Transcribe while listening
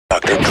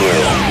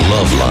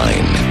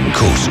Loveline,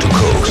 coast to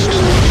coast.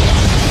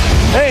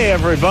 Hey,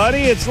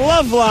 everybody, it's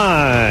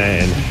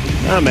Loveline.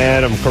 I'm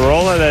Adam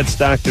Carolla. That's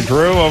Dr.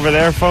 Drew over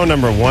there. Phone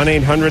number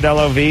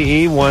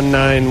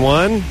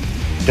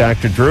 1-800-LOVE-191.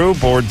 Dr. Drew,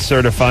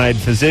 board-certified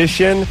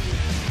physician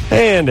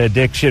and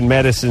addiction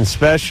medicine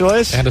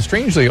specialist. And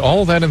strangely,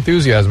 all that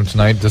enthusiasm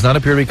tonight does not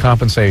appear to be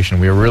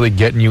compensation. We were really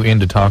getting you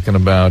into talking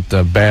about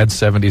bad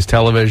 70s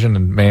television,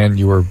 and, man,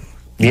 you were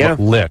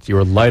lit. You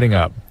were lighting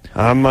up.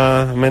 I'm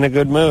in a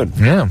good mood.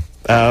 Yeah.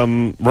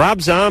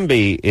 Rob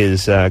Zombie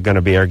is going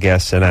to be our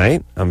guest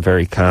tonight. I'm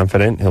very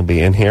confident he'll be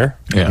in here.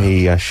 Yeah.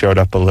 He showed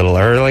up a little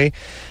early.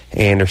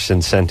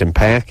 Anderson sent him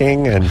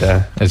packing, and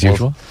as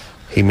usual,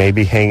 he may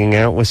be hanging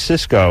out with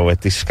Cisco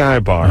at the Sky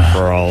Bar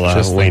for all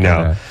we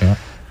know. Yeah.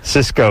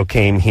 Cisco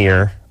came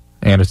here.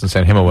 Anderson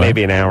sent him away.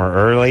 Maybe an hour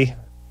early,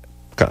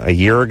 a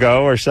year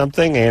ago or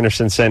something.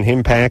 Anderson sent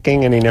him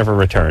packing, and he never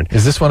returned.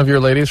 Is this one of your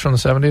ladies from the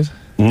 70s?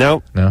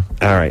 Nope. No.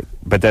 All right.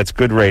 But that's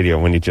good radio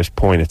when you just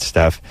point at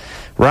stuff.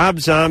 Rob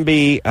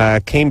Zombie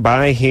came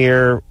by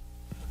here,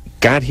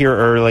 got here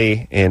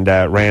early, and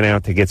ran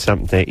out to get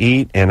something to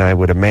eat, and I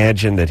would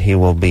imagine that he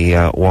will be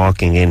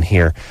walking in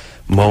here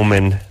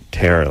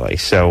momentarily.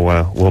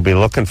 So we'll be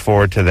looking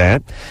forward to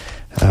that.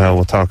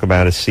 We'll talk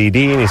about his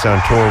CD, and he's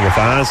on tour with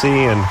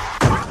Ozzy, and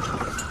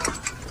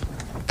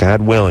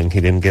God willing, he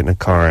didn't get in a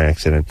car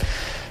accident.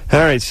 All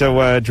right,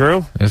 so,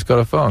 Drew? Let's go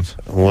to phones.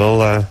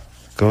 We'll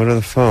go to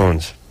the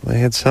phones. I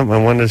had something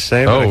I wanted to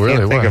say, but I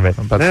can't think of it.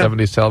 About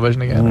 70s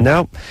television again?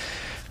 Nope.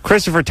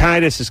 Christopher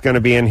Titus is going to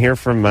be in here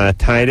from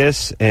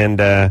Titus, and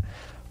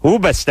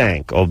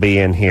Ubastank will be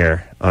in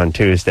here on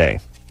Tuesday.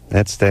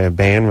 That's the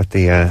band with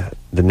the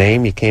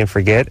name you can't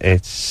forget.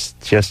 It's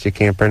just you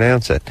can't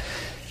pronounce it.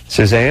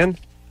 Suzanne?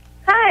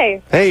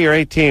 Hi. Hey, you're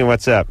 18.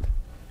 What's up?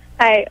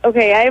 Hi.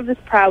 Okay, I have this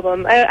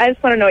problem. I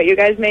just want to know what you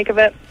guys make of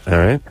it. All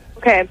right.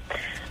 Okay.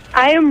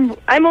 I'm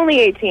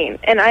only 18,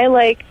 and I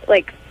like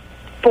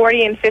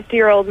 40 and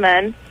 50-year-old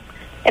men.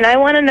 And I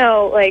want to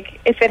know,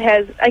 if it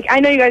has,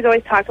 I know you guys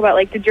always talk about,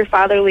 did your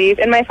father leave?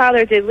 And my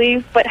father did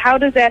leave, but how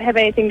does that have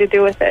anything to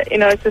do with it? You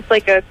know, it's just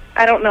I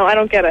don't know, I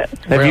don't get it.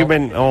 Have you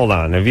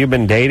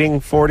been dating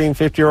 40 and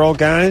 50-year-old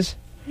guys?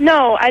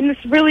 No, I'm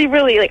just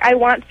really, I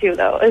want to,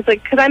 though. It's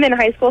because I'm in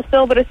high school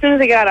still, but as soon as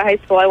I get out of high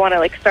school, I want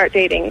to, start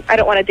dating. I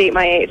don't want to date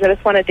my age. I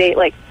just want to date,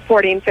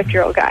 40 and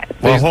 50-year-old guys.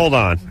 Well, hold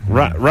on.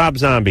 Rob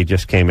Zombie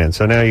just came in,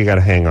 so now you got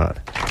to hang on.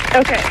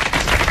 Okay.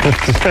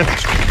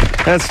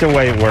 That's the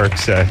way it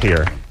works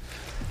here.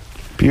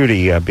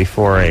 Beauty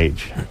before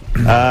age.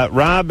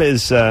 Rob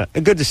is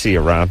good to see you,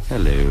 Rob.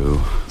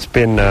 Hello. It's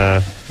been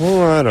I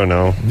don't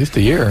know, At least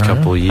a year. A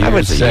couple years. I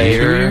would say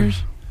 2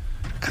 years.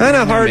 Kind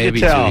of hard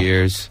maybe to tell. 2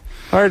 years.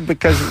 Hard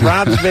because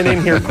Rob's been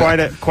in here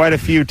quite a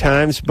few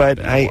times, but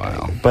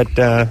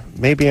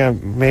maybe I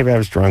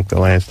was drunk the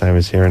last time I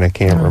was here and I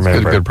can't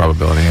remember. Good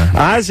probability. Yeah.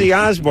 Ozzy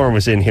Osbourne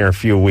was in here a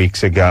few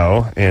weeks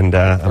ago, and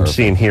I'm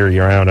seeing here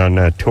you're out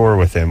on tour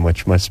with him,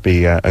 which must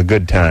be a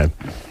good time.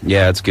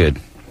 Yeah, it's good.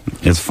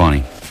 It's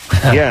funny.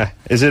 Yeah,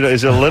 is it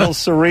a little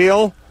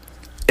surreal?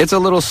 It's a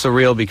little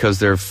surreal because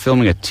they're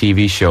filming a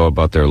TV show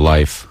about their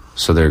life,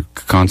 so they're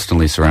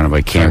constantly surrounded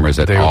by cameras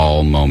at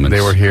all moments.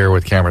 They were here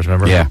with cameras,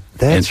 remember? Yeah.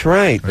 That's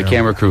right. The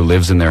camera crew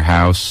lives in their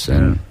house,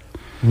 and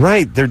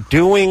right, they're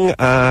doing.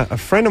 A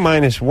friend of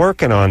mine is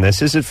working on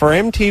this. Is it for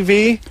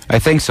MTV? I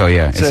think so.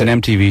 Yeah, it's an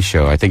MTV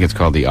show. I think it's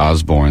called The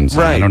Osbournes.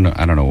 Right.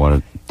 I don't know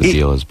what the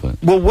deal is, but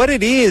well, what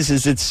it is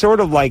it's sort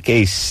of like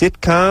a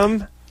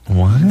sitcom.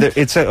 What?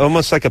 It's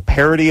almost like a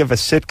parody of a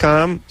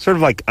sitcom, sort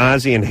of like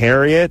Ozzy and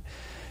Harriet,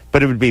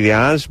 but it would be the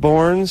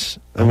Osbournes.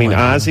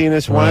 Ozzy and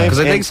his wife. Because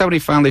I think somebody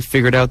finally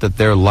figured out that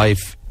their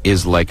life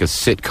is like a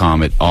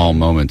sitcom at all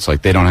moments.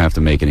 Like, they don't have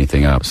to make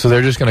anything up. So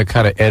they're just going to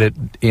kind of edit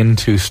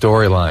into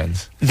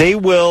storylines. They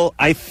will,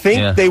 I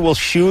think they will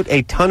shoot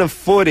a ton of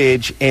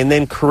footage and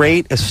then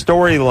create a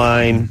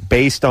storyline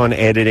based on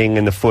editing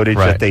and the footage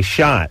that they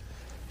shot.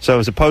 So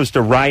as opposed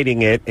to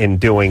writing it and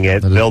doing it,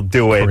 they'll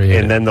do it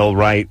and then they'll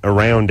write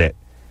around it.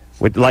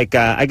 With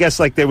I guess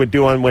like they would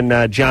do on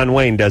when John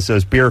Wayne does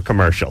those beer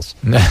commercials.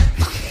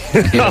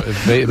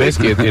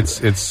 Basically,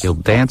 it's He'll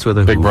dance with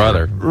a Big Hoover.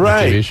 Brother,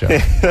 right? TV show.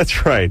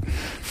 That's right.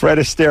 Fred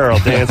Astaire will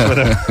dance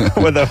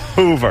with a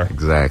Hoover.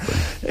 Exactly.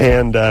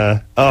 And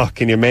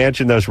can you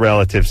imagine those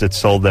relatives that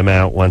sold them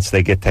out once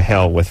they get to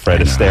hell with Fred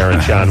Astaire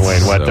and John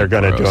Wayne? What they're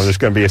going to do? There's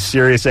going to be a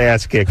serious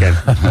ass kicking.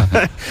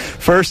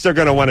 First, they're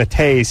going to want a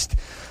taste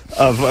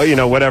of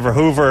whatever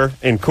Hoover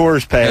and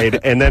Coors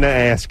paid, and then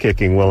an ass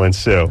kicking will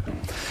ensue.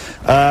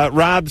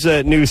 Rob's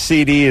new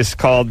CD is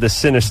called The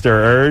Sinister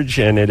Urge,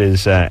 and it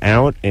is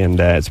out, and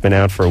it's been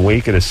out for a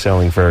week. It is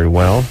selling very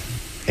well.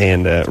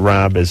 And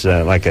Rob is,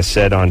 like I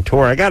said, on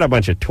tour. I got a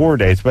bunch of tour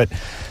dates, but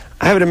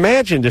I would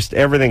imagine just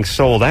everything's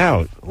sold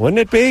out. Wouldn't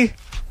it be?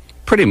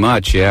 Pretty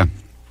much, yeah.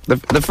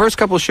 The first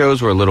couple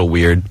shows were a little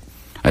weird,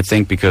 I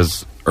think,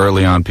 because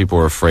early on people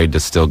were afraid to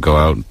still go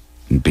out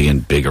and be in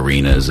big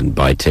arenas and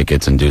buy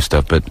tickets and do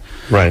stuff, but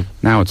right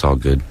now it's all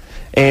good.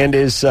 And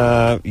is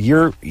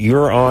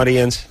your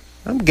audience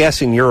I'm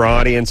guessing your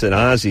audience and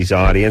Ozzy's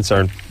audience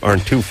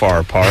aren't too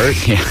far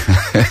apart. Yeah,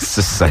 it's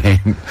the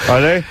same.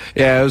 Are they?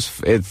 Yeah,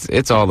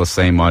 it's all the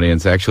same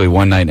audience. Actually,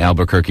 one night in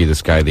Albuquerque,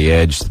 this guy, The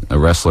Edge, a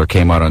wrestler,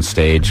 came out on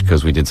stage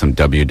because we did some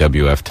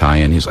WWF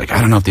tie-in. He's like, I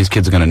don't know if these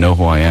kids are going to know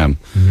who I am.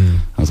 Mm-hmm.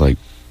 I was like,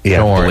 yeah,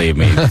 don't believe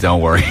me.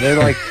 Don't worry. They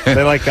like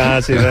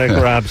Ozzy. They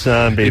like Rob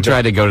Zombie. He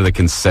tried to go to the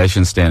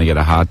concession stand to get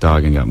a hot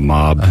dog and got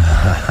mobbed.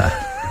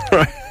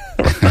 Right.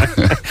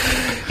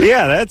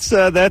 Yeah,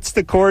 that's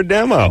the core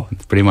demo.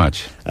 Pretty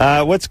much.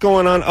 What's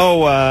going on?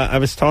 Oh, I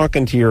was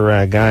talking to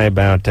your guy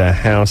about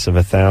House of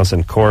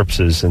 1,000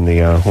 Corpses and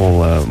the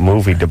whole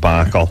movie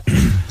debacle.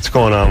 What's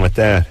going on with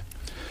that?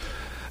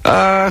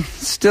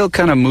 Still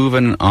kind of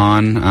moving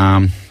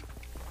on.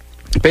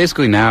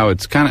 Basically, now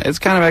it's kind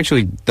of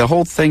actually the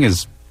whole thing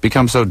has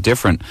become so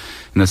different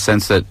in the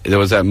sense that there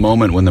was that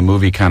moment when the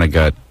movie kind of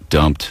got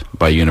dumped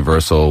by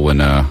Universal when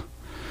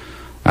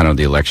I don't know,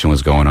 the election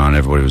was going on,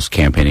 everybody was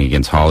campaigning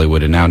against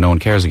Hollywood, and now no one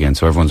cares again,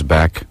 so everyone's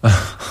back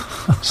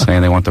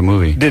saying they want the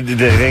movie. Did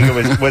they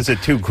think was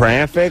it too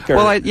graphic? Or?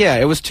 Well,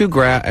 it was too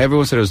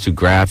everyone said it was too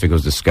graphic, it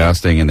was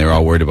disgusting, and they were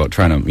all worried about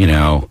trying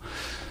to,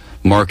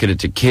 market it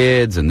to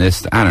kids, and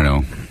this, I don't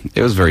know.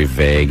 It was very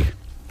vague.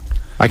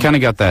 I kind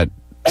of got that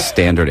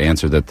standard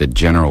answer that the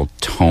general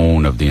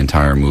tone of the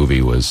entire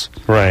movie was...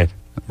 Right.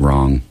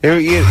 Wrong.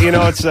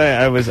 It's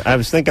I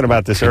was thinking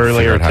about this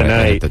earlier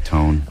tonight. The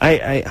tone.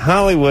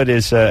 Hollywood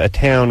is a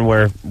town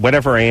where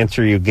whatever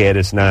answer you get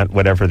is not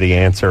whatever the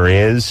answer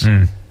is.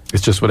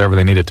 It's just whatever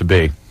they need it to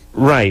be.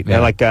 Right. Yeah.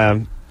 Like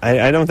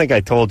I don't think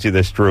I told you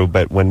this, Drew,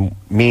 but when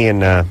me and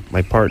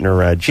my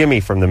partner Jimmy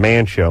from the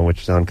Man Show,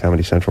 which is on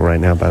Comedy Central right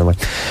now, by the way,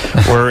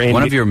 we're in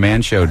one of your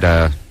Man Show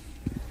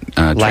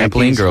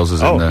trampoline girls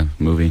is in the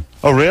movie.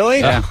 Oh, really?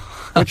 Yeah.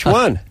 Which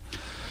one?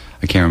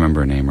 I can't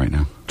remember her name right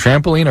now.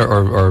 Trampoline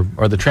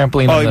or the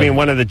trampoline? Oh, you mean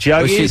one of the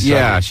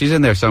juggies? She's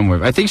in there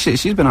somewhere. I think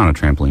she's been on a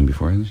trampoline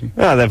before, hasn't she?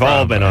 Oh, they've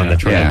all been on the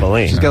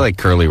trampoline. Yeah. She's got like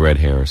curly red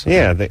hair or something.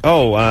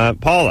 Yeah.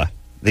 Paula.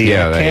 The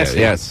casting.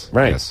 Yes.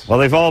 Right. Yes. Well,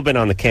 they've all been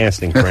on the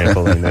casting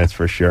trampoline, that's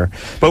for sure.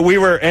 But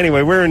we're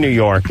in New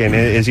York, and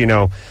as you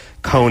know,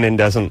 Conan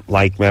doesn't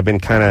like me. I've been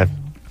kind of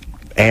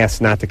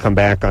asked not to come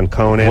back on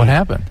Conan. What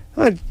happened?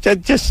 I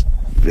just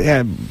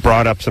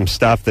brought up some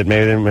stuff that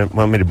maybe they didn't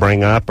want me to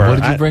bring up. Or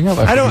what did you bring up?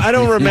 I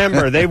don't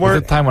remember. They weren't.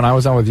 Was it the time when I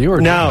was on with you?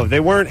 Or no, they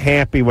weren't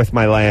happy with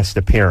my last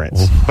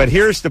appearance. But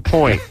here's the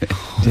point: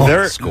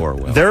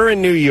 they're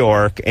in New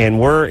York, and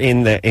we're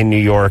in New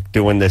York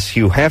doing this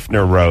Hugh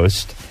Hefner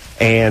roast.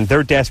 And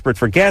they're desperate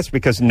for guests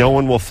because no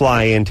one will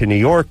fly into New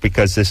York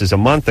because this is a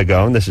month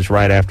ago, and this is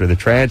right after the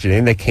tragedy,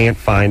 and they can't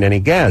find any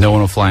guests. No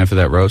one will fly in for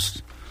that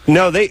roast?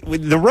 No,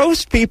 the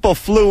roast people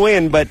flew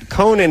in, but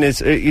Conan,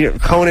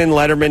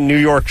 Letterman, New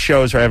York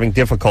shows are having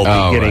difficulty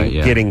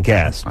getting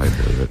guests. I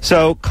believe it.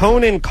 So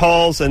Conan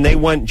calls, and they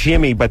want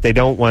Jimmy, but they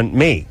don't want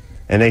me.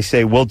 And they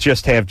say, we'll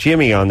just have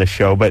Jimmy on the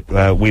show,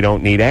 but we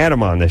don't need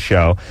Adam on the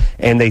show.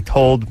 And they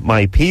told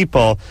my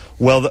people,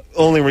 well, the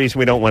only reason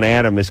we don't want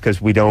Adam is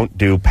because we don't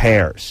do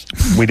pairs.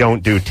 We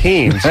don't do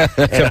teams.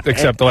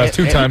 except the last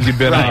two times you've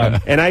been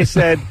on. And I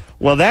said,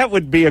 well, that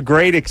would be a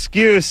great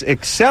excuse,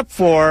 except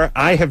for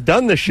I have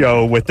done the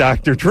show with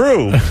Dr.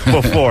 Drew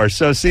before.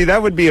 So, see,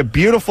 that would be a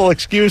beautiful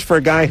excuse for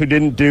a guy who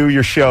didn't do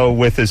your show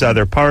with his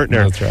other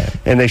partner. That's right.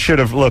 And they should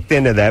have looked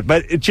into that.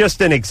 But it's just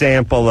an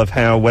example of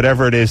how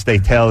whatever it is they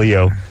tell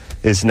you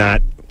is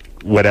not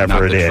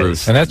whatever it is.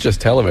 Truth. And that's just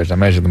television. I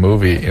imagine the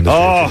movie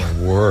industry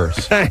is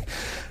worse.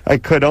 I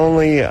could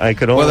only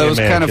Well, that was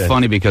kind of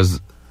funny because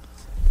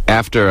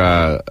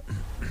after...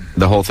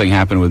 the whole thing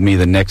happened with me.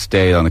 The next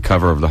day on the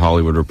cover of the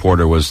Hollywood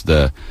Reporter was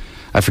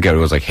I forget, it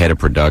was like head of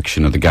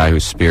production, or the guy who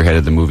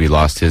spearheaded the movie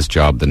lost his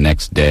job the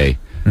next day.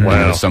 Wow. And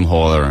there was some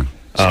whole other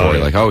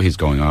story, he's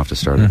going off to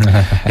start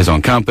his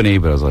own company,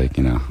 but I was like,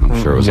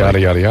 I'm sure it was yada,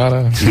 yada,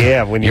 yada.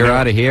 Yeah, when you're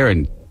out of here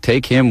and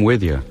take him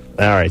with you.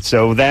 All right,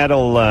 so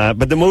that'll,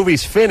 but the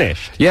movie's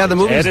finished. Yeah, the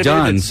movie's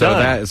done.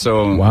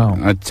 Wow.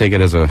 I take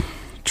it as a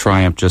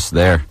triumph just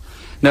there.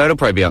 No, it'll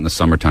probably be out in the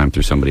summertime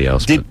through somebody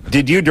else.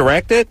 Did you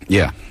direct it?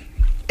 Yeah.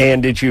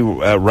 And did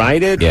you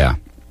write it? Yeah.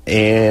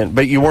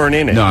 But you weren't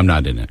in it? No, I'm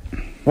not in it.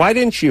 Why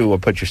didn't you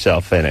put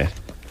yourself in it?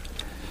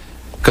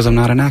 Because I'm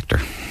not an actor.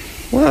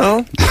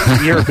 Well,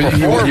 you're a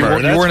performer. You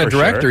weren't a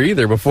director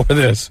either before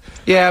this.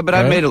 Yeah, but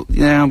I've made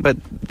but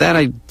that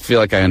I feel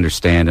like I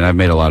understand, and I've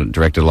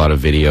directed a lot of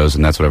videos,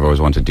 and that's what I've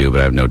always wanted to do,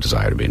 but I have no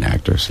desire to be an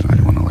actor, so I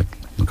don't want to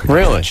look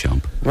like a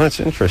chump. Well, that's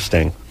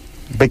interesting.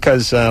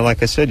 Because,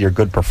 like I said, you're a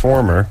good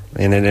performer,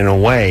 and in a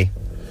way,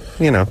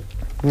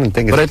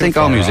 I think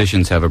all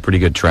musicians have a pretty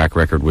good track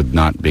record with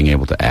not being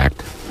able to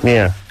act.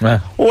 Yeah.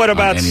 What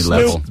about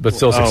Snoop? But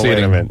still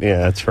succeeding. Oh, wait a minute. Yeah,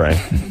 that's right.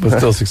 But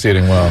still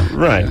succeeding well.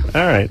 Right.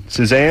 All right.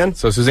 Suzanne?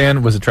 So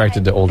Suzanne was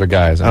attracted to older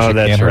guys. And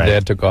her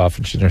dad took off,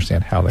 and she didn't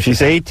understand how they.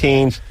 She's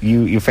 18.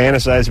 You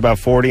fantasize about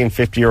 40 and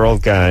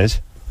 50-year-old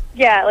guys.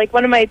 Yeah, like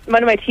one of my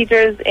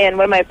teachers and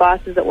one of my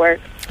bosses at work.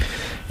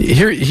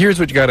 Here's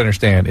what you got to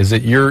understand: is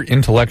that your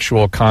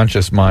intellectual,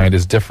 conscious mind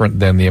is different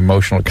than the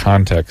emotional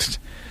context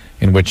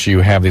in which you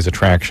have these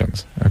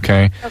attractions,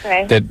 okay?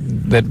 Okay. That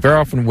very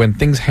often when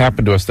things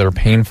happen to us that are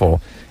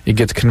painful, it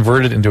gets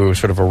converted into a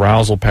sort of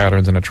arousal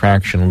patterns and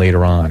attraction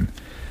later on.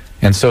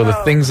 And so the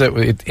things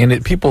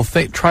that people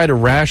try to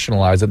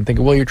rationalize it and think,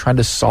 well, you're trying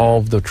to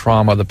solve the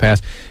trauma of the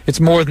past. It's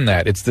more than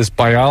that. It's this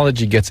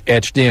biology gets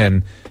etched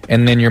in,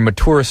 and then your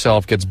mature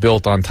self gets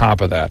built on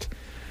top of that.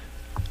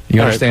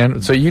 You understand?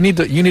 Right. So you need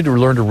to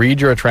learn to read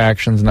your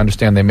attractions and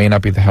understand they may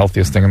not be the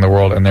healthiest thing in the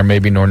world, and there may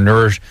be more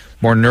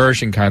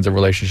nourishing kinds of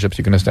relationships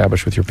you can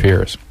establish with your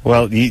peers.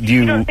 Well,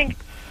 you don't think.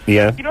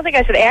 Yeah. You don't think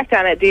I should act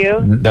on it, do you?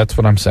 That's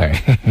what I'm saying.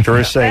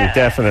 Drew's saying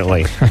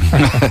definitely.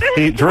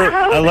 Drew,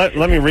 let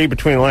me read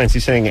between the lines.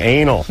 He's saying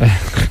anal.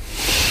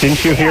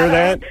 Didn't you hear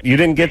that? You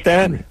didn't get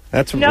that?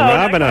 That's no,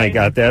 Rob and I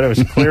got that. It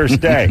was clear as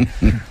day.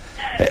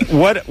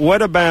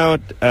 What about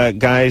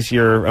guys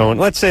your own?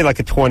 Let's say like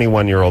a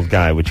 21-year-old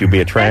guy. Would you be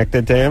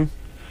attracted to him?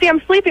 See,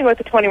 I'm sleeping with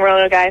a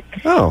 21-year-old guy.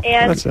 Oh,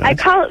 and that's nice.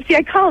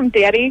 I call him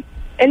Daddy,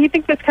 and he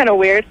thinks that's kind of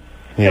weird.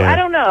 Yeah. So I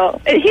don't know.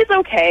 He's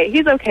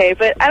okay,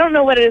 but I don't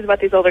know what it is about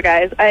these older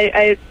guys.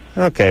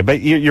 Okay,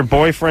 but your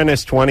boyfriend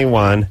is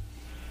 21.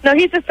 No,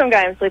 he's just some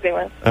guy I'm sleeping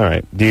with. All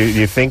right. Do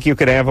you think you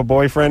could have a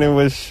boyfriend who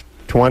was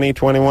 20,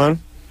 21?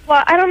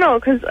 Well, I don't know,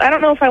 because I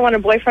don't know if I want a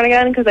boyfriend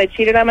again, because I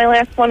cheated on my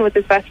last one with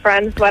his best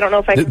friend, so I don't know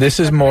if I can... This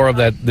is more of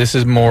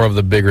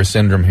the bigger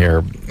syndrome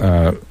here,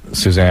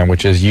 Suzanne,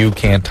 which is you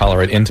can't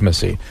tolerate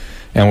intimacy.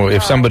 And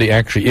if somebody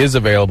actually is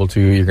available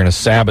to you, you're going to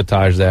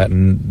sabotage that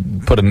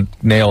and put a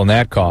nail in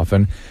that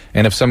coffin.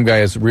 And if some guy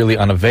is really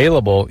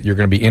unavailable, you're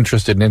going to be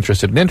interested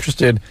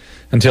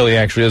until he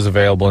actually is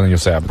available, and you'll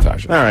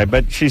sabotage it. All right,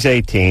 but she's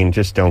 18.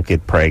 Just don't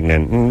get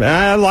pregnant. And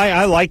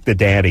I like the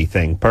daddy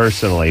thing,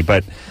 personally,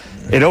 but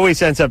it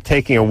always ends up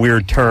taking a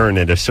weird turn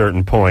at a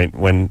certain point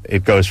when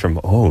it goes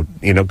from,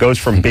 goes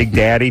from Big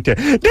Daddy to,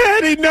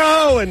 Daddy,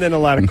 no! And then a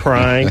lot of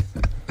crying.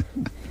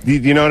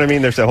 You know what I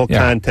mean? There's a whole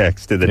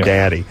context to the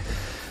daddy.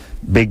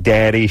 Big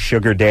Daddy,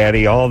 Sugar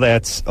Daddy, all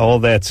that's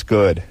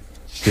good.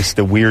 It's just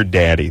the weird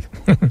daddy.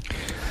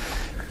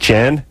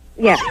 Jen?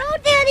 Yeah. Oh,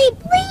 Daddy,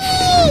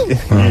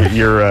 please!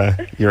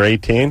 You're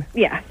 18?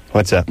 Yeah.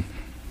 What's up?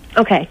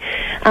 Okay.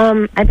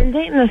 I've been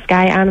dating this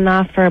guy on and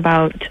off for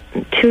about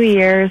 2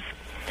 years,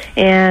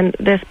 and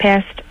this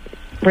past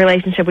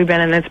relationship we've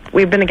been in,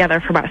 we've been together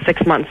for about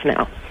 6 months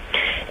now.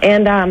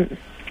 And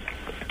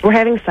we're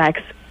having sex,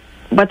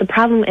 but the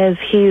problem is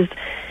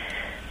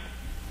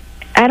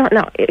I don't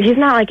know. He's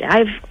not like,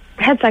 I've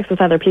had sex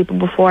with other people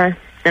before,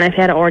 and I've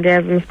had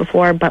orgasms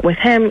before, but with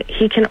him,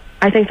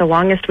 I think the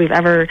longest we've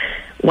ever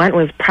went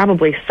was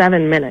probably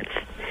 7 minutes.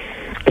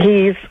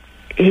 He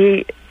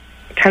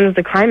comes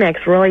to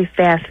climax really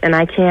fast, and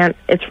I can't,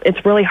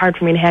 it's really hard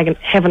for me to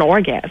have an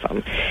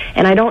orgasm.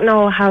 And I don't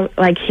know how,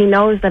 like, he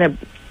knows that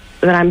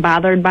I'm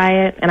bothered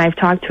by it, and I've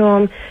talked to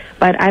him,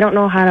 but I don't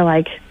know how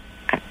to,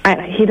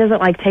 he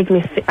doesn't, take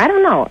me, I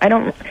don't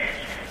know,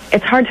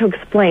 it's hard to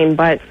explain,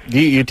 but...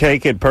 You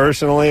take it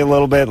personally a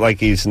little bit, like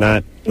he's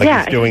not,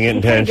 he's doing it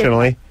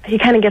intentionally? He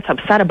kind of gets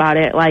upset about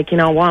it,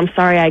 well, I'm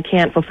sorry I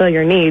can't fulfill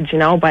your needs,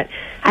 but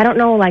I don't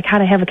know, how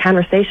to have a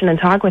conversation and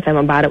talk with him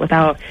about it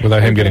without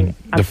him getting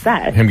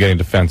upset. Him getting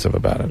defensive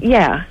about it.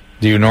 Yeah.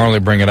 Do you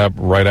normally bring it up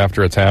right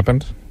after it's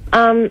happened?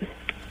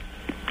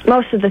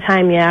 Most of the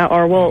time, yeah,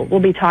 or we'll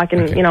be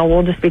talking,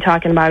 we'll just be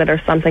talking about it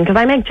or something, because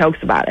I make jokes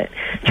about it.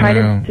 Try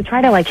to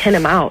hint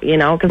him out,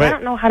 because I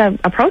don't know how to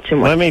approach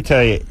him with Let me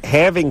tell you,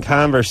 having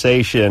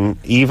conversation,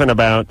 even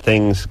about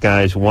things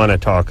guys want to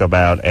talk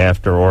about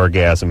after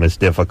orgasm, is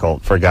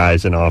difficult for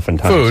guys and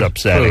oftentimes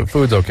upsetting.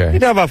 Food's okay. You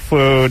know about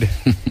food.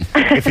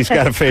 If he's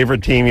got a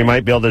favorite team, you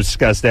might be able to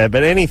discuss that,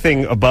 but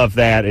anything above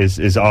that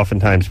is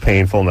oftentimes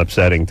painful and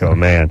upsetting to a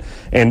man.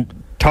 And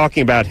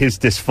talking about his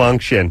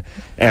dysfunction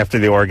after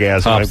the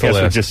orgasm, I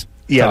guess would just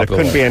there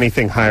couldn't be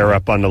anything higher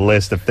up on the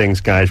list of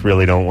things guys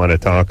really don't want to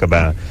talk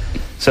about.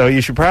 So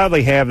you should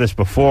probably have this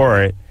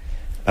before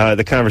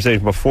the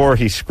conversation before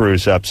he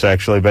screws up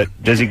sexually. But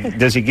does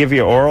he give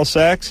you oral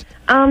sex?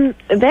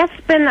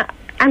 That's been.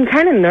 I'm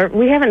kind of nervous.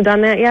 We haven't done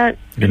that yet.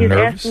 He's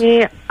asked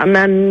me on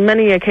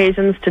many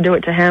occasions to do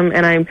it to him,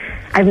 and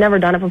I've never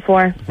done it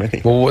before.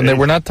 Well,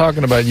 we're not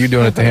talking about you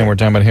doing it to him. We're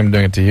talking about him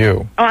doing it to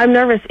you. Oh, I'm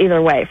nervous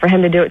either way, for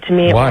him to do it to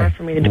me Why? or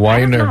for me to do it. Why I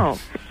don't know.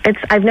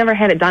 I've never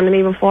had it done to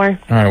me before.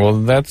 All right,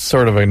 well, that's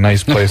sort of a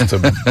nice place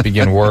to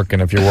begin work,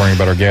 and if you're worrying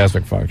about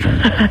orgasmic function.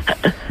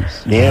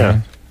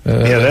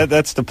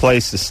 That's the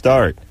place to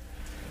start.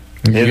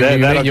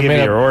 That'll give you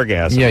your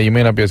orgasm. Yeah, you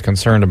may not be as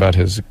concerned about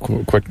his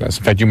quickness.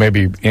 In fact, you may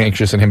be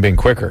anxious in him being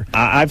quicker.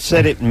 I've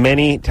said it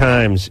many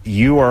times.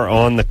 You are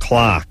on the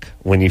clock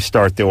when you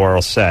start the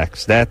oral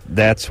sex.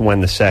 That's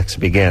when the sex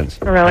begins.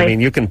 Really? I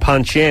mean, you can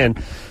punch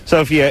in.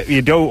 So if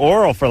you do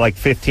oral for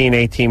 15,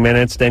 18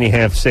 minutes, then you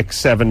have 6,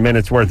 7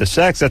 minutes worth of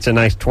sex, that's a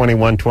nice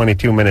 21,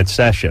 22-minute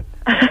session.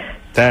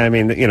 I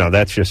mean,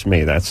 that's just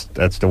me. That's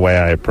the way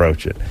I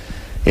approach it.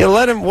 You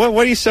let him. What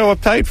are you so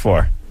uptight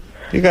for?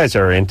 You guys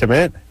are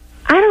intimate.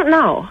 I don't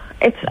know.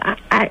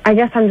 I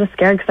guess I'm just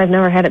scared because I've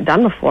never had it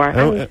done before.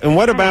 And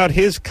what about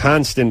his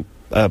constant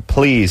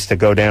pleas to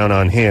go down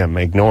on him,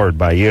 ignored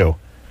by you?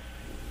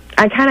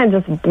 I kind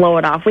of just blow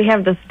it off. We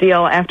have this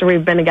deal after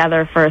we've been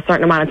together for a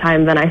certain amount of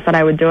time, then I said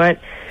I would do it.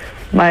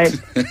 But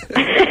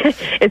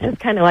it's just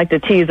kind of like to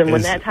tease him.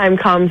 When that time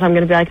comes, I'm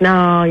going to be like,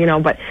 no,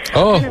 but...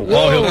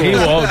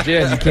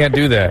 Jen, you can't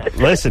do that.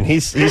 Listen,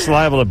 he's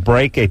liable to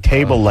break a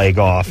table leg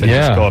off and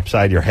just go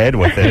upside your head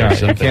with it or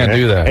something. You can't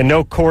do that. And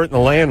no court in the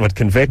land would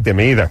convict him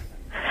either.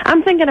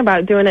 I'm thinking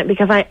about doing it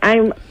because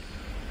I'm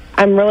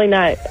really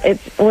not...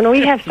 When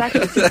we have sex,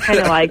 it's just kind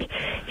of like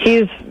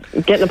he's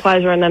getting the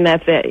pleasure and then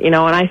that's it, and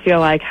I feel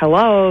like,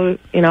 hello,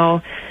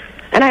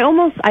 And I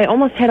almost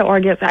had an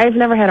orgasm. I've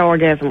never had an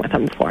orgasm with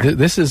him before.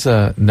 This is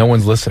no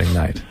one's listening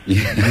night.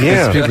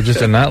 Yeah. People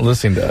just are not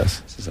listening to us.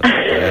 This is a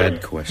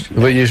bad question.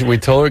 But we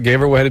told her, gave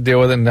her a way to deal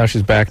with it, and now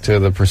she's back to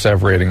the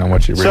perseverating on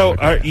what she really So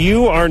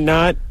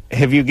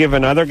have you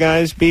given other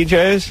guys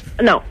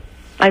BJs? No.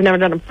 I've never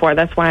done it before.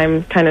 That's why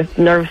I'm kind of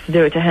nervous to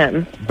do it to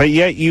him. But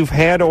yet you've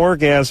had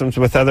orgasms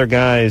with other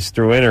guys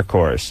through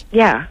intercourse.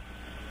 Yeah.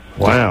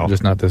 Wow.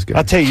 Just not this good.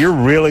 I'll tell you, you're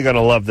really going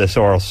to love this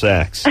oral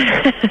sex.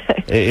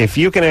 If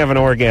you can have an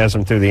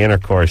orgasm through the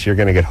intercourse, you're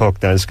going to get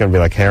hooked on it. It's going to be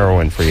like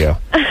heroin for you.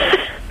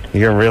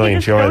 You're going to really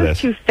enjoy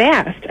this. Too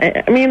fast.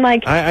 I mean,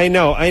 like... I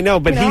know,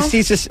 but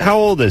he's just... How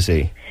old is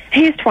he?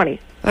 He's 20.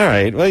 All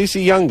right. Well, you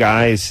see, young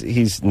guys,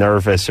 he's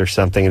nervous or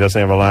something. He doesn't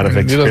have a lot of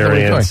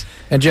experience.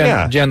 And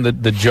Jen,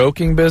 the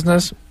joking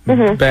business,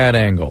 bad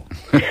angle,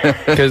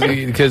 because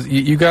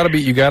you got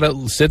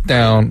to sit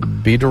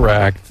down, be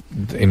direct,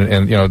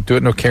 and do it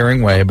in a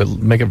caring way, but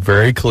make it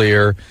very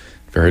clear,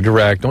 very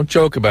direct. Don't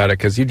joke about it,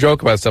 because you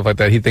joke about stuff like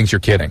that, he thinks you're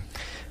kidding.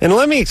 And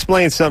let me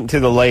explain something to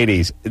the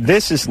ladies.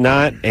 This is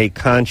not a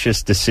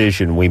conscious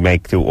decision we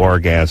make through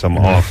orgasm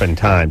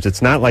oftentimes.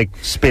 It's not like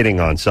spitting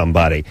on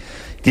somebody.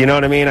 Do you know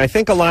what I mean? I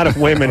think a lot of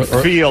women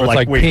feel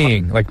like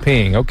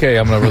peeing. Okay,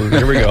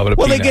 here we go.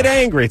 Well, they get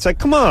angry. It's like,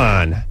 come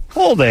on,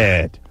 hold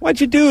it. Why'd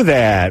you do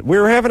that? We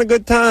were having a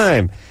good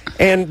time.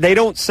 And they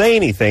don't say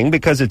anything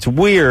because it's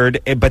weird,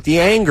 but the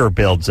anger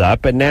builds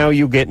up, and now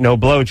you get no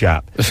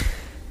blowjob.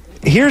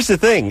 Here's the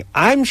thing.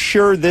 I'm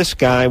sure this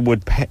guy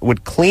would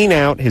clean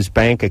out his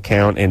bank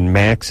account and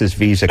max his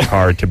Visa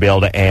card to be able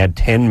to add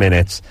 10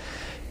 minutes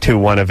to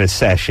one of his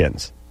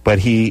sessions. But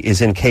he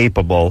is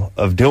incapable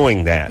of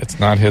doing that.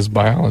 It's not his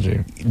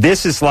biology.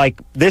 This is like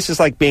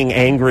being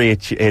angry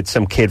at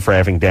some kid for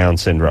having Down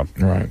syndrome.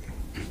 Right.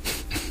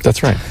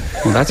 That's right.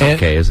 Well, that's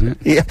okay, isn't it?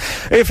 Yeah.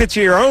 If it's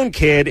your own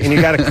kid and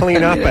you got to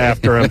clean up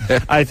after him,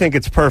 I think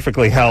it's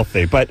perfectly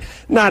healthy. But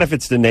not if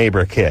it's the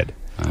neighbor kid.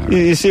 Right.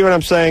 You see what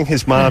I'm saying?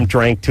 His mom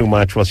drank too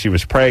much while she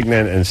was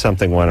pregnant and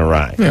something went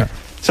awry. Yeah.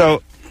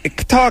 So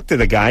talk to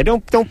the guy.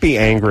 Don't be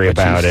angry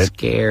about it.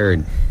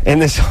 Scared.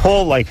 And this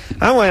whole I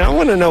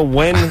want to know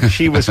when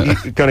she was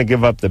going to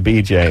give up the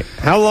BJ.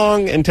 How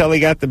long until he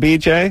got the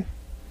BJ?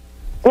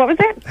 What was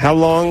that? How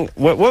long?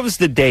 What was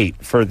the date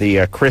for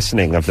the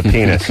christening of the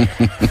penis?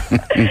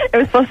 It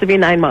was supposed to be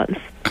 9 months.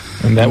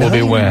 And that will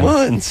be when? 9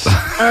 months.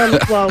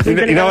 Well,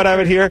 you know what I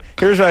would hear?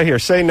 Here's what I hear.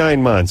 Say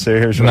 9 months.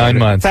 Here's what 9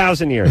 months.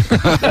 1,000 years.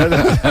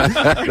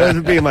 That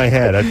would be in my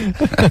head.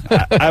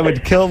 I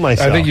would kill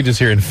myself. I think you just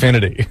hear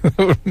infinity.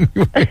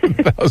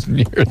 1,000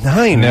 years.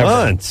 9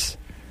 months.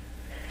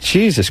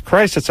 Jesus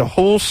Christ, it's a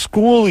whole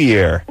school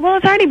year. Well,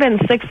 it's already been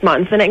 6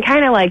 months, and it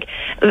kind of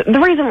the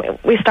reason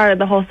we started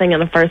the whole thing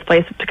in the first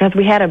place was because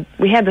we had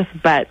this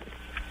bet,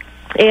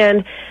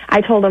 and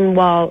I told him,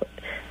 well,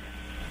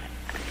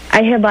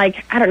 I had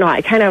I don't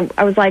know,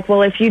 I was like,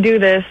 well, if you do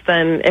this,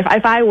 then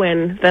if I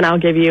win, then I'll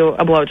give you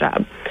a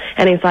blowjob.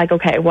 And he's like,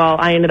 okay. Well,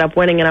 I ended up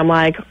winning, and I'm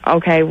like,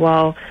 okay,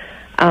 well,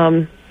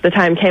 the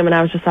time came, and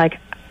I was just like,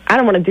 I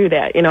don't want to do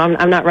that.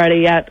 I'm not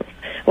ready yet.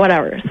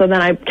 Whatever. So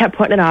then I kept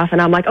putting it off, and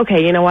I'm like,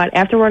 okay, you know what?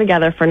 After we're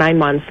together for 9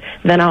 months,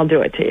 then I'll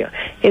do it to you.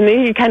 And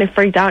then he kind of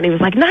freaked out, and he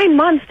was like, 9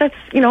 months? That's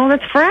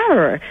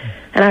forever.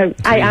 And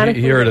I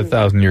honestly... You're at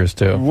 1,000 years,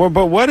 too. Well,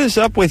 but what is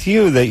up with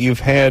you that you've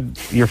had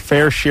your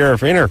fair share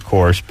of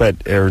intercourse,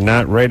 but are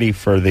not ready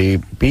for the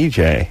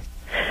BJ?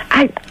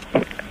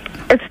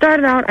 It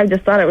started out, I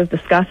just thought it was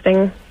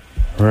disgusting.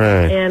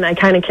 Right. And I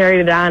kind of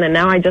carried it on, and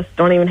now I just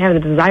don't even have the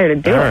desire to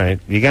do it. All right.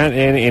 You got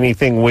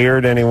anything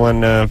weird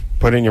anyone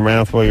put in your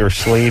mouth while you were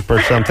asleep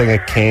or something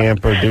at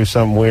camp, or do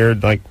something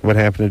weird like what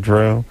happened to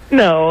Drew?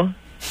 No,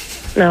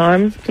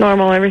 I'm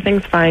normal.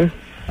 Everything's fine.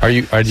 Are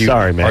you?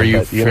 Sorry, man.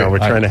 We're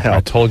trying to help.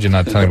 I told you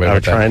not to tell anybody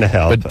about that. We're trying to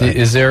help. But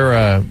is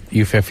there,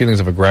 you have feelings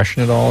of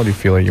aggression at all? Do you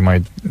feel like you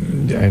might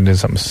do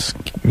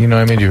something, you know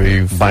what I mean? Do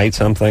you bite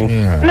something?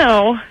 Yeah.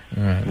 No.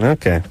 All right.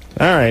 Okay.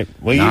 All right.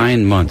 Well,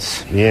 9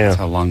 months. Yeah. That's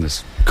how long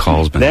this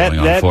call's been going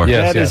on for.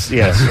 Yes.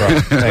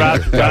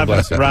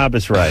 Rob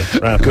is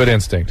right. Rob. Good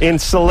instinct. In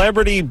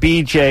celebrity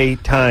BJ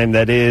time,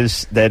 that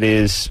is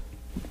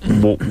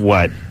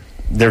what?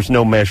 There's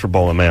no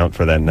measurable amount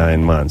for that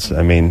 9 months.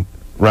 I mean,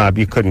 Rob,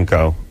 you couldn't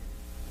go.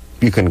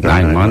 You couldn't go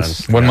 9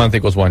 months. 1 month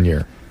equals 1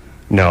 year.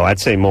 No, I'd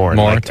say more.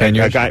 More, 10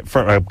 years?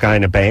 A guy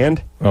in a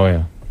band? Oh,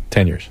 yeah.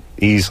 10 years.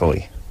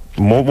 Easily.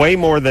 Way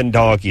more than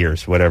dog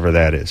years, whatever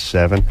that is.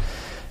 7.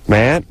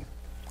 Matt?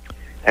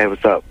 Hey,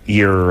 what's up?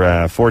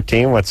 You're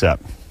 14. What's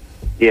up?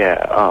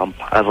 Yeah,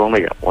 I've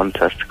only got one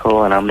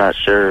testicle, and I'm not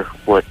sure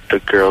what the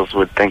girls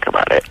would think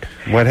about it.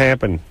 What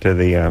happened to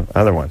the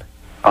other one?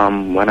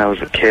 When I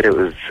was a kid, it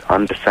was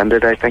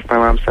undefended, I think my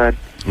mom said.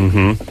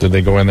 Mm-hmm. Did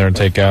they go in there and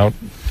take it out?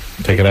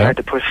 They tried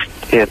to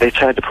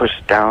push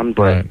it down,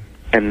 but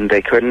and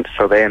they couldn't,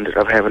 so they ended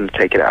up having to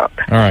take it out.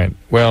 All right.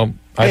 Well,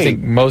 I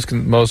think most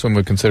women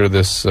would consider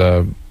this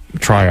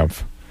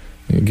triumph.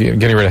 Getting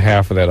rid of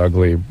half of that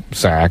ugly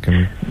sack,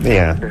 and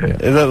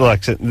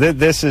look,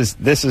 this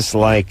is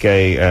like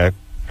a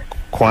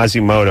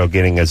Quasimodo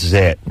getting a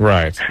zit,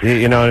 right?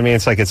 You know what I mean?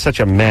 It's like it's such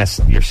a mess.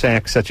 Your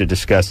sack's such a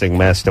disgusting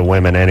mess to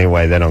women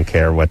anyway. They don't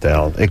care what the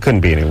hell. It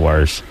couldn't be any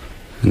worse.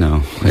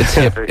 No, it's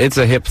hip. It's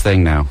a hip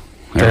thing now.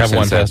 To have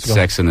one that testicle?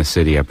 Sex in the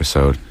City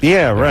episode.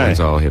 Yeah, right. Everyone's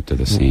all hip to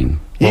the scene.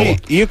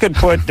 You could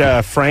put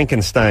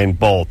Frankenstein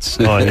bolts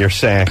on your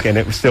sack, and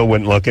it still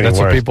wouldn't look any worse.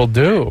 That's what people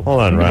do.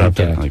 Hold on, Rob.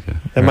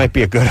 That might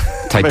be a good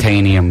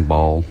titanium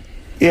ball.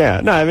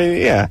 Yeah. No, I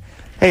mean, yeah.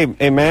 Hey,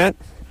 Matt.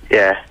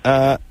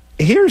 Yeah.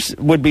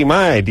 Would be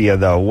my idea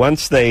though.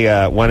 Once they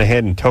went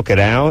ahead and took it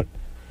out,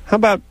 how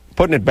about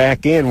putting it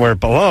back in where it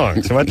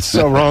belongs? What's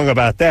so wrong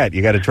about that?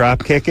 You got to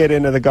drop kick it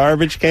into the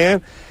garbage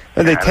can,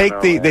 and they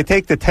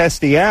take the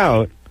testy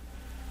out.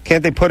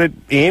 Can't they put it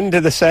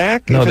into the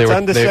sack if it's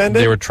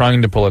undescended? They were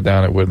trying to pull it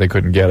down. They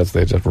couldn't get it, so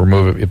they just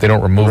remove it. If they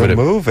don't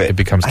remove it, it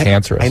becomes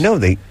cancerous. I know.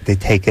 They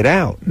take it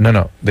out.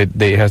 No.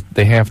 They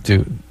have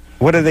to.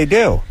 What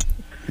do?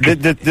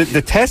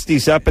 The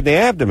testes up in the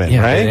abdomen,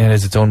 right? And it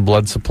has its own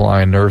blood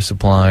supply and nerve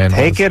supply. And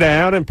take it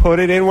out and put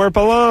it in where it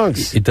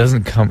belongs. It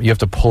doesn't come. You have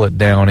to pull it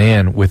down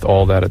in with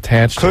all that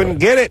attached. Couldn't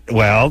get it.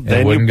 Well,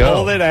 then you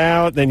pull it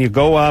out. Then you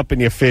go up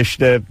and you fish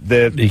the.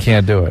 You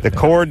can't do it. The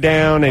cord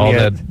down and all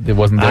that. It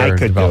wasn't there. I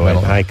could do it.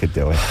 I could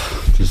do it.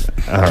 Just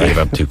gave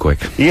up too quick.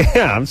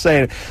 Yeah, I'm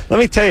saying. Let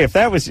me tell you, if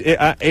that was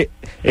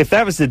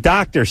the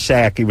doctor's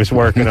sack he was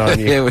working on,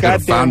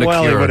 goddamn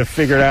well he would have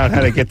figured out how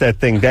to get that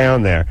thing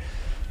down there.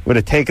 Would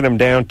have taken him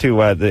down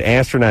to the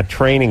astronaut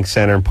training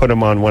center and put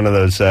him on one of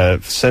those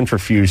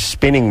centrifuge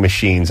spinning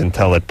machines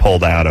until it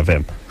pulled out of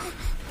him.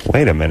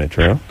 Wait a minute,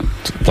 Drew.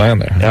 What's the plan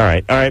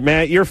there? All right,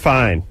 Matt, you're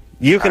fine.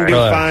 You can do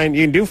fine.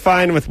 You can do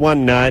fine with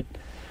one nut,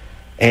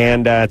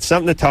 and it's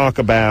something to talk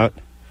about.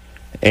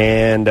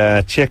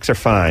 And chicks are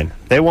fine.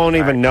 They won't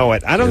even know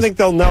it. I don't think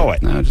they'll know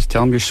it. No, just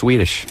tell them you're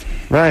Swedish.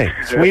 Right.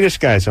 Swedish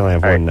guys only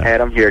have one nut.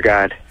 Adam, you're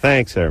God.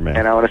 Thanks, sir, man.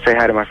 And I want to say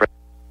hi to my friend.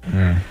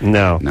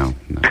 No,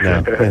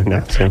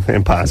 it's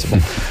impossible.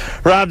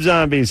 Rob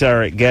Zombie's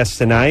our guest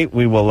tonight.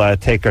 We will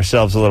take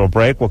ourselves a little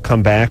break. We'll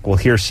come back. We'll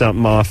hear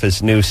something off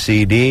his new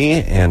CD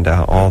and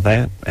all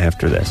that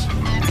after this.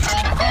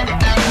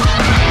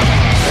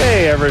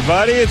 Hey,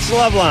 everybody, it's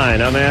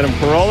Loveline. I'm Adam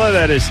Carolla.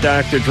 That is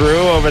Dr. Drew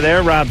over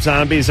there. Rob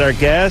Zombie's our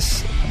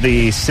guest.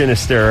 The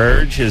Sinister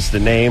Urge is the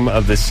name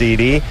of the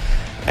CD.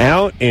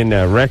 Out in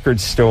record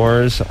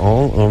stores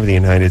all over the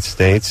United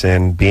States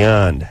and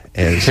beyond.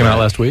 Came out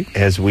last week?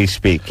 As we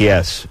speak,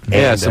 yes.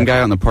 Yeah, some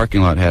guy on the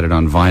parking lot had it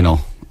on vinyl,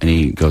 and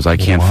he goes, I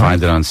can't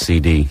find it on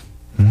CD.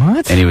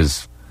 What? And he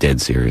was dead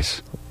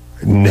serious.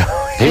 No,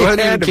 he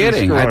wasn't even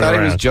kidding. I thought he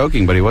was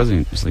joking, but he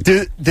wasn't. He was like,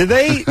 do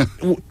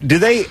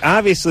they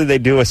obviously they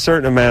do a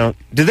certain amount.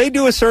 Do they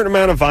do a certain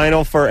amount of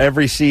vinyl for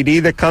every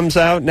CD that comes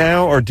out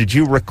now, or did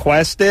you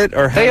request it,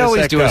 or how they does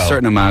always that do go? a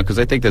certain amount, because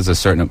I think there's a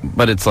certain,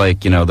 but it's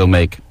like, they'll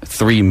make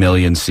 3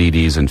 million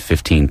CDs and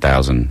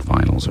 15,000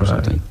 vinyls or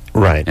something,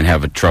 right, and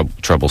have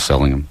trouble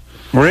selling them.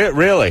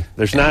 Really,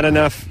 there's not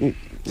enough.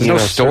 There's no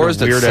stores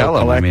that sell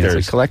them. I mean, it's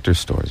like collector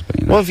stores.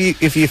 But, Well,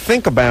 if you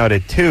think about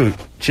it too,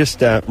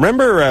 just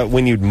remember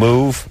when you'd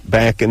move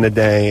back in the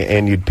day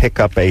and you'd pick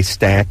up a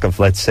stack of,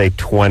 let's say,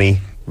 20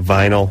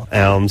 vinyl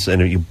albums,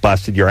 and you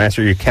busted your ass,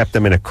 or you kept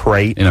them in a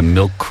crate, in a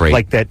milk crate,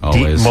 like that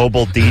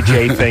mobile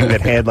DJ thing that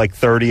had like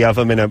 30 of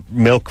them in a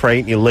milk crate,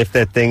 and you lift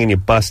that thing and you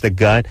bust a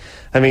gut.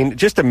 I mean,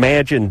 just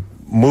imagine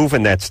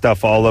moving that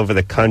stuff all over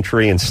the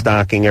country and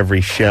stocking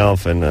every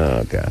shelf, and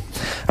oh god.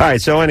 All right,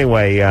 so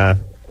anyway.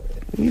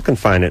 You can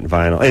find it in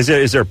vinyl.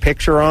 Is there a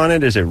picture on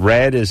it? Is it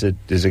red? Does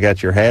it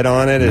got your head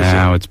on it?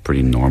 It's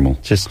pretty normal.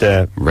 Just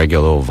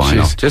regular old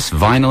vinyl. Just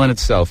vinyl in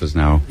itself is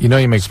now. You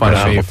make fun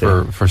of me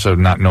for sort of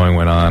not knowing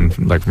what on,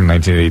 like from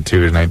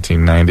 1982 to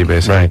 1990,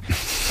 basically.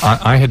 Right.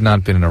 I had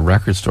not been in a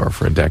record store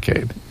for a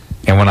decade,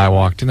 and when I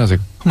walked in, I was like,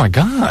 "Oh my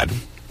god,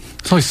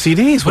 it's only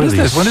CDs. What is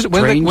this? When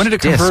did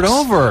it convert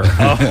over?"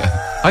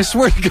 I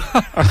swear to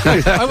God,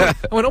 I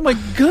went, "Oh my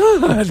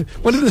god,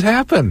 when did this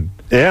happen?"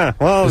 Yeah,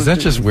 well, is that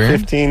just weird?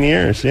 15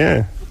 years,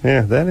 yeah,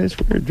 that is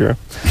weird, Drew.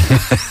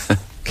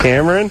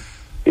 Cameron?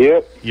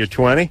 Yep. You're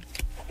 20?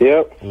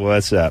 Yep.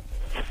 What's up?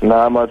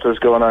 Not much. What's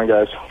going on,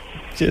 guys?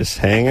 Just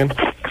hanging.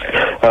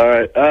 All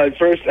right.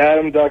 First,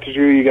 Adam, Dr.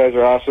 Drew, you guys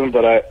are awesome,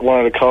 but I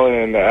wanted to call in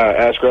and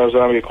ask Rob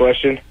Zombie a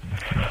question.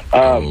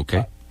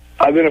 Okay.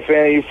 I've been a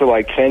fan of you for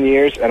like 10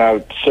 years, and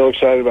I'm so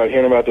excited about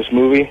hearing about this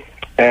movie.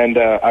 And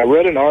I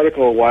read an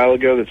article a while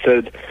ago that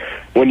said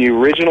when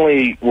you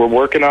originally were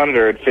working on it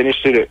or had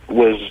finished it, it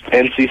was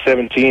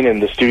NC-17,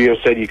 and the studio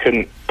said you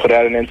couldn't put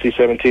out an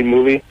NC-17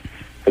 movie.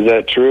 Is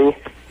that true?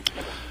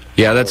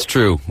 Yeah, that's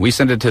true. We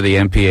sent it to the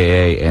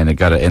MPAA, and it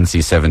got an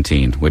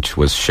NC-17, which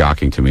was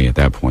shocking to me at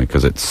that point,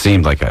 because it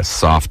seemed like a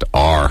soft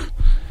R.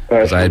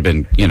 Because I had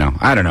been,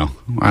 I don't know.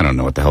 I don't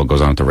know what the hell goes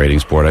on at the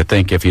ratings board. I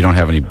think if you don't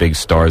have any big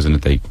stars in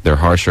it, they're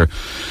harsher.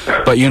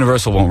 But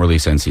Universal won't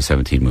release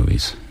NC-17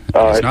 movies.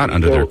 It's not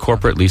under their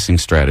corporate leasing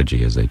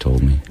strategy, as they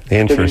told me.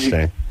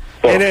 Interesting.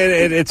 And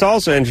it's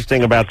also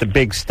interesting about the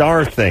big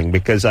star thing,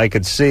 because I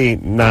could see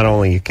not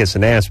only you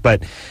kissing ass,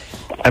 but,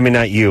 I mean,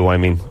 not you, I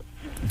mean,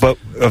 but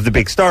of the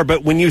big star.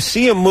 But when you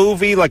see a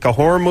movie, like a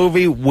horror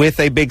movie, with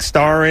a big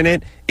star in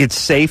it, it's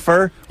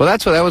safer. Well,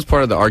 that was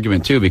part of the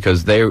argument, too,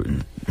 because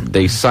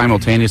they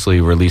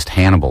simultaneously released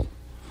Hannibal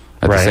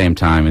at the same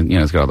time, and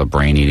it's got all the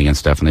brain eating and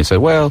stuff. And they said,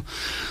 well,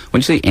 when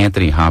you see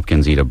Anthony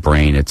Hopkins eat a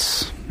brain,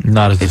 it's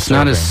not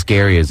as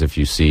scary as if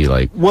you see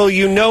Well,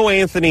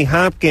 Anthony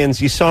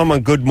Hopkins. You saw him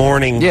on Good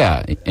Morning.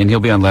 Yeah, and he'll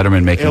be on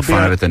Letterman making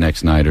fun of it the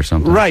next night or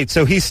something. Right,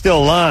 so he's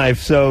still alive,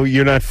 so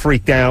you're not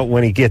freaked out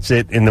when he gets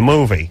it in the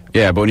movie.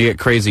 Yeah, but when you get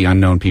crazy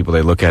unknown people,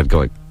 they look at it and go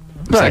like,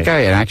 is that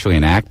guy actually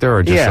an actor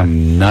or just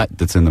some nut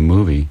that's in the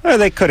movie? Well,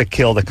 they could have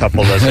killed a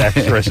couple of those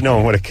extras. No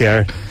one would have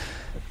cared.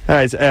 All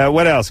right,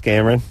 what else,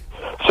 Cameron?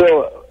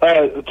 So,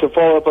 to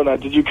follow up on that,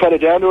 did you cut it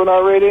down to an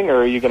R rating, or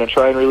are you going to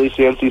try and release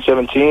the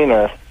NC-17,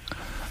 or...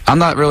 I'm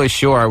not really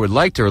sure. I would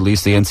like to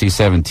release the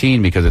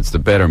NC-17 because it's the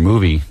better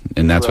movie,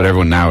 and that's what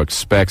everyone now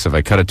expects. If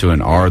I cut it to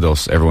an R,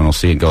 everyone will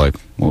see it and go like,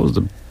 what was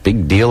the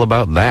big deal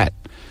about that?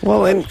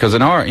 Well, because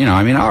an R,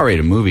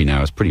 R-rated movie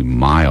now is pretty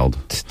mild.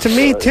 To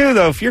me, too,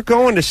 though, if you're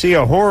going to see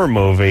a horror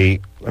movie,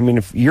 I mean,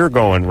 if you're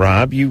going,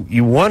 Rob,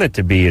 you want it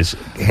to be as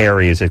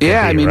hairy as it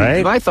can be,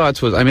 right? My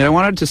thoughts was, I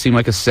wanted it to seem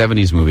like a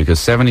 70s movie, because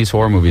 70s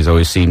horror movies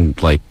always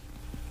seemed like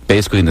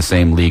basically in the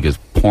same league as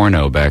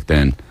porno back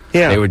then.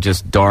 Yeah. They were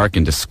just dark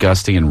and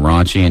disgusting and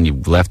raunchy, and you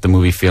left the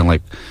movie feeling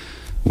like,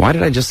 why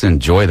did I just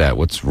enjoy that?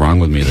 What's wrong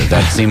with me?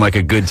 That seemed like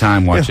a good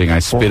time watching I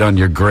Spit on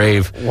Your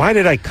Grave. Why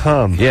did I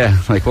come? Yeah,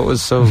 what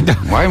was so...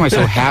 Why am I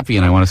so happy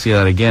and I want to see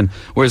that again?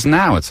 Whereas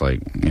now it's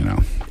like,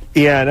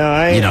 Yeah,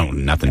 no,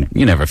 nothing.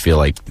 You never feel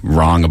like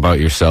wrong about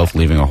yourself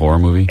leaving a horror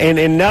movie. And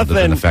nothing...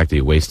 Other than the fact that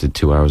you wasted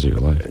 2 hours of your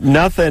life.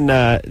 Nothing...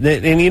 and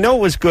it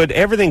was good.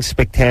 Everything's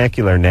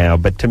spectacular now,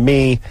 but to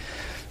me...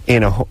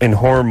 In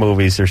horror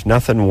movies, there's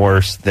nothing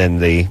worse than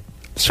the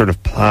sort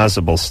of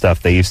plausible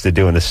stuff they used to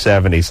do in the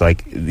 70s.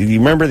 Like, you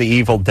remember The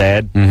Evil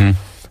Dead? Mm-hmm.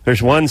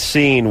 There's one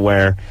scene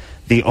where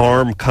the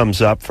arm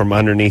comes up from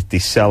underneath the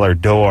cellar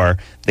door.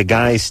 The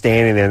guy's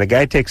standing there, and the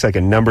guy takes like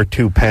a number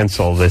 2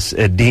 pencil, this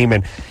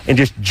demon, and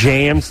just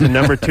jams the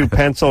number 2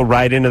 pencil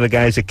right into the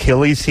guy's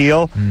Achilles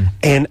heel.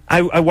 And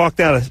I walked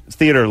out of the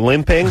theater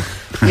limping,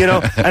 and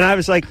I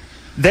was like,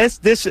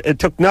 it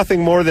took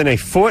nothing more than a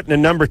foot and a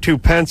number 2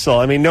 pencil.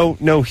 I mean,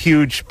 no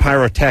huge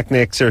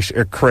pyrotechnics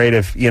or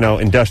creative,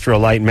 industrial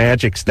light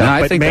magic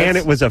stuff. But man,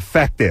 it was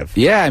effective.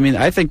 Yeah,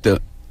 I think a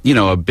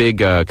big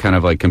kind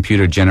of like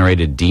computer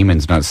generated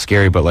demon's not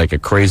scary, but like a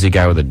crazy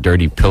guy with a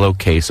dirty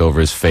pillowcase over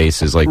his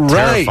face is like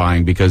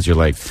terrifying, because you're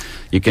like,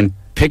 you can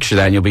picture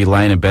that, and you'll be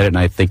lying in bed at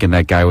night thinking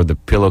that guy with the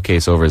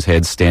pillowcase over his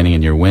head standing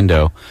in your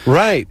window.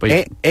 Right,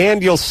 but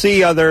and you'll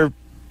see other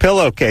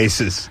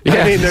pillowcases.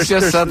 Yeah, there's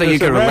just something you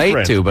can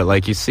relate to, but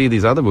like you see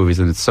these other movies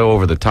and it's so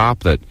over the top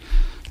that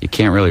you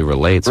can't really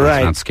relate, so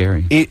it's not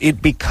scary. It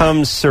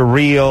becomes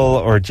surreal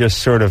or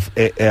just sort of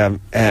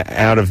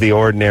out of the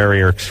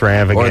ordinary or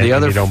extravagant, or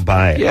you don't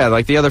buy it. Yeah,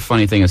 like the other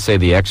funny thing is, say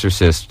The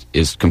Exorcist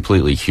is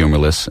completely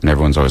humorless, and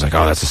everyone's always like,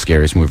 oh, that's the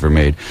scariest movie ever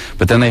made.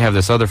 But then they have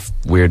this other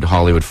weird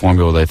Hollywood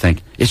formula where they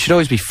think, it should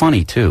always be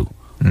funny, too.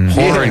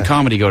 Horror and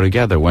comedy go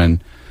together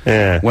when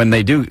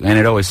they do, and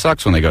it always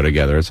sucks when they go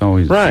together. It's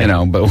always but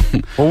well,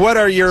 what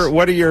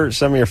are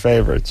some of your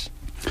favorites?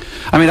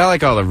 I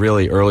like all the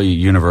really early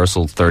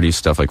Universal 30s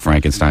stuff like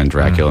Frankenstein,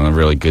 Dracula, and the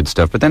really good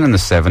stuff. But then in the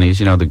 70s,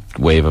 the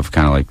wave of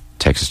kind of like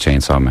Texas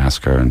Chainsaw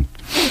Massacre and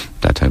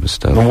that type of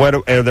stuff. And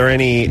is there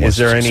any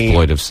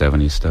exploitive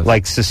 70s stuff,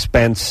 like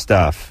suspense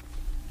stuff?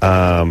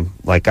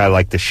 Like I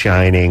like The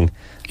Shining.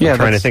 I'm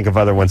trying to think of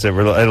other ones that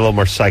were a little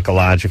more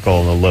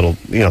psychological and a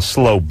little,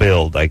 slow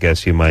build, I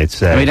guess you might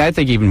say. I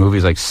think even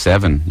movies like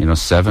Seven.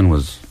 Seven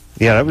was...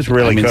 Yeah, that was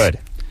really good.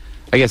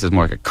 I guess it's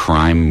more like a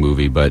crime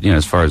movie, but,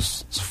 as far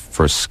as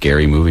for a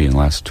scary movie in the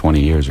last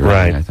 20 years, really,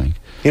 I think.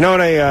 You know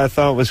what I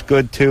thought was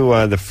good,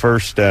 too? The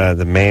first,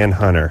 The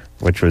Manhunter,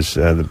 which was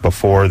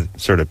before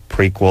sort of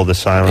prequel to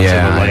Silence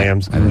of the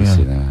Lambs. I didn't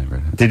see that. I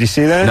read it. Did you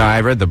see that? No,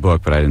 I read the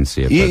book, but I didn't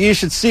see it. You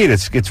should see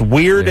it. It's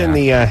weird, and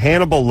the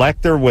Hannibal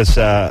Lecter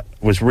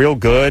was real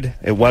good.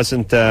 It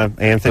wasn't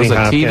Anthony Hopkins. It was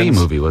a TV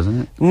movie,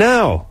 wasn't it?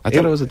 No. I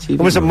thought it was a TV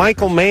movie. It was a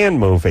Michael Mann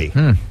movie.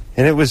 And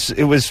it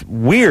was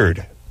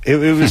weird.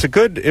 It was a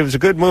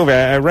good movie.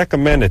 I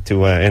recommend it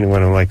to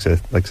anyone who likes a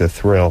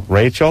thrill.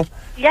 Rachel?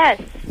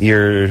 Yes.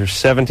 You're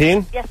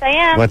 17? Yes, I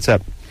am. What's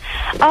up?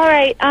 All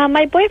right.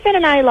 My boyfriend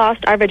and I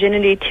lost our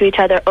virginity to each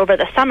other over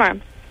the summer.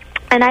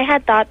 And I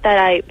had thought that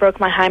I broke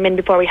my hymen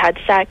before we had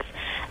sex.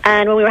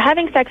 And when we were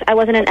having sex, I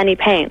wasn't in any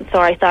pain. So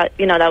I thought,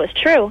 that was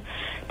true.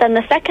 Then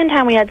the second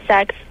time we had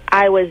sex,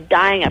 I was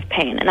dying of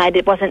pain, and I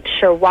wasn't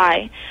sure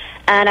why.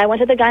 And I went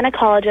to the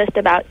gynecologist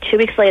about 2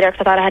 weeks later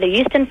because I thought I had a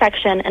yeast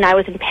infection, and I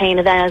was in pain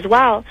then as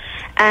well.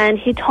 And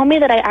he told me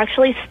that I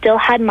actually still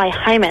had my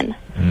hymen.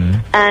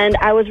 And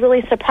I was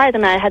really surprised,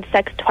 and I had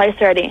sex twice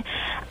already.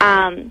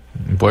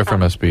 Boyfriend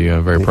must be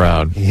very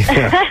proud.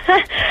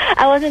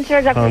 I wasn't sure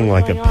exactly Hung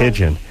what like was a going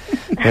pigeon.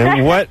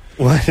 And what?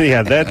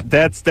 Yeah,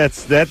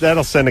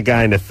 that'll send a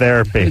guy into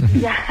therapy.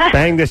 Yeah.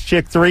 Bang this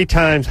chick 3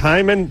 times,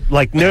 hymen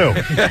like new.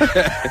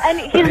 And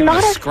he's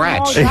not a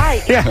small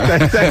guy.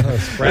 Yeah,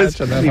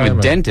 Scratch on that You hymen.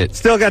 would dent it.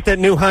 still got that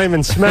new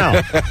hymen smell.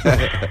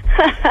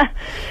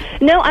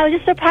 No, I was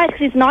just surprised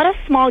because he's not a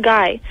small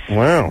guy.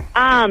 Wow.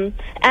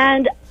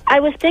 And I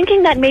was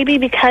thinking that maybe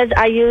because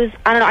I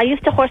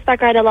used to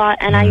horseback ride a lot,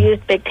 and I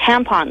used big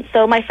tampons.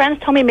 So my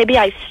friends told me maybe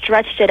I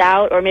stretched it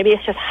out, or maybe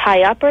it's just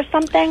high up or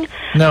something.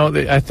 No,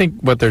 I think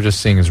what they're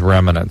just seeing is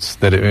remnants,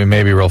 that it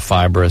may be real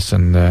fibrous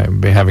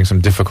and be having some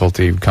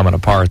difficulty coming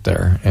apart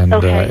there. And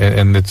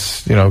and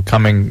it's,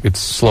 it's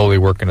slowly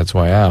working its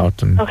way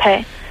out. And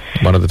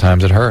one of the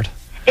times it hurt.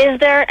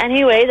 Is there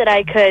any way that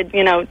I could,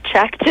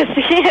 check to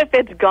see if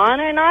it's gone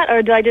or not,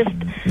 or do I just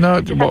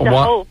have to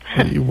hope?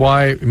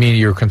 Why? I mean,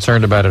 you're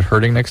concerned about it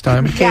hurting next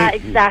time? Yeah,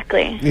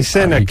 exactly. You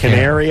send a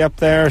canary up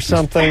there or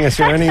something? Is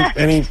there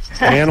any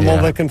animal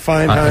that can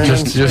find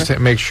hymens? Just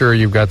make sure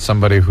you've got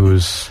somebody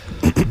who's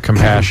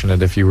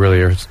compassionate if you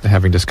really are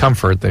having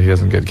discomfort, that he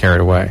doesn't get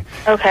carried away.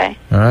 Okay.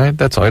 All right?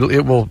 That's all.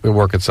 It'll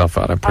work itself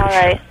out, I'm pretty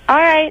sure. All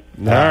right.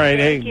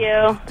 Thank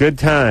you. Good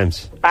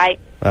times. Bye.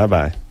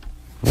 Bye-bye.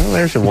 Well,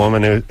 there's a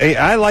woman who... Hey,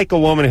 I like a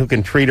woman who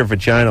can treat her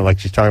vagina like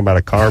she's talking about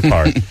a car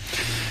part.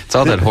 It's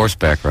all that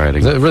horseback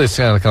riding. It really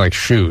sounds kind of like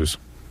shoes.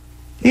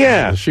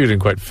 Yeah. The shoe didn't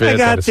quite fit. I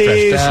got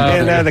these,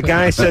 and the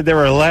guy said there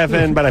were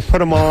 11, but I put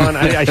them on.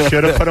 I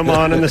should have put them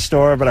on in the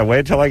store, but I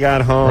waited till I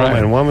got home,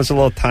 and one was a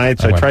little tight,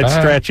 so I tried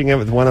stretching it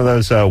with one of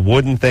those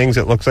wooden things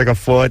that looks like a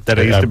foot that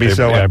I used to be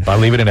so... I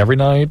leave it in every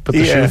night, put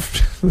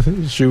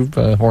the shoe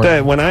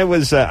horn. When I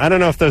was, I don't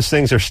know if those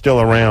things are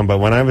still around, but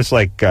when I was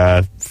like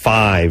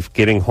 5,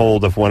 getting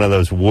hold of one of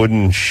those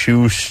wooden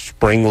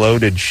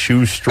spring-loaded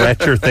shoe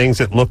stretcher things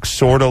that look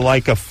sort of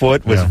like a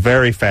foot was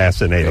very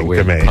fascinating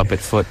to me. Puppet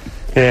foot.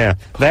 Yeah,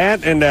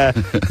 that and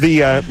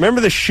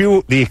remember the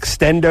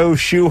Extendo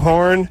shoe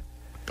horn?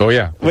 Oh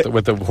yeah,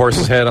 with the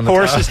horse's head on the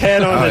horse's top.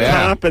 head on the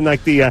top, and like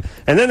and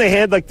then they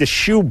had like the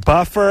shoe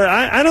buffer.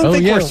 I don't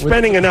think we're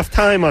spending enough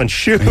time on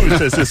shoes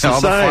as a society.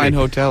 All the fine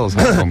hotels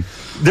have them.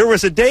 There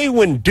was a day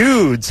when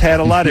dudes had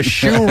a lot of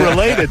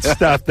shoe-related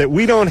stuff that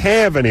we don't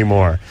have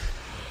anymore.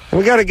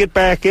 We got to get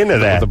back into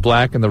that. The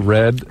black and the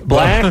red.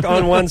 Black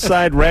on one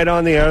side, red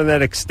on the other,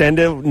 that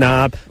extended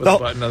knob. With a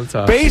button on the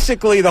top.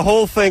 Basically, the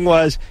whole thing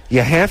was,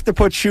 you have to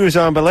put shoes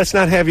on, but let's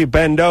not have you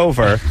bend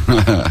over.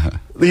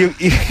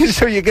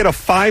 So you get a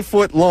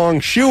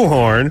 5-foot-long shoe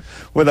horn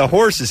with a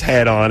horse's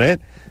head on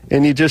it,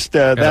 and you just,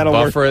 that'll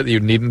buffer work. it.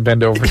 You needn't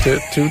bend over to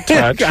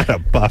touch. Got to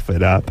buff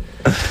it up.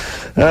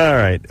 All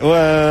right.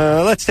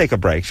 Well, let's take a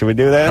break. Should we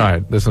do that? All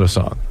right. Listen to a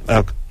song.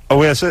 Okay. We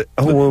were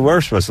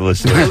supposed to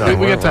listen to this song.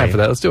 We got time for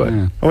that. Let's do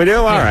it. Oh, we do?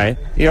 All right.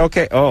 You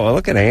okay? Oh,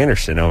 look at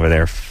Anderson over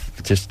there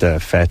just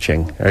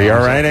fetching. Are you all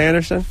right,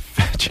 Anderson?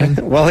 Fetching?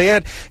 Well, he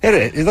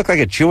looked like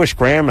a Jewish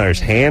grandmother's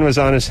hand was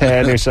on his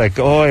head, and he's like,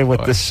 "Oi,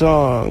 with the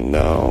song."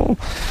 No.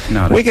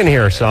 We can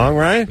hear a song,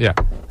 right? Yeah.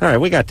 All right,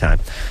 we got time.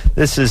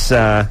 This is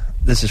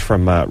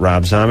from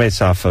Rob Zombie.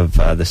 It's off of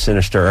The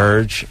Sinister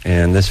Urge,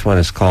 and this one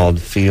is called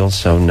Feel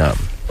So Numb.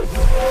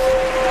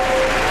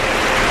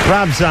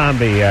 Rob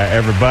Zombie,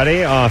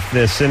 everybody, off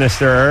The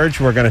Sinister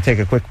Urge. We're going to take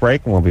a quick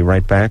break, and we'll be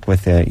right back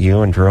with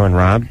you and Drew and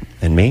Rob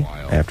and me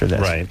after this.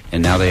 Right.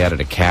 And now they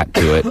added a cat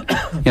to it.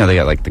 They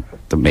got like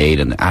the maid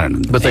and I don't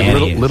know. But they're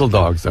little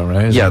dogs, though,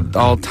 right? Yeah,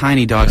 all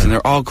tiny dogs, and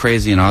they're all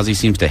crazy, and Ozzy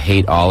seems to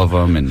hate all of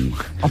them. And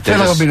I feel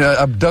like I've been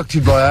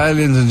abducted by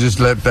aliens and just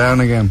let down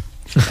again.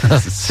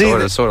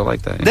 sort of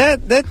like that. Yeah.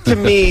 That to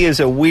me is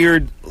a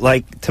weird,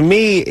 to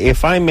me,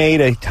 if I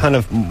made a ton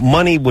of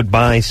money, would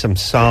buy some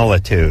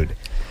solitude.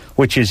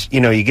 Which is,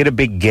 you get a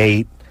big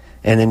gate,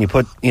 and then you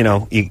put,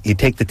 you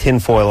take the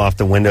tinfoil off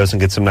the windows and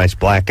get some nice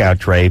blackout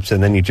drapes,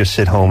 and then you just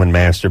sit home and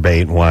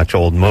masturbate and watch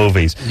old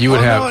movies. You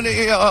would have.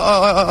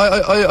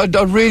 I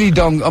really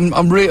don't.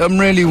 I'm really.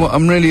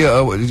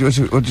 What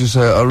you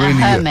say? A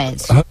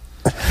hermit.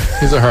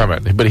 He's a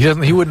hermit, but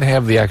he wouldn't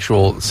have the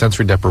actual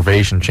sensory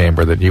deprivation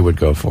chamber that you would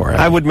go for.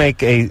 I would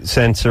make a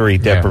sensory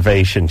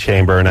deprivation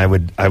chamber, and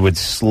I would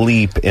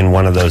sleep in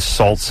one of those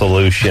salt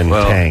solution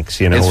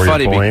tanks. It's where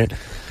funny you're buoyant.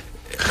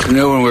 When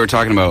we were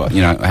talking about,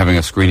 having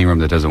a screening room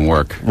that doesn't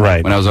work.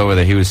 Right. When I was over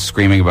there, he was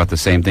screaming about the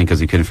same thing because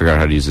he couldn't figure out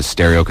how to use a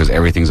stereo because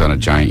everything's on a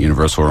giant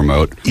universal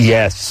remote.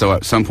 Yes. So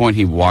at some point,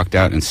 he walked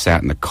out and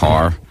sat in the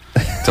car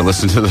to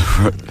listen to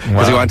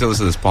because he wanted to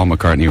listen to this Paul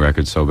McCartney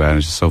record so bad.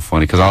 It's just so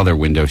funny because all their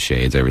window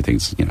shades,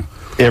 everything's,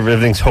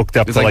 Everything's hooked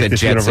up it's to like the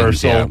this Jetsons,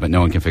 universal. but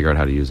no one can figure out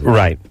how to use it.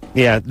 Right.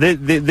 Yeah.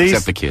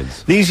 Except the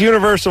kids. These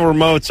universal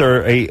remotes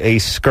are a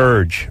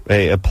scourge,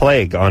 a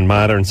plague on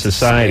modern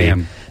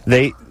society.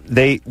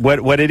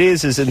 What it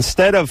is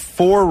instead of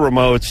 4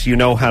 remotes you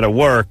know how to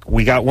work,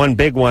 we got one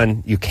big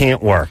one you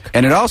can't work.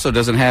 And it also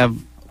doesn't have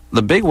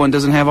the big one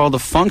doesn't have all the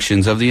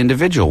functions of the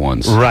individual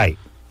ones. Right.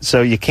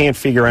 So you can't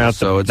figure out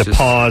the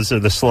pause or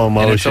the slow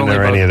motion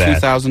or any of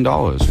that.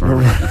 $2,000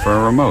 for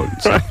a remote.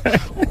 So.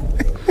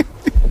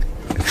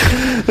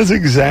 That's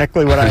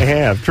exactly what I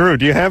have. Drew,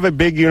 do you have a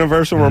big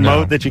universal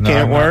remote that you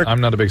can't work?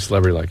 I'm not a big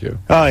celebrity like you.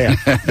 Oh, yeah.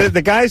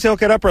 the guys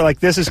hook it up are like,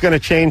 this is going to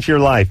change your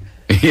life.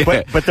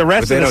 Yeah, but the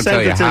rest of the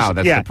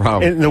sentences, the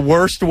problem. In the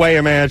worst way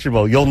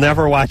imaginable. You'll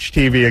never watch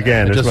TV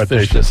again, is what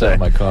they should say.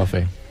 My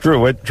coffee.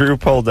 Drew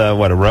pulled, a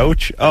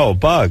roach? Oh,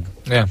 bug.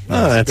 Yeah.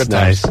 Oh, that's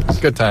nice. It's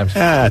good times.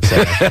 That's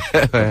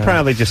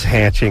probably just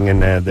hatching,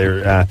 and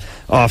their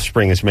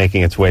offspring is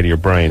making its way to your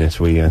brain as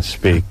we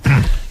speak.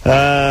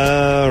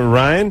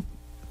 Ryan?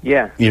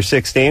 Yeah. You're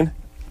 16?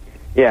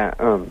 Yeah,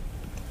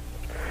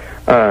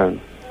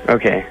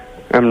 okay.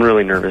 I'm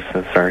really nervous,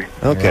 so sorry.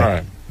 Okay. All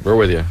right. We're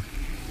with you.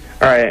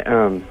 All right,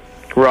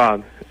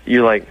 Rob,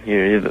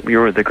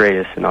 you're the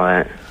greatest and all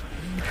that.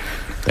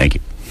 Thank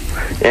you.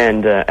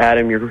 And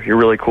Adam, you're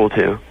really cool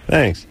too.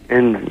 Thanks.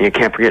 And you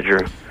can't forget Drew.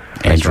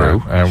 And Drew.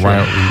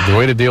 Ryan, the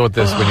way to deal with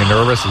this when you're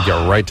nervous is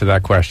get right to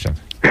that question.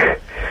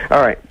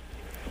 All right.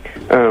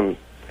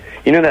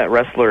 You know that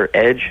wrestler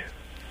Edge?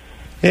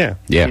 Yeah.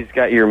 He's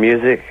got your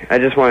music. I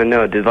just want to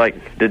know, did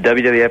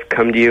WWF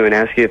come to you and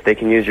ask you if they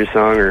can use your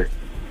song, or,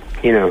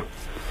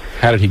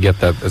 How did he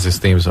get that as his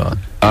theme song?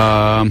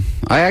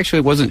 I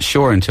actually wasn't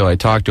sure until I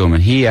talked to him,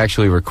 and he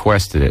actually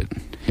requested it.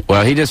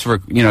 Well, he just,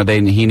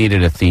 he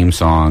needed a theme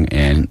song,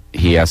 and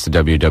he asked the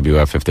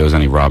WWF if there was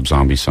any Rob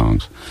Zombie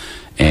songs.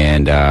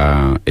 And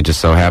it just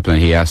so happened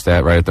that he asked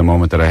that right at the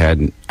moment that I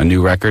had a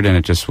new record, and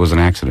it just was an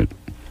accident.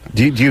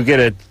 Do you get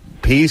a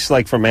piece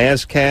like from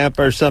ASCAP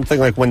or something,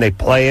 like when they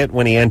play it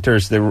when he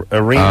enters the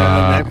arena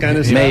and that kind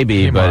of stuff?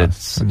 Maybe, but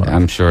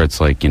I'm sure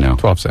it's like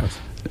 12 cents,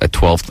 a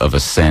 1/12 of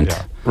a cent.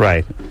 Yeah.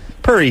 Right.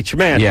 Per each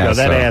match,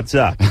 that adds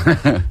up.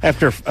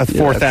 After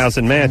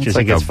 4,000 matches,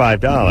 he gets $5.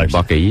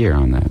 $1 a year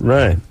on that.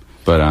 Right.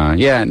 But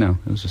it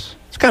was just.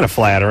 It's kind of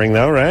flattering,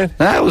 though, right?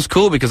 That was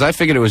cool because I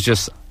figured it was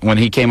just when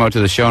he came out to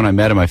the show and I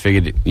met him. I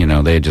figured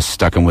they had just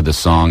stuck him with the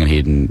song and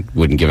he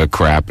wouldn't give a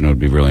crap and it would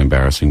be really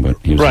embarrassing. But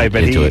he was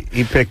into it.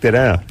 He picked it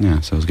out.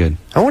 Yeah, so it was good.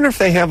 I wonder if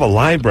they have a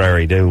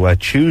library to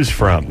choose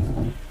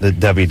from, the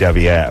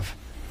WWF.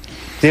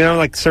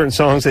 Like certain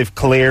songs they've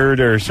cleared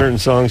or certain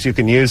songs you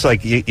can use,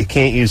 like you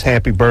can't use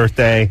Happy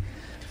Birthday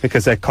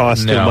because that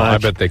costs too much. I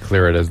bet they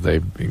clear it as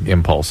they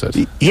impulse it.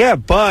 Yeah,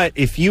 but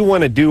if you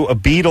want to do a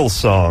Beatles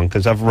song,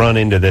 because I've run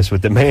into this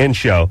with the Man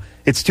Show,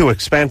 it's too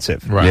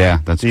expensive. Right. Yeah,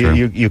 that's true.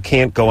 You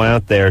can't go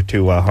out there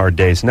to Hard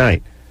Day's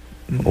Night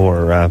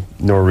or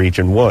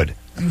Norwegian Wood.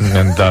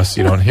 And thus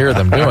you don't hear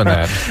them doing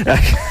that.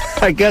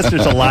 I guess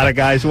there's a lot of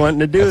guys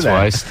wanting to do That's that.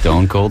 why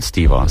Stone Cold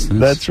Steve Austin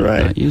is That's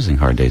right. not using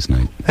Hard Day's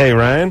Night. Hey,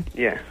 Ryan?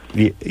 Yeah.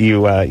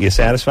 You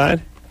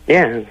satisfied?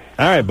 Yeah.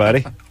 All right,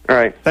 buddy. All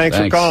right. Thanks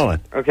for calling.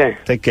 Okay.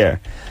 Take care.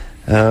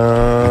 I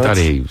thought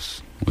he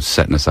was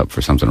setting us up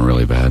for something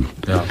really bad.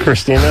 Yeah.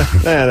 Christina?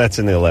 That's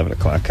in the 11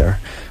 o'clock hour.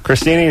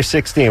 Christina, you're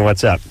 16.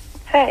 What's up?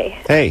 Hey.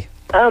 Hey.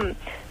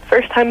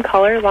 First-time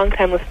caller,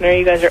 long-time listener.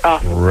 You guys are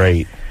awesome.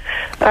 Great.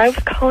 I was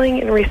calling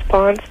in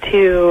response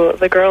to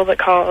the girl that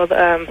called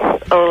a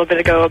little bit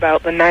ago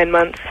about the 9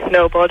 months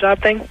no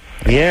blowjob thing.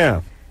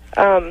 Yeah.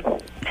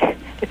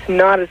 It's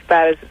not as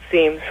bad as it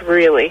seems,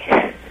 really.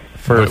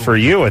 For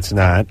you, it's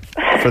not.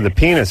 For the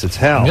penis, it's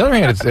hell. On the other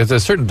hand, it's a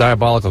certain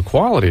diabolical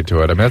quality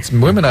to it. I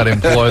mean, women ought to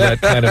employ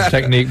that kind of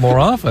technique more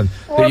often.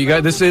 You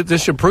guys,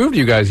 this should prove to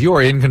you guys you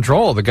are in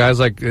control. The guy's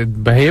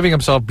behaving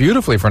himself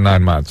beautifully for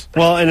 9 months.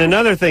 Well, and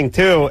another thing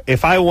too,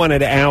 if I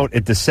wanted out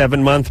at the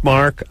 7-month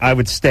mark, I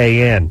would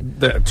stay in.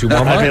 2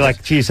 more months. I'd be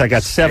like, geez, I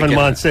got 7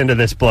 months into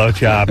this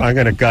blowjob. I'm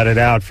going to gut it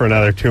out for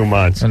another 2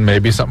 months, and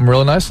maybe something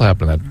really nice will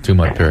happen in that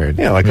 2-month period.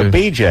 Yeah, like a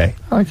BJ.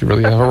 I think you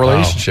really have a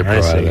relationship.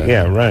 I see.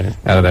 Yeah, right.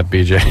 Out of that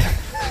BJ.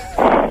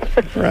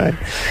 Right.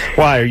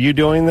 Why are you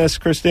doing this,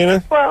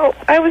 Christina? Well,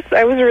 I was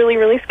really,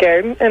 really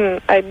scared,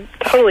 and it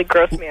totally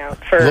grossed me out.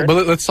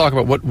 But let's talk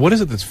about what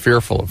is it that's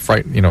fearful of,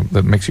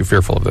 that makes you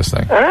fearful of this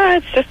thing?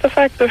 It's just the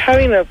fact of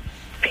having a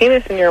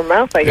penis in your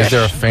mouth, I guess. Is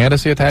there a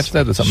fantasy attached to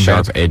that? That's something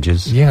sharp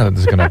edges? Yeah,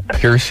 that's going to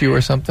pierce you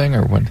or something,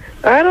 or what?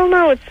 I don't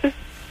know. It's just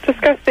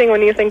disgusting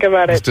when you think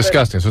about it. It's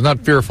disgusting. So it's not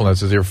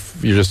fearfulness. It's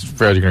you're just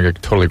afraid you're going to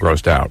get totally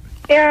grossed out.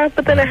 Yeah,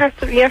 but then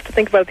you have to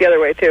think about it the other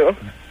way too.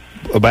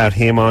 About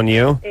him on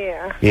you?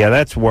 Yeah. Yeah,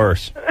 that's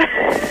worse.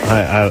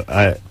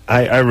 I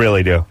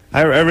really do.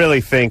 I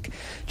really think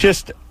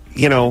just,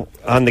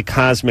 on the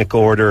cosmic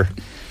order,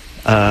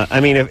 I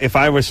mean, if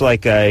I was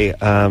like a,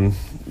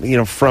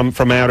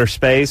 from outer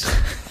space,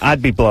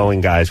 I'd be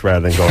blowing guys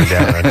rather than going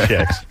down on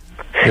chicks.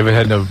 If it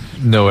had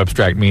no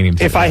abstract meaning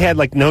to it. If I had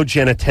like no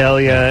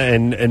genitalia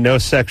and no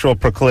sexual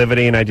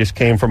proclivity and I just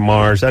came from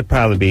Mars, I'd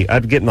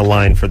get in the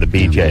line for the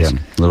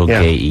BJs. Little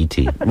gay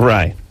E.T.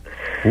 Right.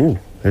 Ooh.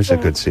 There's a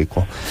good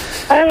sequel.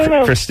 I don't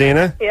know.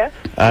 Christina?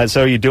 Yeah?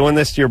 So are you doing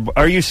this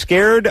are you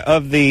scared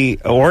of the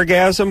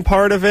orgasm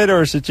part of it,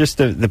 or is it just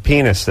the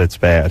penis that's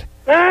bad?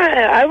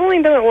 I've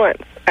only done it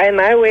once, and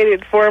I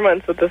waited 4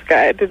 months with this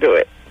guy to do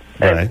it.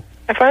 Right.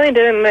 I finally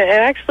did it, and it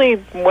actually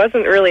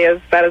wasn't really as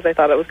bad as I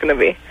thought it was going to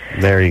be.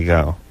 There you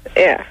go.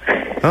 Yeah.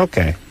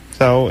 Okay.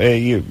 So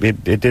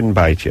it didn't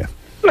bite you.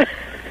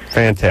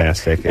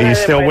 Fantastic. Are you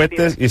still with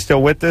this? You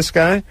still with this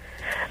guy?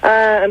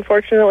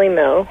 Unfortunately,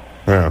 no.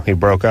 Oh, he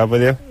broke up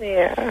with you?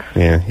 Yeah.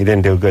 Yeah, he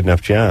didn't do a good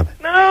enough job.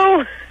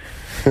 No.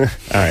 All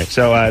right,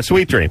 so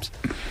sweet dreams.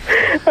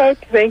 Okay,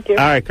 thank you.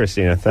 All right,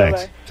 Christina,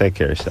 thanks. Bye-bye. Take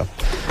care of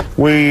yourself.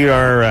 We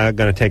are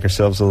going to take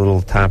ourselves a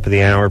little top of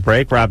the hour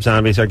break. Rob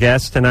Zombie's our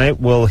guest tonight.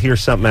 We'll hear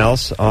something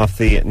else off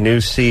the new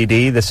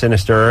CD, The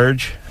Sinister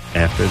Urge,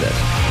 after this.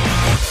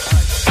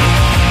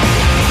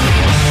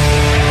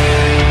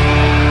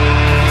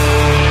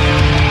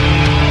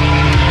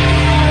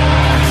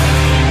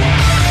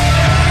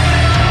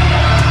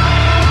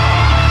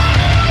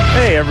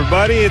 Hey,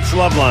 everybody, it's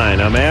Loveline.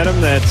 I'm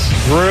Adam. That's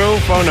Drew.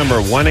 Phone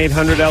number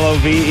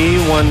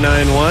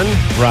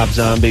 1-800-LOVE-191. Rob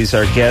Zombie's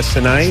our guest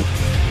tonight.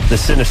 The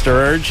Sinister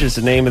Urge is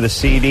the name of the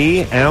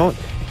CD, out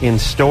in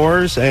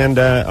stores and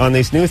on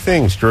these new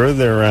things, Drew.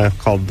 They're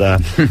called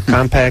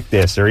compact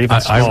discs. They're even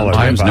smaller.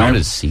 Sometimes known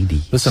as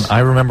CD. Listen, I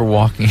remember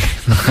walking.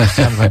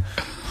 I'm like,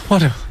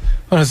 what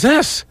is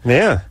this?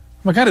 Yeah.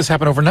 Oh my God, this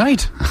happened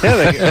overnight.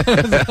 Yeah,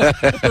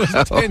 It was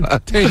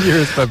 10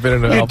 years I've been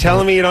in an You're album.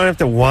 telling me you don't have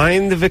to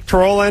wind the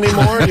Victrola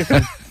anymore?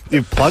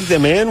 You plug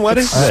them in? What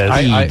is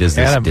this? Does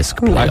this Adam, disc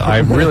play? I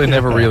really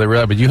never really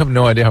realized, but you have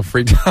no idea how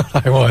freaked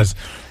out I was.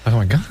 Oh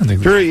my God!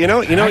 Drew, you know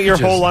what your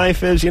whole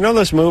life is? You know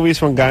those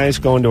movies when guys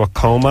go into a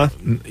coma?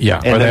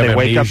 Yeah. And then they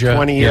wake up amnesia?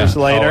 20 years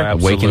later? Oh,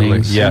 absolutely.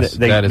 Awakenings? Yes,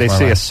 that is they my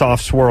see a life.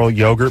 soft swirl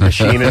yogurt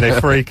machine and they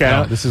freak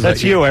out.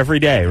 That's you every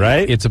day,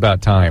 right? It's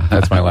about time.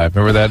 That's my life.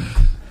 Remember that?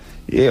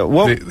 Yeah.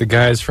 Well, the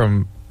guys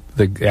from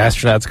the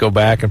astronauts go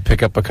back and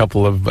pick up a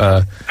couple of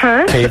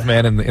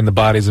cavemen in the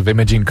bodies of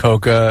Imogene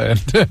Coca.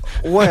 And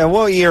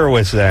what year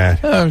was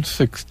that?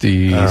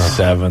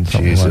 67.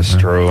 Jesus,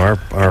 like Drew.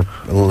 Our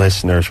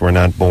listeners were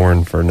not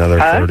born for another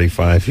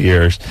 35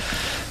 years.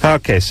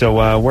 Okay,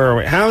 so where are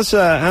we? How's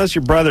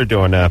your brother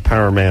doing?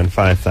 Power Man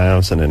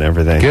 5000 and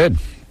everything. Good.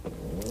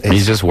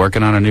 He's just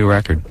working on a new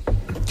record.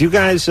 Do you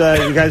guys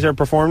ever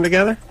perform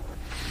together?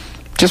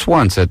 Just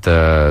once at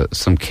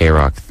some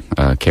K-Rock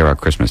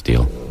Christmas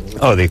deal.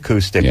 Oh, the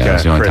acoustic. Yeah,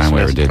 that's the only time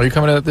we ever did. Are you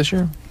coming to that this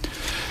year?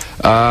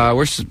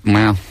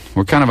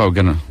 We're kind of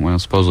gonna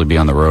supposedly be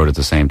on the road at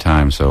the same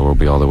time, so we'll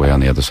be all the way on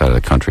the other side of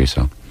the country.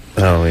 So.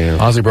 Oh yeah.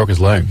 Ozzy broke his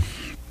leg.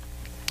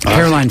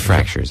 Hairline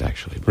fractures,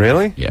 actually.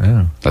 Really?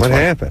 Yeah. What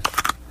happened?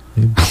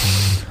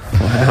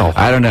 Wow.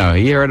 I don't know.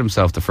 He hurt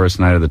himself the first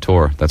night of the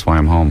tour. That's why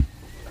I'm home.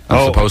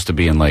 I'm supposed to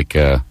be in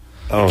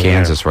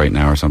Kansas right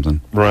now or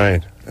something.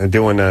 Right.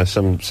 Doing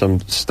some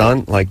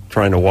stunt, like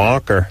trying to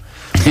walk or.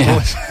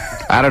 Yeah.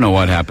 I don't know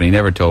what happened. He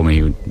never told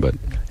me. But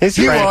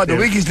you are the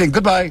weakest link.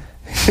 Goodbye.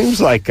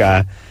 Seems like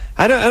I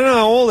don't know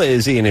how old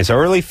is he, in his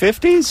early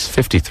 50s?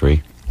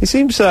 53. He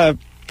seems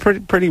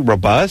pretty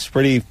robust,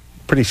 pretty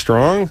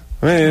strong.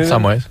 I mean, In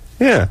some ways.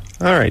 Yeah.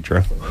 All right,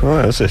 Drew. Well,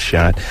 that was a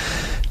shot.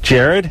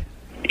 Jared?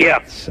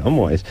 Yeah. Some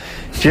ways.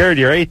 Jared,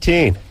 you're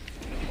 18.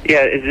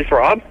 Yeah, is this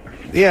Rob?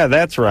 Yeah,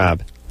 that's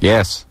Rob.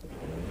 Yes.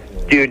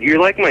 Dude,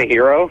 you're like my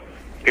hero,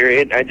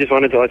 period. I just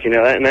wanted to let you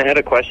know that. And I had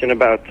a question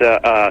about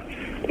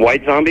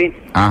White Zombie.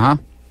 Uh-huh.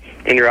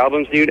 And your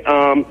albums, dude.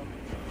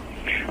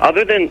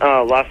 Other than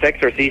Las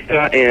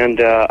Exorcista and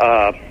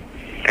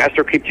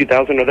Astro Creep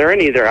 2000, are there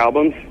any other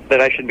albums that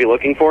I should be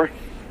looking for?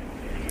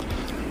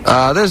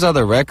 There's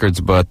other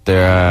records, but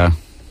they're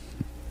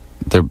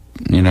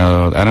I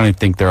don't even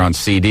think they're on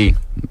CD.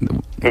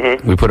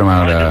 Mm-hmm. We put them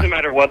out. It doesn't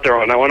matter what they're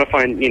on. I want to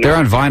find, They're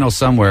on vinyl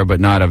somewhere, but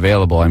not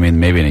available. I mean,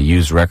 maybe in a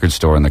used record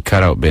store in the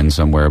cutout bin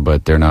somewhere,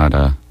 but they're not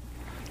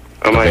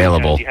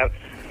available. Do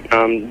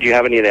you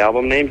have any of the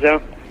album names,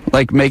 though?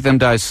 Like Make Them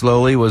Die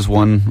Slowly was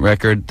one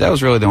record. That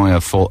was really the only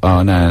full...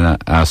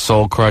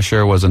 Soul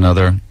Crusher was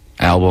another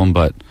album,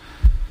 but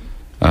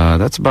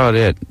that's about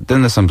it.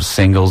 Then there's some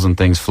singles and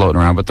things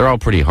floating around, but they're all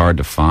pretty hard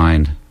to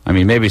find. I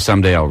mean, maybe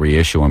someday I'll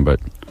reissue them, but...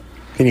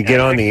 Can you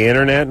get on the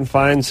internet and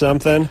find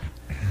something?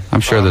 I'm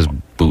sure there's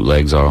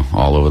bootlegs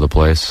all over the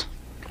place.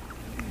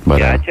 But,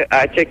 yeah,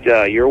 I checked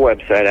your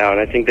website out,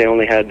 and I think they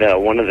only had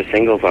one of the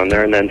singles on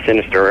there, and then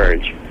Sinister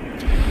Urge.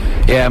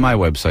 Yeah, my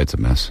website's a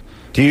mess.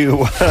 Do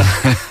you...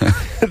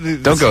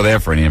 Don't go there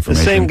for any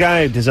information. The same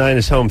guy who designed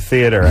his home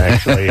theater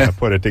actually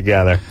put it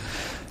together.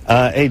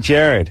 Hey,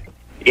 Jared.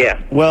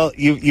 Yeah. Well,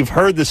 you've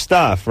heard the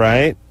stuff,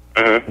 right?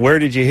 Uh-huh. Where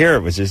did you hear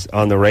it? Was this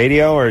on the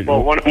radio or?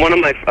 Well, one of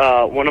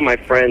my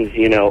friends,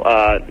 knew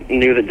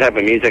the type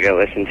of music I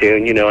listened to,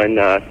 and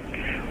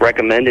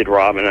recommended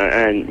Rob, and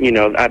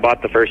I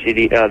bought the first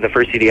CD. The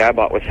first CD I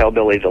bought was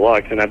Hellbilly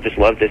Deluxe, and I've just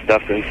loved this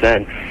stuff since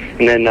then.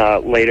 And then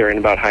later in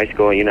about high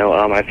school,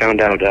 I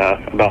found out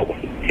about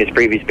his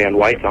previous band,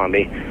 White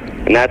Zombie,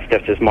 and that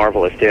stuff's just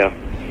marvelous too.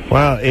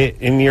 Wow,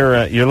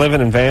 you're living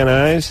in Van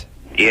Nuys?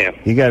 Yeah.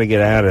 You got to get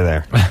out of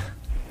there.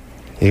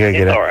 You gotta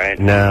get it's out. all right.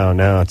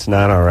 No, it's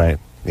not all right.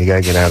 You got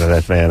to get out of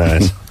that Van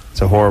Nuys.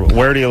 It's a horrible.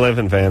 Where do you live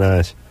in Van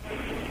Nuys?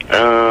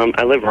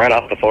 I live right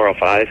off the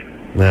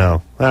 405.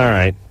 No. All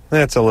right.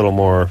 That's a little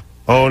more.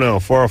 Oh, no,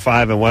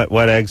 405 and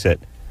what exit?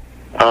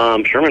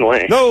 Sherman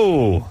Way.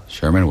 No!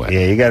 Sherman Way.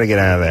 Yeah, you got to get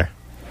out of there.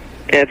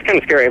 Yeah, it's kind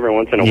of scary every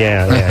once in a while.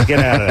 Yeah, get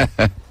out of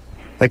there.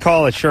 They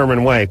call it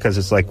Sherman Way because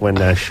it's like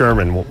when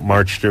Sherman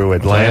marched through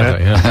Atlanta.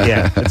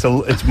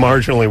 It's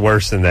marginally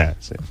worse than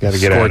that. So you got to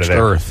get out of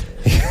there.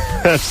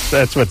 Earth.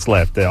 That's what's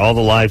left. All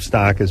the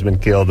livestock has been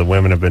killed. The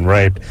women have been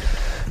raped,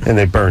 and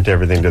they burnt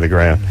everything to the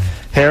ground.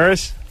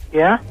 Harris?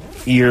 Yeah?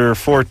 You're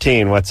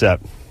 14. What's up?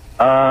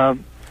 I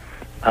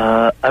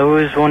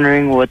was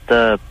wondering what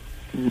the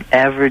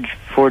average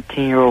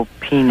 14-year-old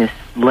penis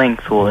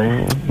length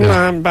was.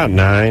 About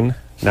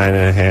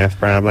 9.5,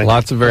 probably.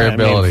 Lots of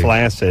variability. I mean,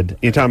 flaccid.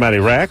 You talking about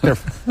erect? Or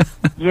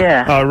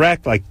Yeah. Oh,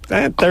 erect, like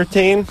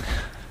 13?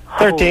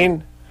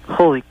 13.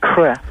 Holy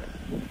crap.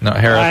 No,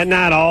 Harris.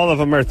 Not all of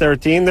them are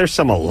 13. There's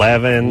some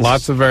 11s.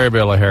 Lots of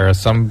variability, Harris.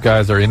 Some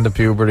guys are into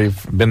puberty,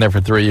 been there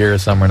for 3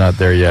 years. Some are not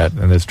there yet,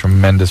 and there's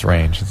tremendous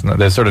range.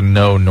 There's sort of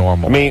no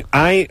normal. I mean,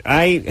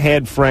 I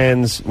had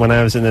friends when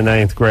I was in the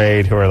 9th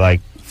grade who were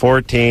like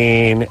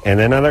 14, and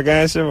then other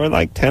guys that were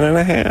like 10 and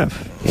a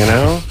half, you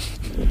know?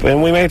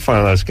 And we made fun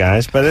of those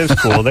guys, but it was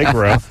cool. They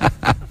grew up.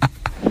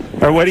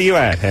 Or what are you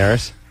at,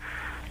 Harris?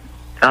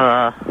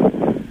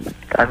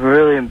 I'm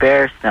really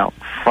embarrassed now.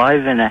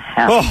 5.5.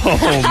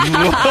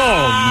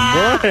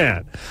 Oh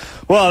man.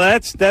 Well,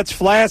 that's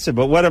flaccid.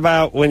 But what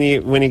about when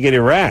you get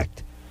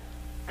erect?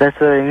 That's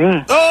what I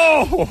mean.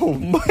 Oh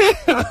man!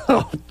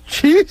 Oh,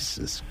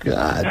 Jesus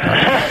God!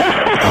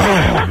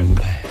 Wow!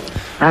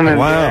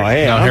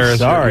 Hey, no, I'm Harris,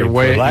 sorry you're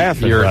way, for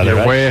laughing, you're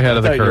brother. way ahead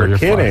of the curve. You're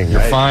kidding. Fine.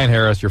 You're fine,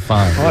 Harris. You're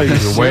fine. Oh,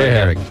 you're way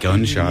ahead. A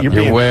gunshot.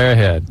 You're way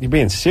ahead. You're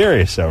being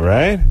serious, though,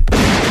 right?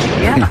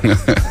 Yeah.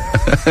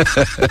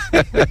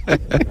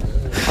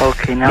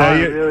 Okay,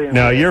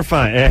 now you're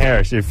fine. Hey,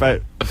 Harris, you're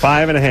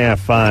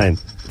 5.5.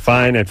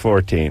 Fine at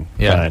 14.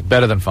 Yeah, fine.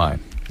 better than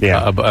fine.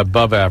 Yeah,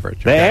 above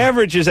average. The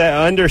average is at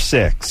under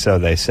 6, so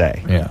they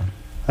say. Yeah.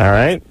 All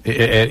right.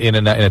 In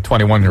a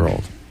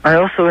 21-year-old. I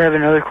also have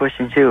another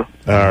question, too.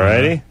 All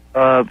righty.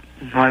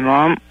 My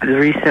mom,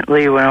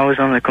 recently when I was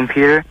on the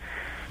computer,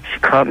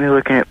 she caught me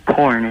looking at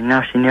porn, and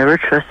now she never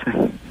trusts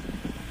me.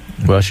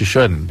 Well, she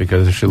shouldn't,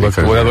 because if she looked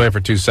the other way for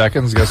 2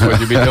 seconds, guess what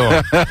you'd be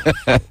doing?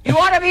 You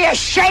ought to be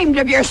ashamed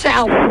of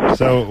yourself.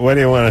 So what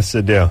do you want us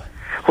to do?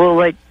 Well,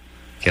 like...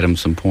 Get him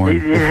some porn.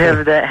 Did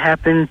have that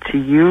happened to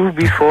you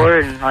before,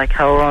 and, like,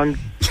 how long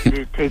did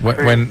it take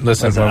when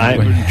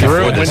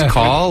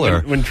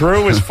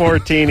Drew was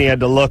 14, he had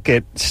to look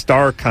at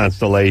star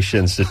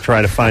constellations to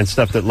try to find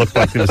stuff that looked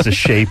like it was the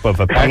shape of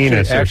a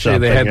penis or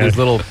something. They had these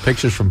little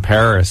pictures from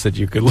Paris that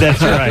you could look at.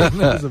 That's right.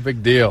 That was a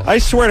big deal. I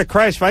swear to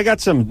Christ, if I got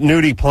some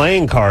nudie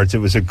playing cards, it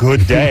was a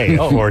good day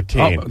at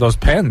 14. Oh, those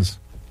pens.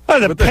 Oh,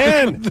 the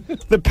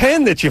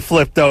pen that you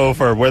flipped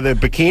over, where the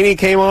bikini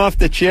came off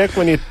the chick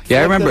when you. Yeah,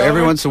 I remember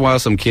every once in a while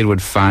some kid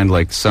would find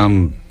like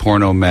some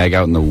porno mag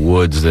out in the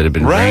woods that had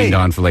been rained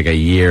on for like a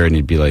year, and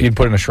you'd be like, you'd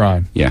put it in a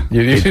shrine. Yeah,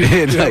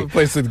 you'd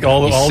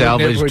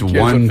salvaged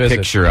one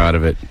picture out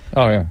of it.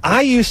 Oh yeah,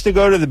 I used to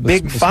go to the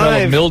Big Five. Five. The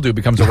smell of mildew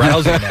becomes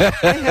arousing.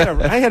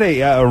 I had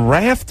a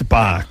raft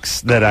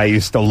box that I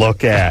used to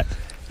look at.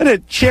 And a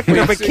chick in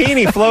a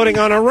bikini floating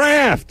on a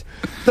raft.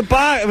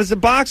 It was the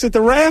box that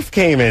the raft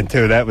came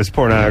into. That was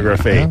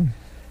pornography.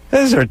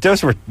 Those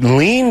were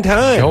lean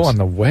times. Go on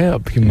the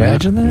web. Can you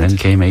imagine that? And then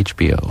came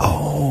HBO.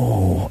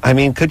 Oh, I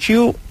mean, could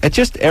you?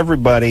 Just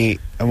everybody.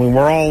 I mean,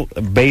 we're all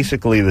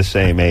basically the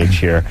same age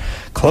here.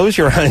 Close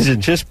your eyes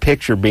and just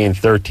picture being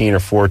 13 or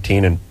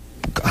 14 and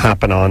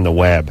hopping on the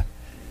web,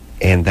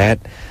 and that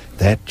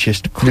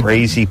just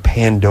crazy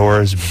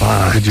Pandora's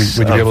box. Would you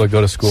be able to go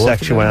to school?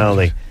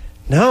 Sexuality.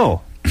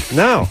 No,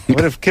 I would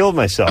have killed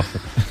myself.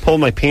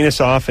 Pulled my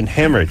penis off and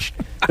hemorrhaged.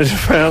 Just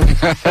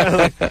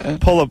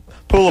pull a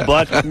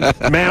blood.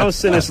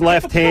 Mouse in his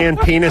left hand,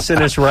 penis in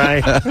his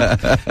right.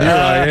 Here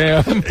I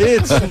am.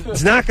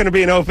 It's not going to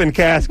be an open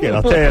casket,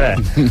 I'll tell you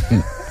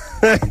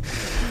that.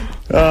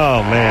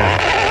 Oh, man.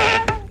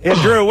 And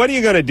Drew, what are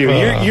you going to do?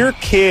 Your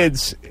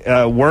kids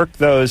work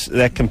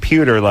that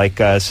computer like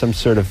some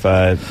sort of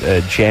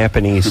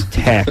Japanese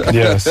tech.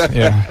 Yes,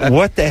 yeah.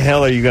 What the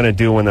hell are you going to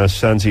do when those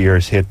sons of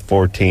yours hit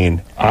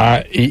 14?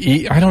 I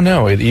don't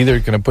know. It either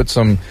going to put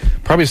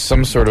probably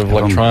some sort of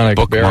electronic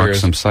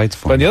barriers. Some sites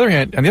for but on the other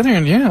hand,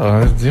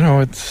 yeah,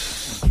 it's.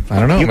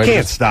 I don't know. You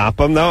can't stop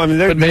them, though. I mean,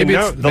 they'll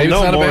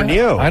know more than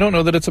you. I don't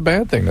know that it's a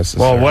bad thing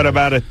necessarily.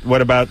 Well,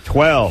 what about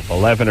 12,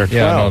 11, or 12?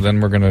 Yeah, no. Then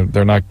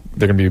they're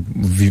going to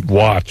be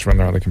watched when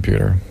they're on the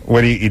computer.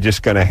 What are you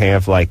just going to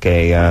have like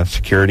a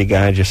security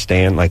guy just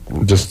stand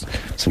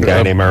some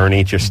guy named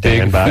Ernie just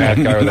stand by,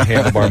 fat guy with a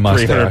handlebar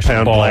mustache,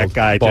 300-pound black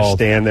guy just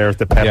stand there with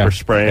the pepper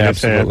spray in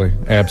his hand?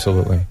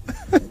 Absolutely.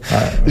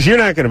 Because you're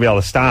not going to be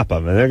able to stop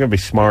them, and they're going to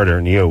be smarter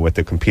than you with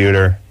the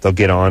computer. They'll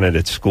get on it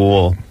at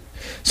school.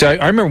 See,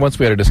 I remember once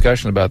we had a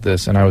discussion about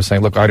this, and I was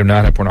saying, look, I do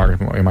not have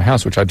pornography in my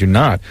house, which I do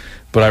not.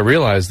 But I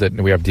realized that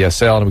we have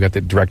DSL, and we got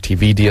the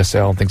DirecTV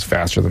DSL, and things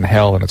faster than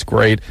hell, and it's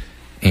great.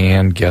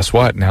 And guess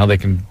what? Now they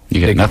can...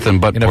 You get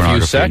nothing but in a few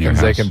pornography seconds, in your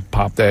house. they can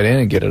pop that in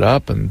and get it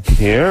up. And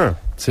yeah.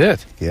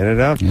 That's it. Get it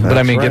up. But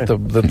I mean, get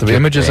the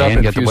images up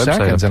in a few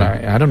seconds, and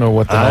I don't know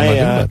what the hell I'm going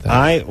to do about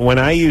that. When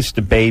I used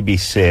to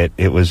babysit,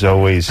 it was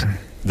always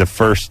the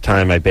first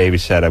time I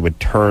babysat, I would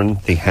turn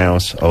the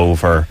house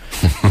over,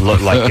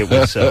 look like it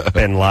was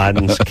Bin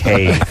Laden's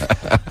cave.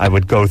 I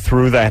would go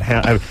through that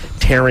house,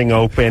 tearing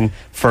open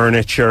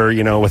furniture,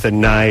 with a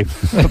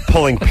knife,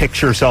 pulling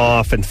pictures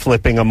off and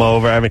flipping them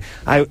over. I mean,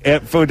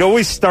 it would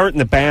always start in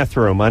the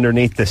bathroom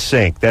underneath the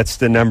sink. That's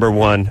the number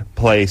one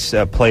place,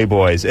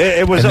 Playboys.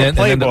 It was a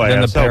Playboy.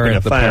 And then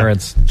the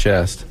parents'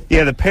 chest.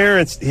 Yeah, the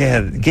parents,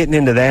 getting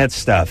into that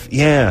stuff.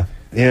 Yeah.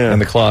 Yeah.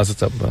 And the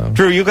closet's up above.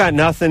 Drew, you got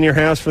nothing in your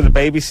house for the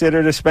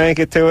babysitter to spank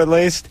it to, at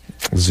least?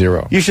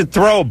 Zero. You should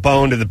throw a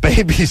bone to the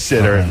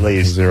babysitter, at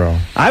least. Zero.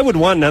 I would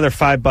want another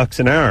 $5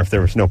 an hour if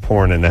there was no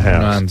porn in the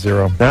house.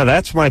 Zero. Now,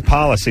 that's my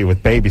policy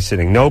with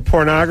babysitting. No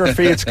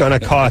pornography, it's going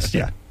to cost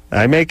you.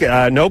 I make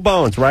no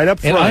bones right up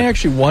front. And I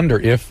actually wonder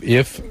if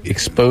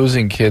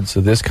exposing kids to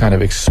this kind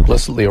of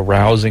explicitly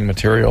arousing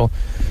material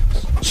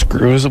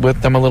screws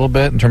with them a little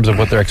bit in terms of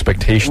what their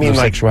expectation of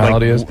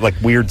sexuality is. Like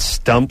weird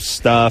stump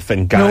stuff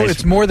and guys. No,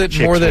 it's more that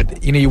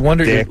you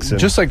wonder.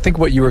 Just like think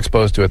what you were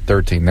exposed to at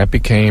 13. That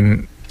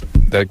became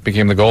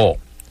the goal.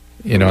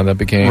 That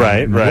became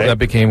that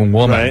became a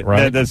woman.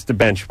 Right. That's the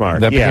benchmark.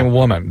 That became a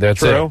woman.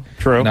 That's true.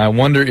 it. True. Now I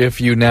wonder if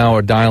you now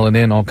are dialing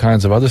in all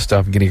kinds of other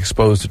stuff and getting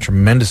exposed to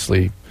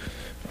tremendously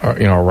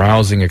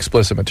arousing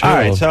explicit material.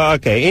 All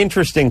right, so,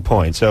 interesting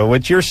point. So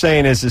what you're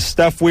saying is the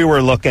stuff we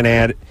were looking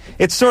at,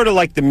 it's sort of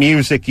like the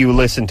music you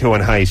listen to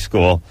in high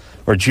school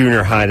or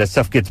junior high. That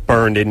stuff gets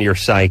burned into your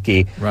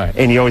psyche. Right.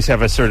 And you always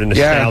have a sort of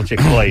nostalgic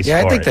place for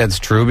it. I think that's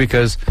true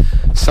because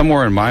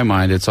somewhere in my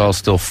mind it's all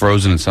still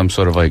frozen in some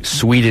sort of like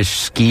Swedish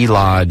ski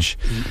lodge.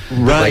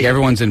 Right. Like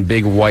everyone's in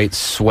big white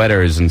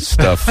sweaters and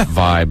stuff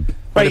vibe.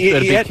 But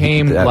it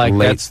became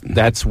like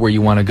that's where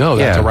you want to go.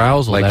 That's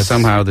arousal. Like that's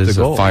somehow there's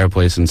the a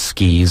fireplace and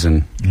skis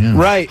and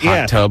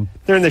hot tub.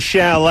 They're in the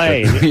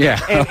chalet.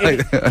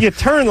 And you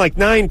turn like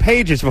 9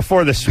 pages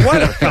before the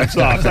sweater comes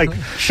off. It's like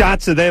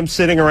shots of them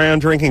sitting around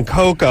drinking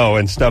cocoa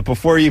and stuff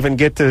before you even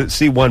get to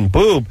see one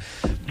boob.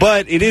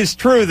 But it is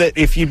true that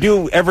if you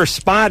do ever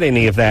spot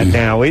any of that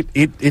now,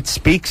 it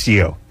speaks to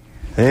you.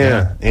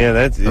 Yeah,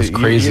 that's those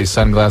crazy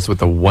sunglasses with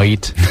the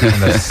white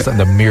and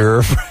the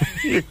mirror.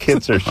 Your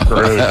kids are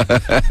screwed.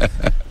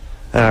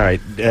 All right,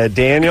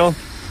 Daniel.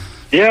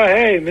 Yeah,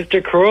 hey,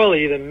 Mr.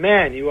 Carolla, the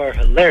man. You are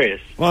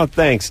hilarious. Well,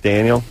 thanks,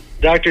 Daniel.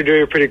 Dr. Drew,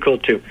 you're pretty cool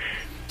too.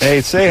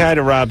 Hey, say hi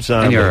to Rob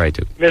Zombie. And you're all right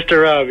too,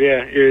 Mr. Rob.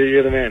 Yeah,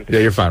 you're the man. Yeah,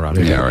 you're fine, Rob.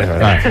 Yeah, all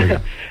right.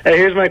 Hey,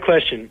 here's my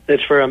question.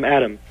 It's for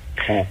Adam.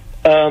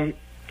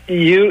 Do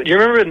you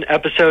remember an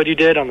episode you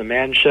did on the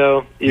Man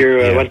Show?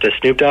 You went to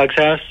Snoop Dogg's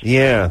house.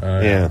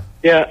 Yeah.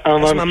 Yeah,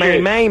 that's my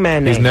main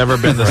man. He's never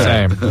been the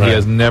same. He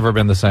has never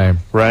been the same.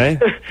 Right?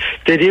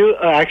 Did you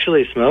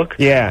actually smoke?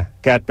 Yeah,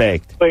 got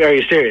baked. Wait, are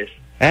you serious?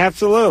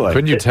 Absolutely.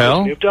 Couldn't you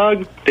tell? Snoop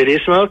Dogg, did he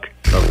smoke?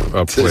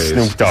 Oh, please.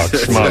 Snoop Dogg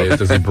smoked.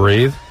 Does he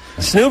breathe?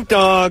 Snoop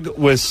Dogg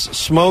was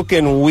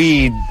smoking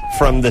weed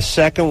from the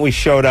second we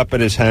showed up at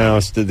his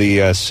house to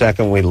the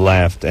second we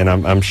left, and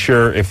I'm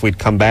sure if we'd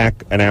come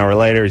back an hour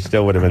later, he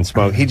still would have been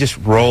smoking. He just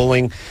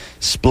rolling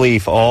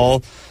spleef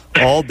all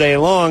day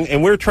long,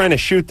 and we were trying to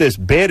shoot this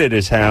bit at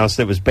his house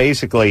that was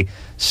basically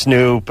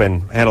Snoop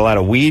and had a lot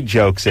of weed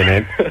jokes in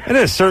it. And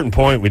at a certain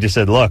point, we just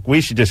said, look,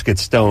 we should just get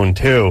stoned,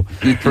 too,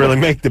 to really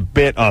make the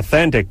bit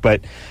authentic.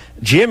 But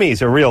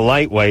Jimmy's a real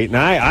lightweight,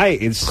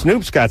 and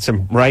Snoop's got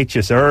some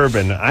righteous herb,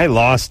 and I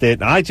lost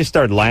it. I just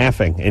started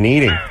laughing and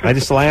eating. I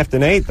just laughed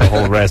and ate the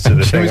whole rest of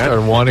the thing. Jimmy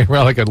started wandering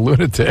around like a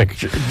lunatic.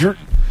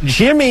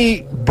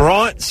 Jimmy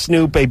brought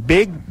Snoop a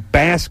big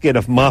basket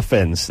of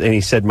muffins, and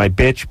he said, my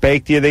bitch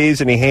baked you these,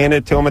 and he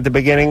handed it to him at the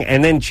beginning,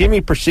 and then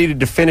Jimmy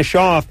proceeded to finish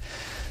off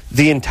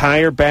the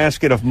entire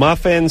basket of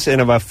muffins and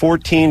about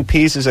 14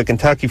 pieces of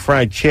Kentucky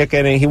Fried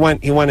Chicken, and he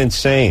went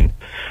insane.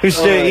 He was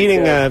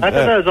eating. I thought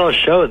that was all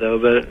show, though.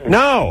 But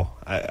no,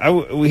 I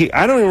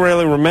don't even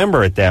really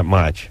remember it that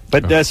much.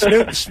 But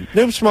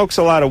Snoop smokes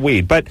a lot of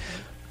weed. But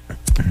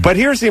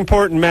here's the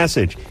important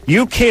message: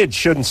 you kids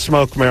shouldn't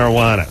smoke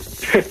marijuana.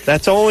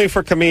 That's only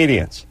for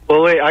comedians.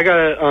 Well, wait, I got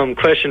a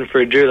question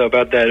for Drew though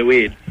about that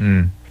weed.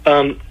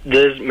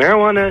 Does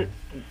marijuana?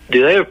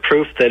 Do they have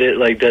proof that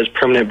it does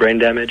permanent brain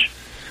damage?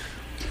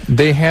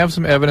 They have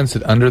some evidence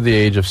that under the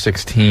age of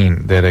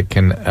 16 that it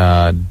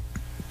can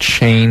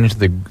change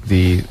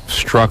the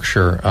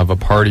structure of a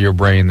part of your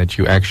brain that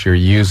you actually are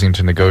using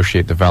to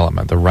negotiate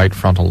development, the right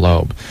frontal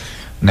lobe.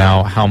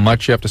 Now, how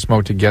much you have to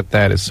smoke to get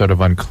that is sort of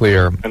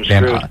unclear.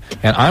 And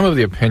I'm of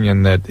the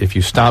opinion that if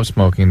you stop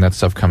smoking, that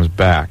stuff comes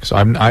back. So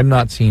I'm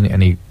not seeing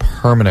any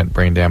permanent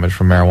brain damage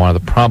from marijuana. The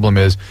problem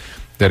is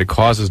that it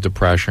causes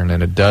depression,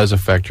 and it does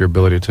affect your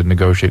ability to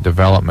negotiate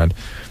development.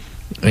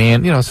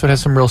 And, so it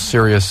has some real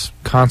serious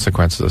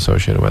consequences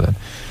associated with it.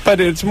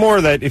 But it's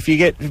more that if you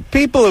get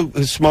people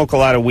who smoke a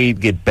lot of weed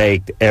get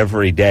baked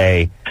every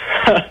day,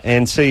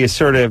 and so you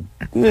sort of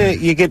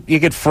you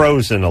get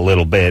frozen a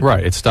little bit.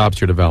 Right, it stops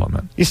your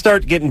development. You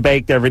start getting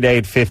baked every day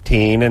at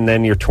 15, and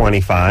then you're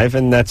 25,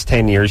 and that's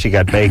 10 years you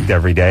got baked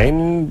every day,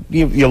 and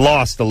you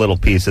lost a little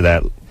piece of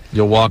that.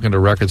 You'll walk into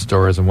record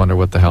stores and wonder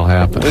what the hell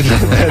happened.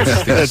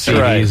 That's CDs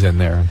right. in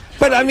there.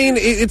 But I mean,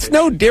 it's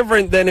no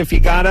different than if you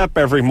got up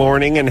every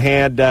morning and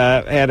had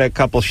a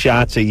couple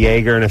shots of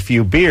Jaeger and a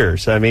few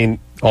beers. I mean,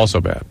 also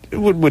bad. It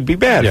would be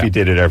bad if you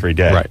did it every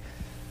day. Right.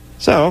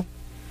 So,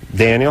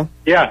 Daniel?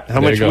 Yeah.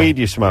 How much weed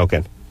you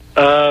smoking?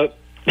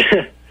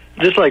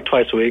 Just like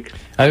twice a week.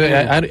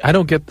 I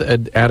don't get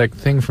the addict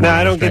thing from you. No,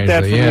 I don't get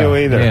that from you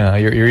either. Yeah,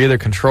 you're either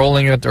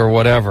controlling it or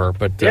whatever,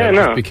 but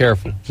just be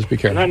careful. Just be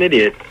careful. I'm not an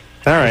idiot.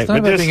 All right, It's not but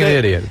about just being an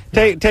idiot.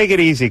 Take it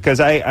easy, because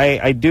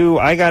I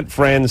got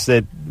friends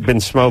that been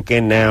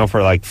smoking now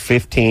for like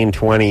 15,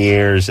 20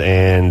 years,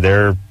 and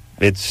they're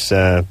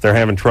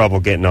having trouble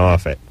getting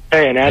off it.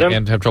 Hey, and Adam?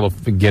 And have trouble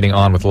getting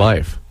on with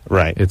life.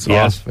 Right. It's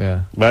Yes. off,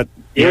 yeah. But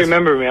You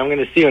remember me. I'm going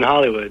to see you in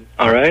Hollywood.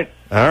 All right?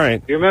 All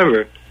right. You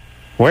remember?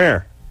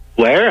 Where?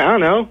 Where? I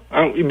don't know.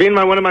 You'd be in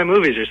one of my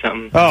movies or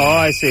something. Oh,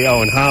 I see.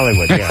 Oh, in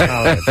Hollywood. Yeah,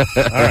 Hollywood.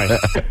 All right.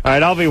 All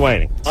right, I'll be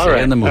waiting. All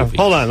right. In the movie.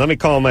 Hold on. Let me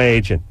call my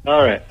agent.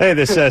 All right. Hey,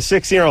 this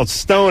 6-year-old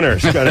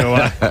stoner's going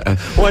to,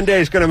 one day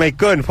he's going to make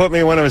good and put me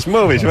in one of his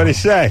movies. What do you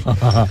say?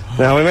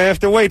 Now, we may have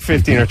to wait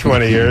 15 or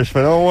 20 years,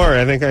 but don't worry.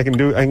 I think I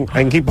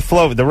can keep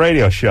afloat with the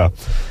radio show.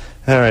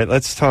 All right,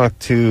 let's talk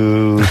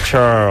to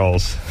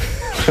Charles.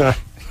 I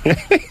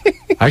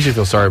actually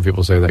feel sorry when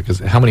people say that, because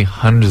how many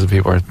hundreds of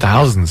people or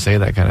thousands say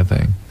that kind of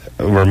thing?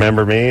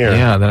 Remember me? Or?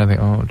 Yeah, then I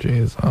think, oh,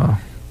 geez,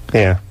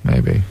 yeah,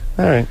 maybe.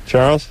 All right,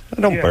 Charles,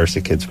 don't burst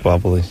the kid's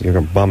bubble. You're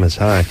going to bum his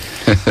high.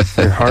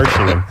 You're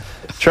harshing him.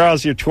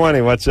 Charles, you're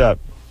 20. What's up?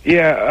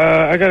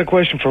 Yeah, I got a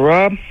question for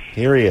Rob.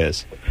 Here he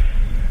is.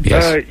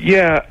 Yes.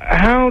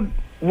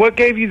 What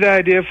gave you the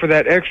idea for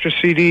that extra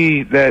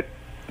CD that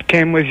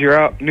came with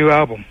your new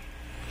album?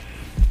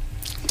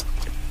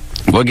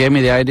 What gave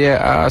me the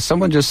idea?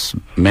 Someone just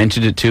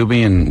mentioned it to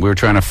me, and we were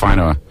trying to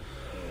find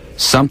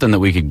something that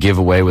we could give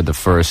away with the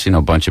first,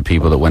 bunch of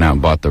people that went out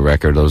and bought the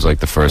record. Those like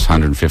the first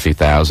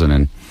 150,000,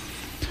 and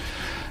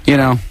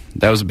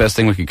that was the best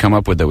thing we could come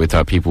up with that we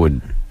thought people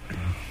would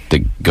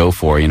go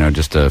for.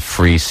 Just a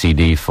free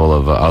CD full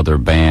of other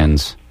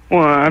bands.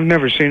 Well, I've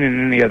never seen it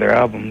in any other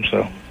album,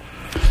 so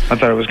I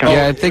thought it was kind of...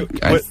 Yeah, I think...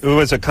 It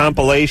was a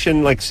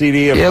compilation, like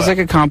CD of... Yeah, it was like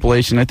a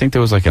compilation. I think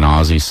there was like an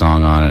Aussie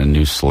song on it, a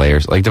new Slayer,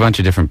 like a bunch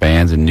of different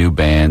bands and new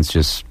bands,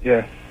 just...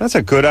 Yeah. That's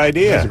a good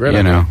idea. That's a great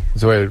idea.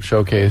 It's a way to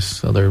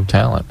showcase other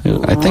talent.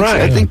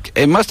 I think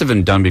it must have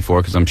been done before,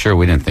 because I'm sure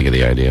we didn't think of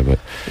the idea, but...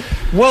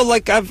 Well,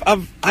 like,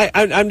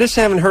 I just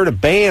haven't heard of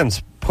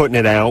bands putting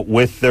it out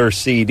with their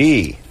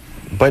CD.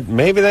 But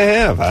maybe they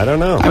have. I don't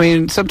know. I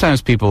mean,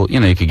 sometimes people,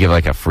 you could give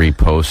like a free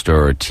poster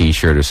or a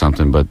T-shirt or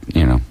something, but,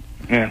 Yeah.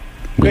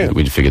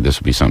 We figured this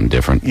would be something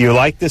different. You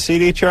like the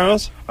CD,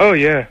 Charles? Oh,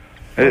 yeah.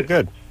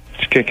 Good.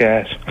 It's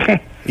kick-ass.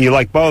 You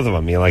like both of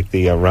them. You like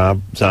the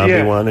Rob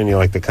Zombie one, and you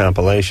like the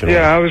compilation one.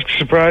 Yeah, I was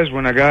surprised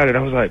when I got it. I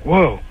was like,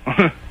 whoa.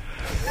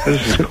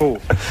 This is cool.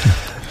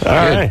 All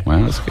right.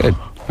 Well, that's good.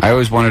 I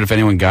always wondered if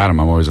anyone got them.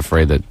 I'm always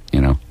afraid that,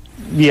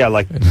 Yeah,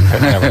 like...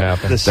 That never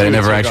happens. That it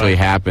never actually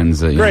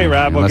happens. Great,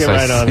 Rob. We'll get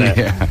right on that.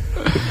 Yeah.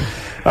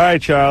 All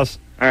right, Charles.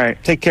 All right.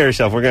 Take care of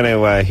yourself. We're going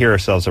to hear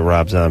ourselves a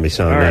Rob Zombie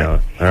song now. All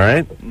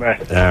right? Bye.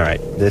 All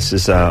right. This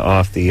is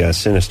off the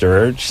Sinister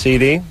Urge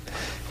CD.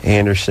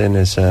 Anderson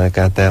has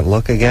got that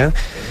look again.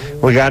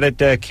 We got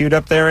it queued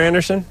up there,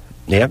 Anderson?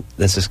 Yep.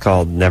 This is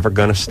called Never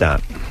Gonna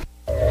Stop.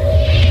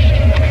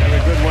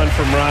 Another good one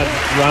from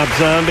Rob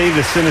Zombie.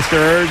 The Sinister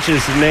Urge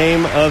is the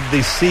name of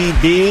the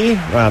CD.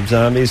 Rob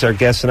Zombie is our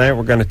guest tonight.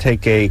 We're going to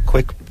take a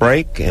quick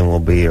break, and we'll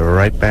be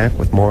right back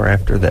with more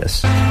after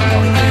this.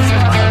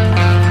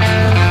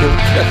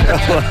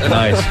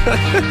 Nice.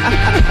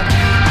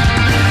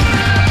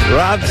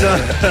 Rob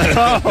Zombie.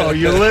 Oh,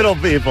 you little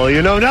people.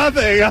 You know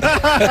nothing.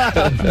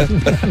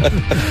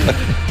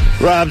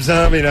 Rob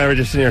Zombie and I were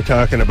just in here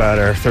talking about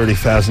our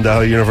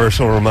 $30,000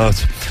 Universal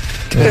remotes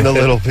and the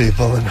little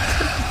people. And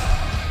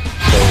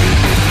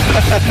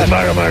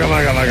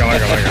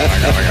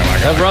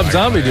Have Rob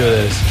Zombie do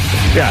this.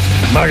 Yeah,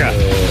 Maga.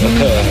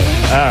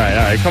 All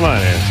right. Come on,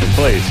 Anderson,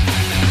 please.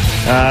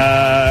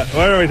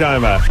 What are we talking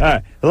about? All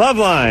right,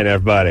 Loveline,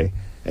 everybody.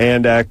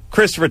 And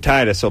Christopher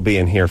Titus will be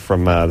in here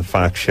from the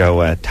Fox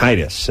show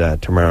Titus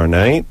tomorrow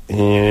night.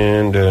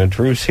 And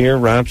Drew's here,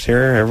 Rob's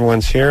here,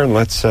 everyone's here. And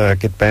let's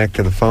get back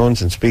to the phones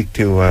and speak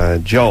to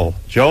Joel.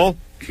 Joel?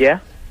 Yeah?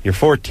 You're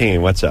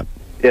 14. What's up?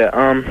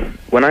 Yeah,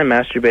 when I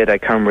masturbate, I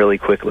come really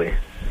quickly.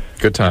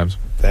 Good times.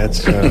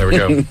 That's there we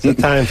go. It's a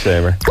time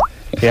saver.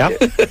 Yeah?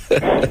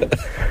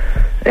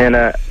 And,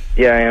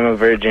 yeah, I am a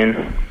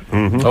virgin.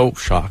 Mm-hmm. Oh,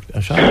 shocked.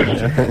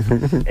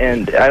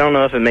 And I don't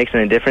know if it makes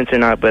any difference or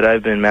not, but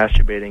I've been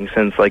masturbating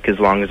since, like, as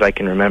long as I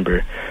can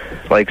remember.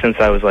 Like, since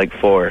I was, like,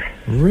 4.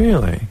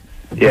 Really?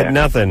 Yeah.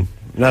 But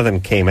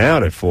nothing came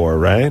out at 4,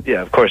 right?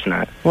 Yeah, of course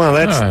not. Well,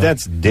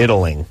 that's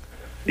diddling.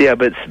 Yeah,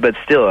 but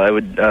still, I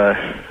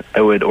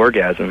would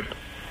orgasm.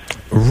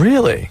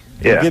 Really?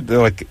 Yeah. You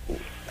get,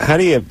 how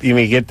do you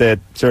mean get that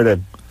sort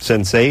of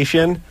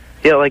sensation?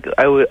 Yeah, like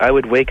I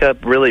would wake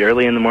up really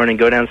early in the morning,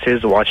 go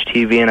downstairs to watch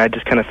TV, and I'd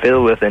just kind of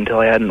fiddle with it until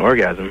I had an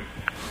orgasm.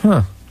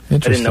 Huh. I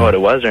didn't know what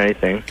it was or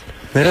anything.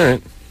 All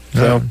right.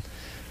 So,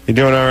 you're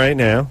doing all right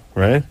now,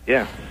 right?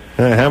 Yeah.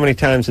 How many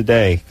times a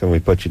day can we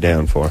put you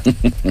down for?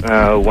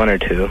 1 or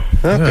 2. Okay.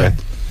 All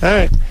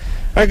right. All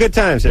right, good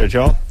times there,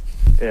 Joel.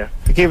 Yeah.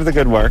 You keep it the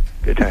good work.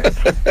 Good times.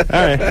 All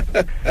right.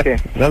 Okay.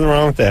 Nothing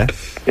wrong with that.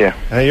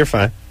 Yeah. You're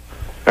fine.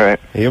 All right.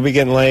 You'll be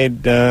getting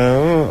laid,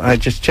 I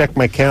just checked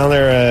my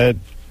calendar,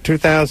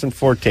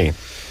 2014.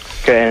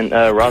 Okay, and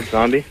Rob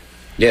Zombie?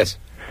 Yes.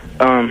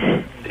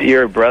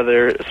 Your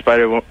brother,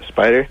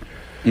 Spider?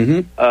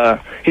 Mm-hmm.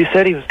 He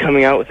said he was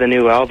coming out with a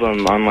new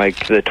album on,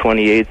 the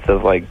 28th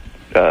of,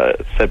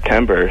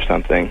 September or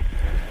something,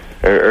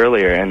 or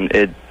earlier, and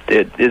it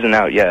isn't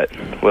out yet.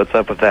 What's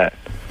up with that?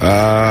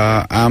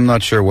 I'm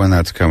not sure when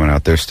that's coming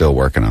out. They're still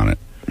working on it.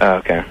 Oh,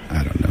 okay.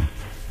 I don't know.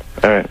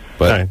 All right.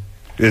 But all right.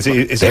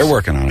 They're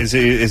working on it.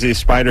 Is he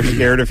Spider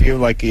scared of you?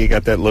 Like you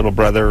got that little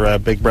brother,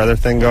 big brother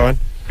thing going?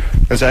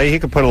 Because he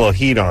could put a little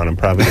heat on him,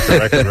 probably get the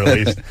record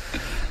released.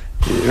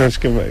 Let's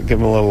give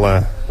him a little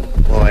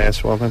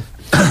ass whooping.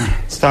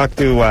 Let's talk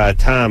to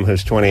Tom,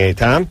 who's 28.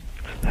 Tom?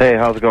 Hey,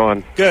 how's it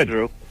going? Good.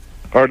 Drew.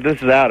 Or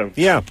this is Adam.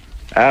 Yeah.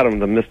 Adam,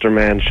 the Mr.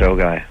 Man Show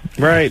guy.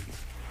 Right.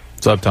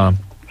 What's up, Tom?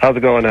 How's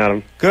it going,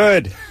 Adam?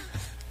 Good.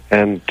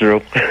 And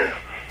Drew?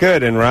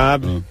 Good. And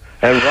Rob? And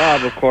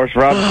Rob, of course.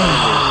 Rob.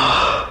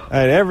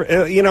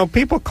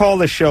 People call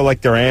this show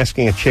like they're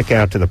asking a chick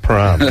out to the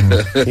prom.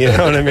 You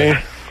know what I mean?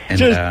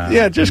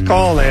 And, just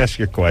call and ask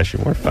your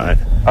question. We're fine.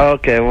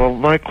 Okay, well,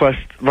 my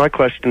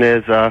question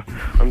is,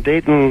 I'm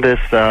dating this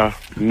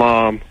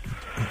mom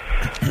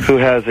who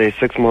has a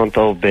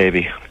 6-month-old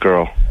baby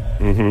girl,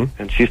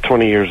 and she's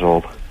 20 years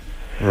old.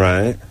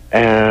 Right.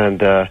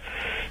 And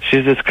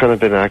she's just kind of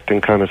been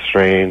acting kind of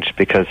strange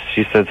because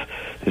she says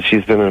that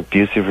she's been in an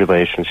abusive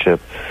relationship.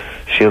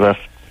 She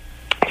left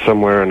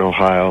somewhere in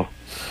Ohio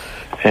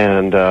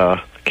and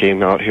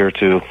came out here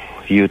to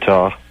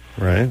Utah.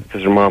 Right.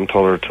 Because her mom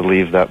told her to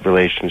leave that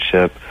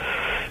relationship.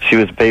 She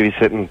was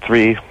babysitting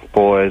 3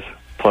 boys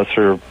plus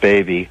her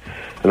baby,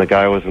 and the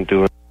guy wasn't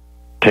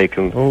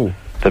taking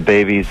the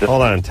babies.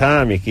 Hold on,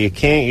 Tom. You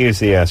can't use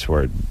the S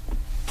word.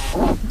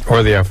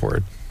 Or the F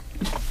word.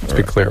 Let's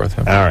be clear with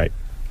him. All right.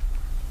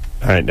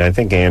 I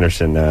think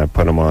Anderson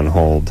put him on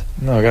hold.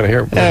 No, I got to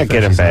hear it.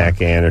 Get him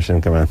back,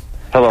 Anderson. Come on.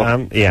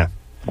 Hello. Yeah.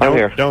 I'm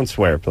here. Don't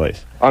swear,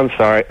 please. I'm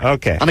sorry.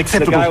 Okay.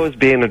 Unacceptable. The guy was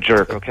being a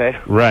jerk, okay?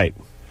 Right.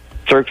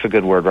 Jerk's a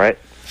good word, right?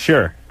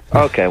 Sure.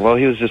 Okay, well,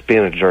 he was just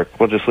being a jerk.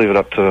 We'll just leave it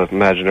up to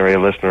imaginary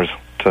listeners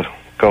to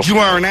go. You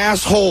are an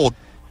asshole.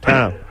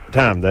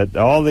 Tom, that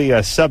all the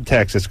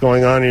subtext that's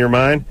going on in your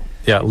mind.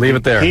 Yeah, leave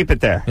it there. Keep it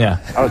there. Yeah.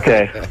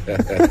 Okay.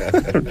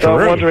 So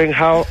I'm wondering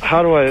how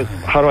do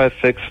I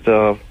fix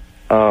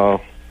a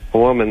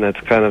woman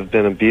that's kind of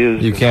been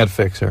abused? You can't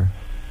fix her.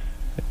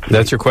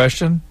 That's your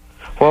question?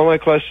 Well, my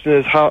question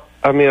is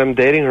I'm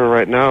dating her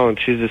right now, and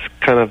she's just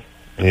kind of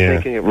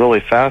thinking it really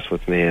fast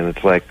with me, and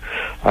it's like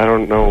I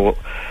don't know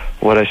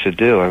what I should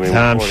do. I mean,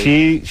 Tom,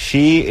 she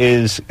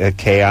is a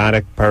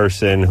chaotic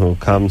person who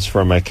comes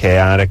from a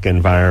chaotic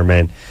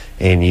environment,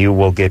 and you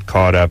will get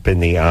caught up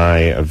in the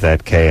eye of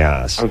that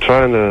chaos. I'm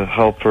trying to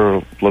help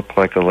her look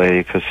like a lady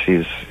because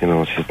she's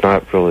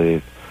not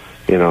really,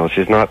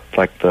 she's not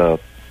like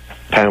the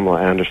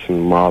Pamela Anderson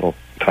model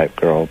type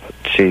girl, but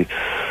she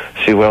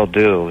will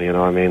do.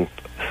 I mean,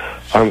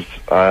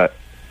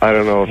 I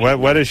don't know.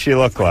 What does she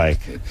look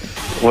like?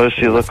 What does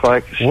she look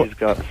like? She's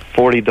got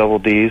 40 double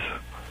Ds.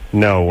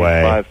 No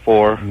way.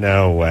 5'4".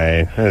 No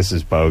way. This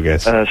is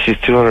bogus. She's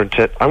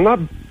 210. I'm not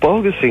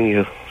bogusing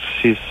you.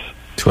 She's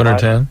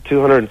 210?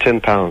 210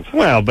 pounds.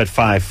 Well, but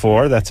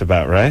 5'4", that's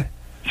about right.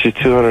 She's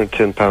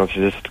 210 pounds. She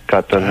just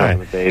got done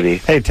having a baby.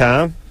 Hey,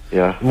 Tom.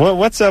 Yeah.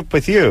 What's up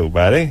with you,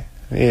 buddy?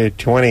 You're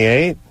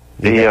 28?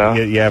 Yeah.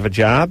 You have a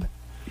job?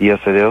 Yes,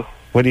 I do.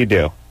 What do you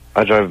do?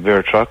 I drive a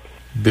beer truck.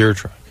 Beer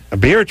truck. A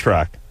beer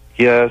truck?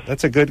 Yes.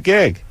 That's a good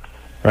gig,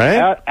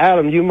 right?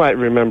 Adam, you might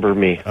remember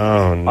me.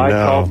 Oh,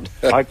 no.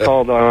 I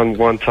called on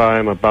one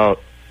time about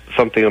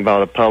something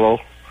about a pillow.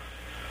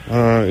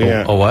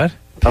 Yeah. A what?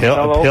 A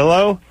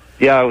pillow?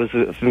 Yeah, I was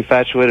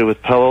infatuated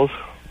with pillows.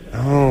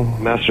 Oh.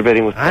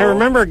 Masturbating with pillows. I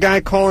remember a guy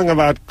calling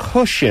about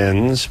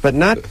cushions, but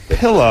not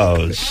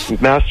pillows.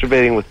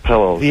 Masturbating with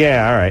pillows.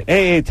 Yeah, all right.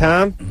 Hey,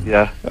 Tom?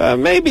 Yeah?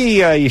 Maybe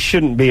you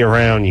shouldn't be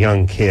around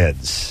young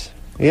kids.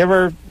 You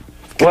ever...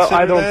 Well,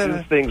 I don't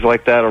do things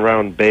like that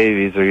around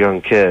babies or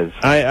young kids.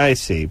 I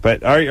see.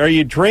 But are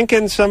you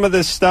drinking some of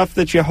this stuff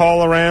that you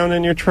haul around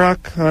in your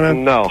truck?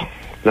 No,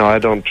 I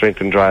don't drink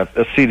and drive.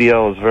 A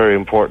CDL is very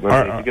important.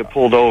 I mean, if you get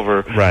pulled over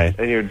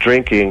and you're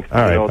drinking,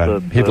 all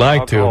right, he'd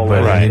like to,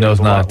 but he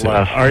knows not to.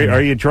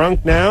 Are you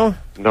drunk now?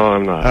 No,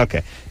 I'm not.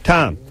 Okay.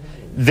 Tom,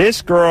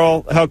 this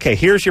girl,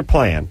 here's your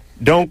plan.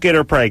 Don't get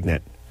her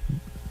pregnant.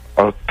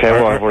 Okay,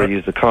 well, I've already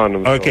used a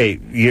condom. Okay,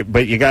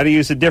 but you got to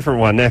use a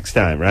different one next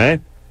time, right?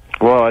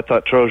 Well, I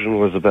thought Trojan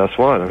was the best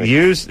one. I mean,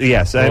 yes,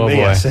 yes, boy.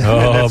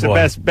 that's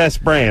boy. the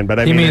best brand. But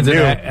I he mean, means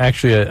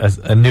actually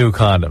a new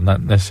condom,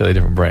 not necessarily a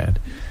different brand.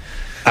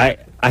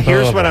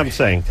 Here's what I'm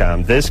saying,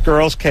 Tom. This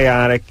girl's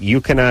chaotic.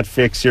 You cannot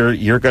fix her.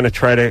 You're going to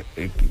try to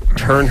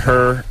turn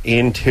her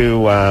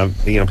into,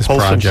 pull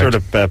some sort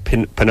of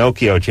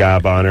Pinocchio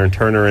job on her and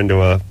turn her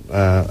into a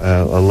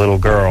little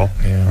girl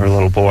or a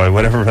little boy,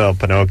 whatever the hell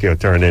Pinocchio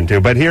turned into.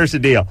 But here's the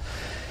deal.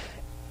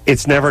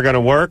 It's never going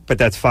to work, but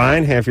that's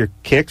fine. Have your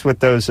kicks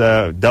with those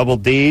double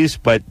Ds,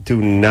 but do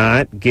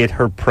not get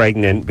her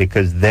pregnant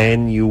because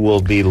then you will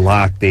be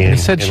locked in. And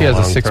he said she has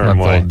a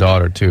 6-month-old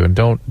daughter too, and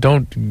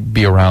don't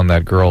be around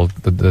that girl,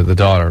 the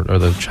daughter or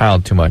the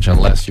child too much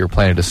unless you're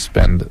planning to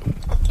spend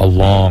a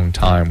long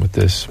time with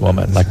this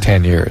woman, like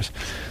 10 years,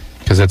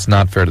 because it's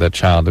not fair to that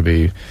child to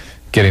be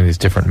getting these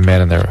different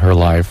men in her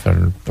life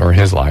or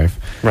his life,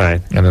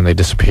 right? And then they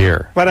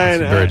disappear. But I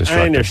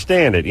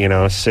understand it.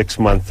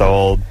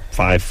 6-month-old,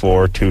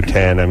 5'4",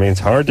 210. I mean, it's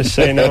hard to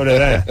say no to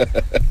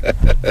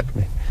that.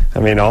 I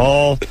mean,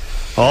 all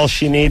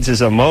she needs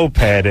is a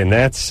moped, and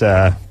that's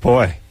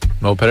boy,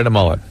 moped and a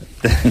mullet.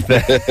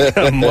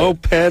 A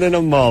moped and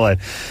a mullet.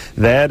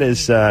 That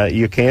is,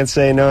 you can't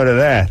say no to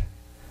that.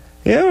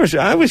 Yeah,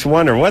 I always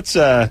wonder what's.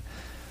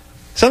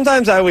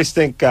 Sometimes I always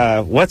think,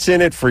 what's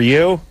in it for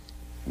you?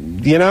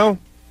 I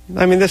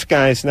mean, this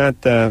guy's not,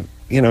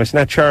 he's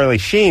not Charlie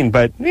Sheen,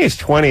 but he's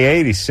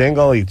 28, he's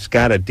single, he's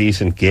got a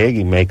decent gig,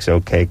 he makes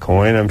okay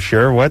coin, I'm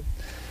sure.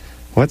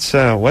 What's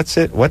up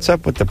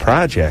with the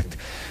project?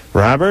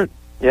 Robert?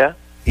 Yeah?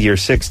 You're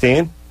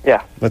 16?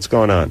 Yeah. What's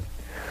going on?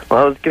 Well,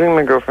 I was giving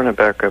my girlfriend a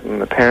back rub, and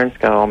my parents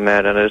got all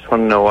mad, and I just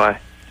want to know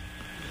why.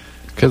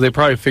 Because they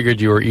probably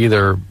figured you were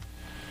either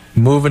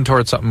moving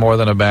towards something more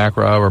than a back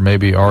rub or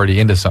maybe already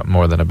into something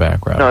more than a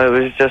back rub. No, it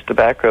was just a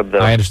back rub, though.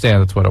 I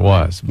understand that's what it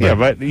was. But. Yeah,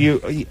 but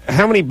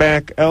how many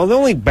the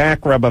only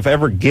back rub I've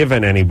ever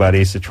given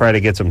anybody is to try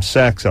to get some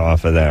sex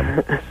off of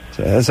them.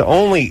 So that's the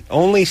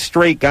only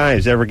straight guy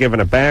who's ever given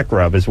a back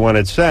rub has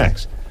wanted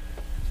sex.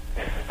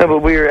 No, but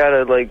we were at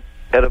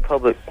a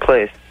public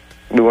place.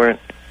 We weren't,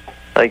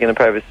 in a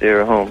privacy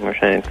or a home or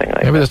anything like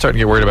that. Maybe they're starting to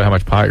get worried about how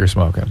much pot you're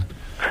smoking.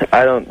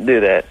 I don't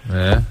do that.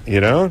 Yeah? You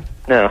don't?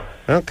 No.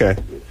 Okay.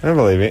 I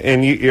believe it.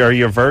 And are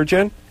you a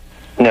virgin?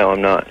 No,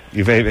 I'm not.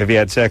 Have you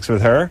had sex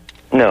with her?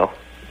 No.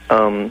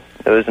 It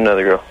was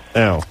another girl.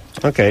 Oh.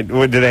 Okay.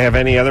 Do they have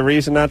any other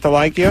reason not to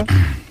like you?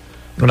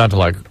 Well, not to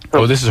like.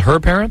 Oh, this is her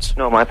parents?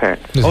 No, my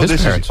parents. This is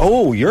his parents.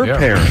 Your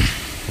parents.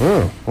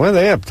 Oh, what are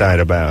they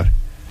uptight about?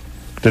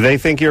 Do they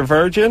think you're a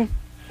virgin?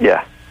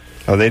 Yeah.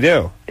 Oh, they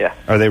do? Yeah.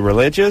 Are they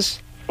religious?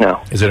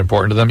 No. Is it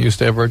important to them you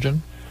stay a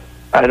virgin?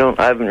 I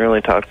haven't really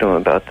talked to them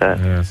about that.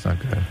 Yeah, that's not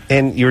good.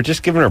 And you were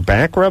just giving her a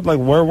back rub? Like,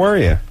 where were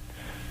you?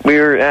 We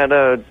were at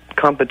a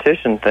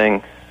competition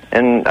thing,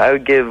 and I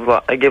gave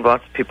lots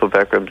of people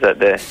back rubs that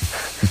day.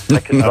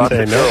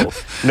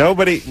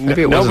 Nobody.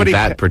 Maybe it wasn't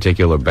that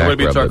particular back rub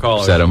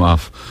that set him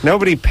off.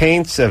 Nobody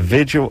paints a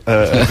visual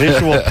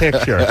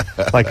picture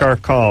like our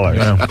caller.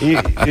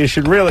 Yeah. You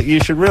should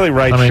really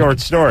write short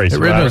stories.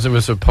 It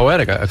was a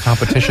poetic, a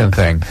competition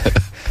thing.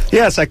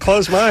 Yes, I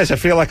close my eyes. I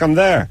feel like I'm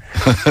there.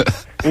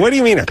 What do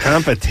you mean a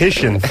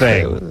competition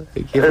thing?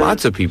 Give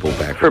lots of people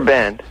back for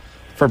band.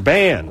 For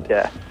band.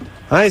 Yeah.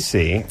 I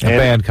see. A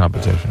band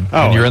competition.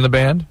 Oh, and you're in the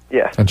band?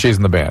 Yeah. And she's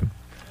in the band.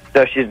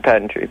 No, she's in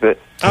pageantry, but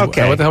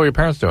okay. What the hell were your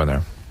parents doing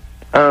there?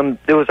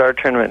 It was our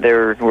tournament. They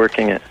were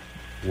working it.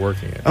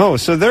 Oh,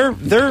 so they're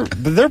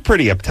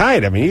pretty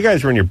uptight. I mean, you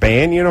guys were in your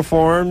band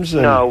uniforms.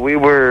 No, we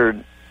were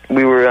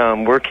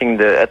working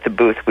at the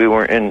booth. We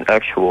weren't in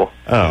actual.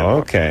 Oh,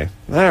 okay.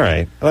 All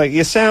right. Like,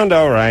 you sound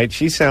all right.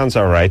 She sounds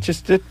all right.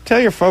 Just tell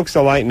your folks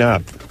to lighten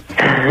up.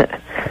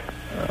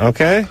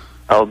 Okay?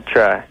 I'll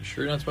try. You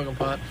sure you're not smoking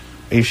pot?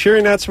 Are you sure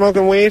you're not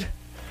smoking weed?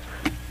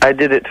 I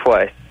did it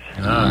twice.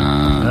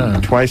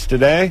 Twice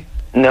today?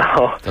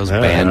 No. Those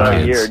band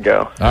kids. A year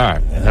ago. All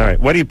right.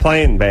 What are you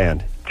playing in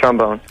band?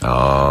 Trombone.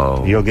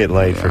 Oh. You'll get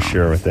laid for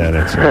sure with that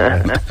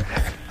instrument.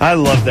 I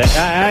love that.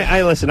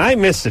 I listen, I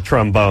miss the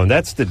trombone.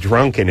 That's the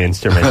drunken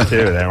instrument,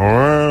 too.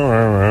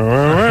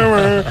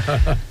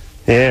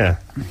 Yeah.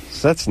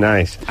 So that's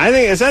nice. I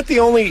think, is that the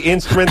only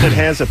instrument that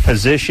has a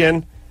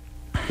position?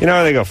 You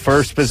know, they go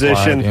first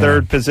position,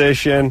 third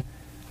position.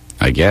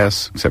 I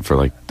guess, except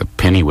for, the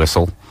penny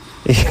whistle.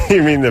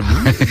 You mean the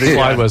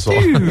slide whistle.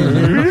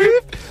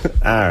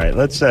 All right,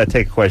 let's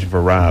take a question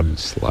for Rob.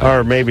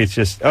 Or maybe it's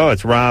just,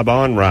 it's Rob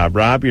on Rob.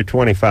 Rob, you're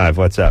 25.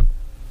 What's up?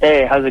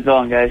 Hey, how's it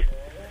going, guys?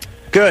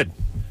 Good.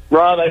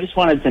 Rob, I just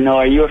wanted to know,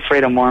 are you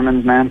afraid of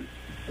Mormons, man?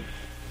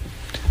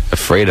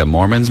 Afraid of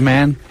Mormons,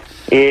 man?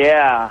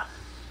 Yeah.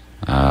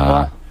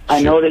 I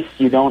noticed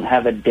you don't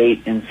have a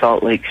date in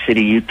Salt Lake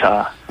City,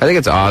 Utah. I think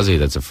it's Ozzy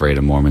that's afraid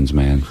of Mormons,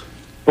 man.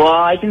 Well,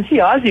 I can see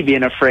Ozzy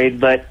being afraid,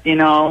 but,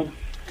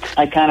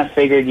 I kind of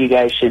figured you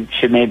guys should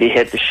maybe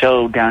hit the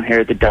show down here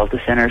at the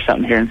Delta Center or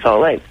something here in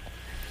Salt Lake.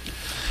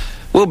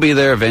 We'll be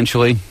there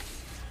eventually.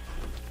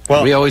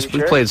 Well, we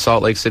played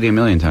Salt Lake City a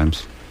million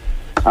times.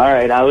 All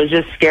right, I was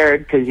just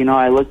scared because,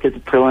 I looked at the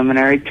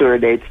preliminary tour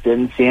dates,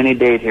 didn't see any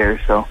date here,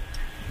 so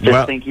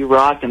Just think you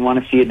rock and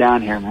want to see you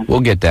down here, man.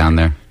 We'll get down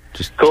there.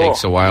 Just Cool.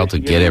 takes a while to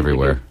get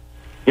everywhere.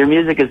 Your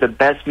music is the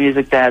best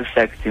music to have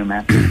sex to,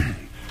 man.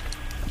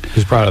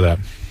 He's proud of that.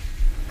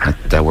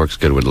 That works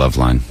good with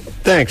Loveline.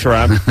 Thanks,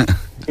 Rob.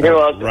 You're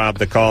welcome. Rob,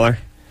 the caller.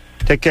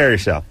 Take care of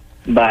yourself.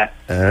 Bye.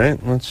 All right,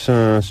 let's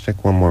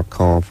take one more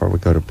call before we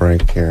go to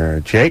break here.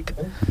 Jake?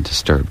 I'm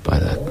disturbed by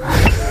that.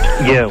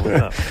 Yeah,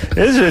 what's up?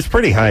 This is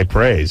pretty high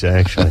praise,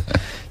 actually.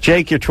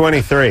 Jake, you're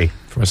 23.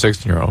 From a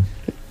 16-year-old.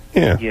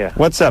 Yeah.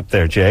 What's up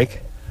there, Jake?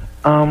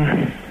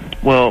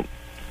 Well,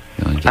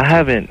 I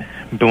haven't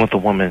been with a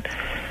woman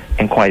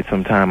in quite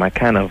some time. I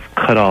kind of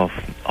cut off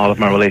all of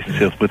my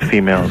relationships with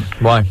females.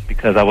 Why?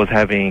 Because I was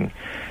having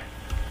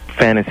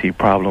fantasy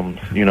problems,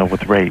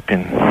 with rape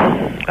and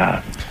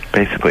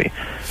basically.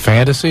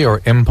 Fantasy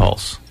or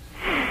impulse?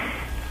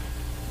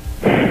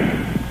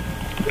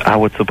 I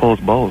would suppose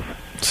both.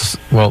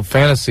 Well,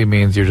 fantasy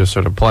means you're just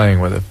sort of playing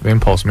with it.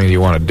 Impulse means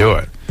you want to do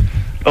it.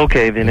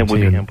 Okay, then it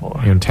would be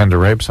impulse. You intend to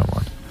rape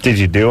someone. Did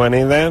you do any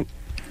of that?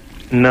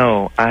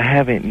 No, I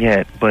haven't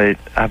yet, but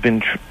I've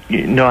been,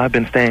 I've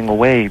been staying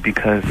away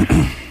because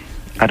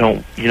I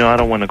don't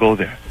want to go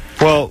there.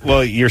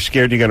 Well, you're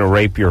scared you're going to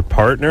rape your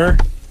partner?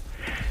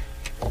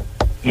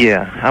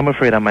 Yeah, I'm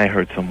afraid I might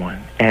hurt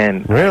someone.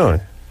 And really?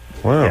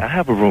 Wow. Yeah, I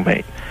have a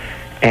roommate,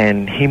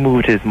 and he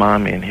moved his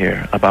mom in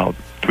here about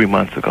 3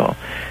 months ago,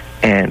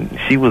 and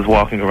she was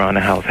walking around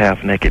the house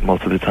half naked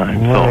most of the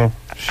time. Well,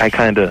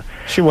 so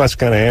she was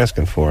kind of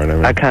asking for it.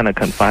 I kind of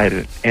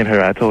confided in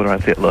her. I told her, I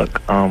said,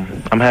 look,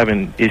 I'm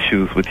having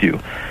issues with you.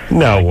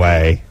 No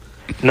way.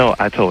 No,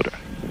 I told her.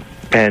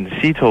 And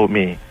she told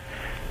me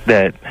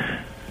that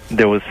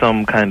there was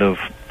some kind of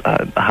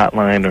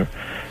hotline or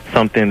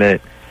something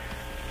that,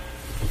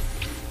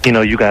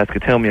 you guys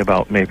could tell me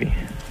about maybe.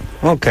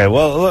 Okay,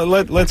 well,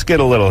 let's get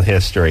a little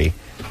history.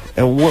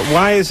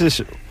 Why is this?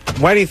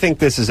 Why do you think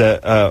this is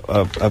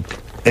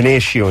an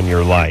issue in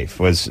your life?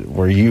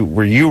 Were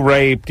you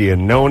raped? Do you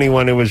know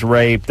anyone who was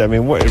raped? I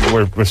mean,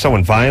 was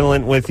someone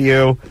violent with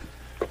you?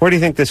 Where do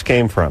you think this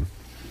came from?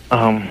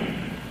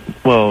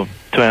 Well,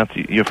 to answer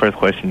your first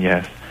question,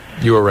 yes.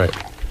 You were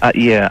raped?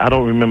 Yeah, I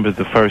don't remember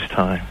the first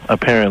time.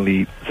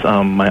 Apparently,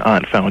 my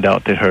aunt found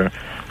out that her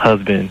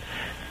husband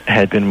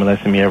had been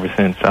molesting me ever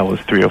since I was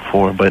 3 or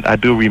 4. But I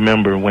do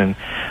remember when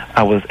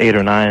I was 8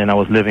 or 9 and I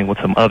was living with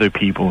some other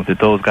people that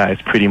those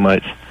guys pretty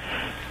much,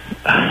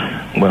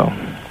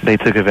 they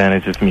took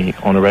advantage of me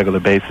on a regular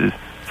basis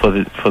for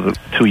the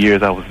 2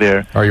 years I was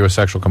there. Are you a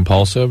sexual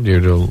compulsive? Do you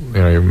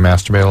you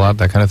masturbate a lot,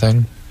 that kind of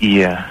thing?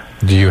 Yeah.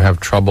 Do you have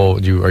trouble?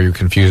 Are you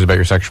confused about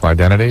your sexual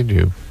identity? Do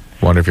you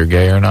wonder if you're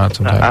gay or not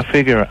sometimes? I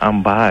figure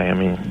I'm bi. I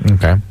mean.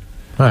 Okay. All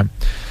right.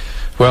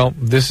 Well,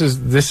 this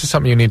is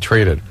something you need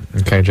treated.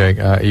 Okay, Jake.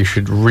 You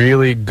should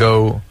really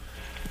go.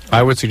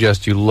 I would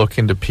suggest you look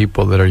into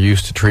people that are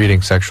used to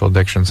treating sexual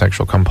addiction,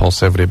 sexual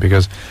compulsivity,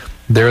 because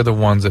they're the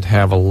ones that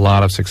have a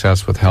lot of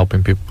success with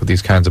helping people with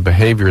these kinds of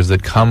behaviors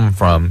that come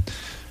from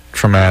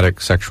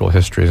traumatic sexual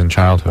histories in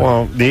childhood.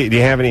 Well, do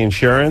you have any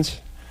insurance?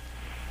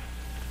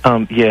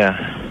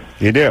 Yeah.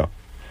 You do?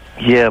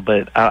 Yeah,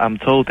 but I'm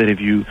told that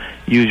if you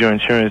use your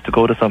insurance to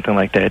go to something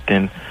like that,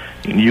 then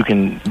you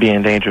can be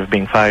in danger of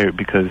being fired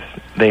because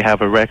they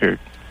have a record.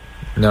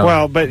 No.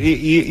 Well, but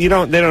you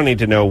don't. They don't need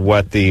to know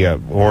what the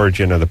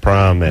origin of the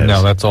problem is.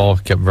 No, that's all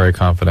kept very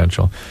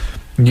confidential.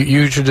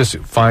 You should just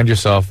find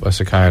yourself a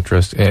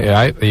psychiatrist.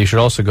 You should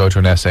also go to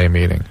an SA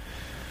meeting.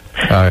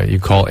 You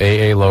call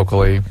AA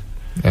locally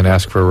and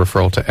ask for a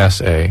referral to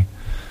SA.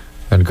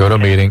 Then go to a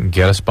meeting,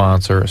 get a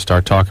sponsor,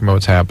 start talking about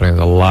what's happening.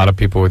 There's a lot of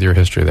people with your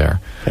history there.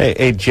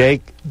 Hey,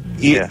 Jake,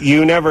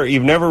 you've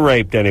never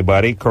raped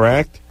anybody,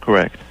 correct?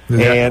 Correct.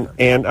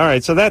 And all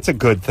right, so that's a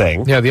good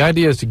thing. Yeah, the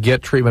idea is to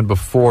get treatment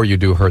before you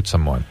do hurt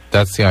someone.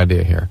 That's the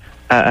idea here.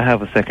 I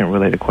have a second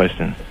related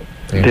question.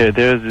 Yeah.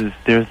 There's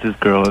this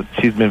girl.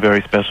 She's been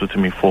very special to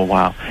me for a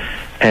while,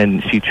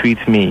 and she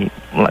treats me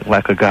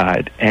like a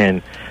god.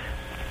 And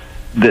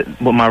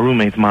my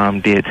roommate's mom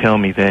did tell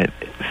me that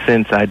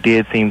since I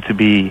did seem to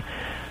be,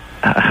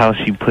 how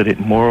she put it,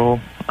 moral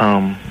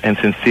and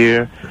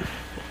sincere,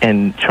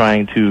 and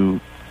trying to,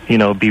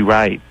 be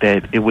right,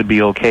 that it would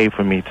be okay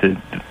for me to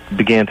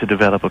begin to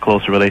develop a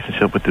closer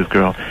relationship with this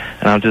girl.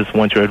 And I just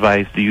want your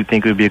advice. Do you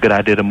think it would be a good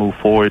idea to move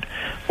forward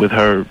with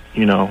her,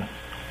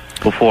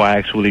 before I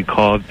actually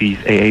call these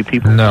AA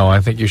people? No, I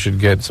think you should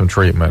get some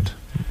treatment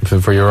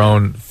for your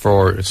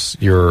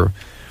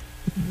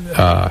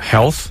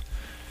health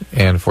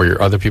and for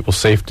your other people's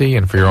safety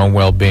and for your own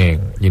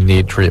well-being. You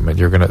need treatment.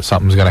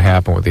 Something's gonna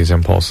happen with these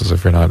impulses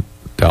if you're not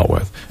dealt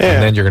with,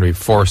 and then you're gonna be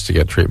forced to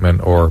get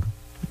treatment or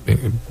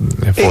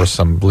force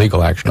some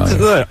legal action on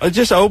you.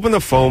 Just open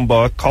the phone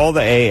book, call the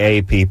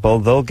AA people.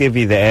 They'll give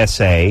you the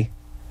SA.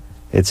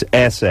 It's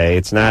SA.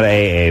 It's not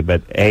AA,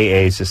 but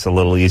AA is just a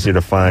little easier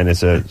to find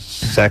as a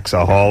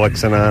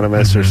Sexaholics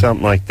Anonymous or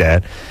something like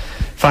that.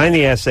 Find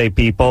the SA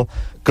people.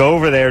 Go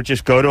over there,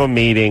 just go to a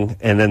meeting,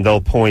 and then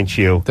they'll point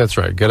you. That's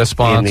right. Get a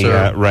sponsor. In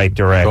the right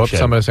direction. Go up to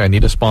somebody and say, I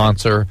need a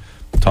sponsor.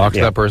 Talk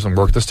to that person,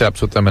 work the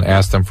steps with them, and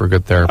ask them for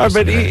good therapy.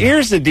 But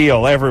here's the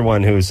deal.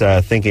 Everyone who's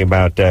thinking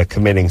about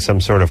committing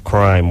some sort of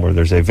crime where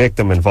there's a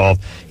victim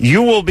involved,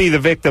 you will be the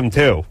victim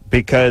too,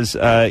 because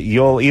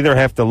you'll either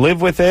have to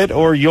live with it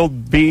or you'll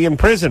be in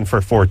prison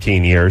for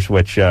 14 years,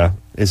 which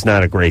is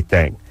not a great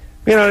thing.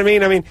 You know what I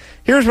mean? I mean,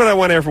 here's what I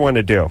want everyone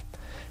to do.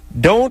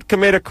 Don't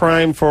commit a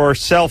crime for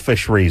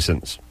selfish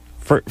reasons.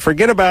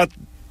 Forget about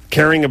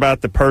caring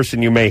about the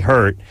person you may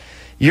hurt.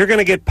 You're going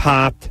to get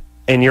popped,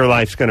 and your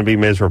life's going to be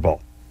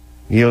miserable.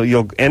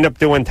 You'll end up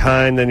doing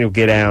time, then you'll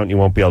get out, and you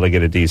won't be able to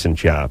get a decent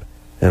job,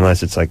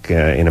 unless it's like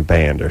in a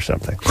band or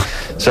something.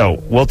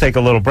 So we'll take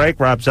a little break.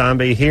 Rob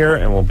Zombie here,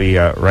 and we'll be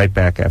right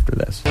back after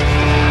this. Hey,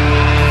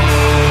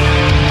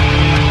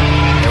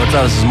 what's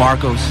up? This is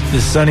Marcos.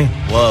 This is Sonny.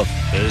 Love.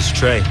 This is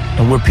Trey.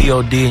 And we're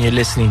POD, and you're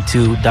listening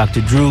to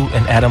Dr. Drew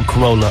and Adam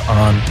Carolla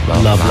on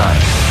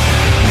Loveline.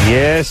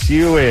 Yes,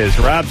 you is.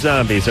 Rob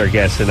Zombie's our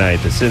guest tonight.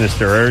 The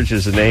Sinister Urge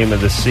is the name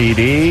of the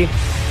CD.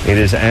 It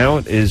is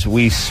out as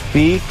we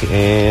speak,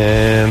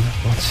 and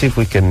let's see if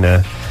we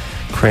can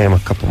cram a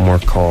couple more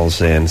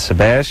calls in.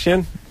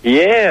 Sebastian?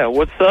 Yeah,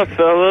 what's up,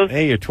 fellas?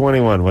 Hey, you're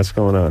 21. What's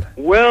going on?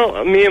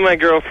 Well, me and my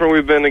girlfriend,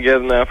 we've been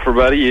together now for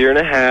about a year and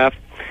a half,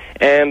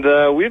 and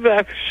we've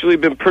actually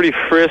been pretty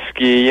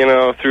frisky, you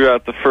know,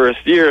 throughout the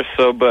first year or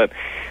so, but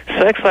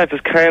sex life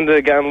has kind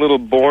of gotten a little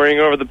boring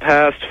over the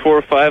past 4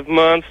 or 5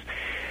 months.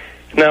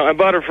 Now, I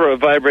bought her for a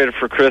vibrator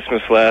for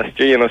Christmas last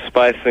year, you know,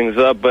 spice things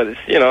up, but, it's,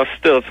 you know,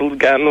 still, it's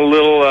gotten a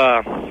little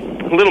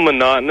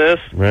monotonous.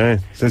 Right.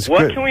 So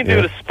what can we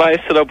do to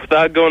spice it up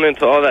without going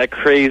into all that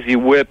crazy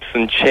whips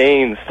and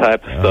chains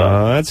type of stuff?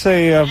 I'd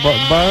say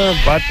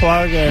butt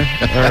plug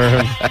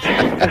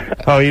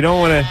oh, you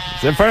don't want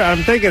to...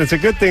 I'm thinking it's a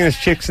good thing this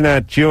chick's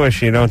not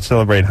Jewish. You don't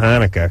celebrate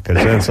Hanukkah, because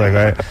then it's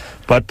like...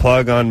 butt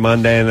plug on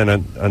Monday, and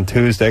then on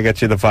Tuesday I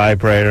get you the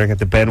vibrator. I get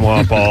the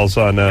Benoit balls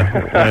on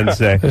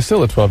Wednesday. There's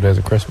still the 12 days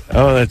of Christmas.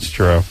 Oh, that's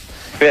true.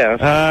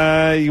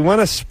 Yeah. You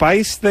want to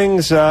spice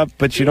things up,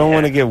 but you don't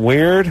want to get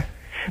weird?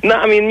 No,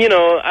 I mean, you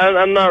know,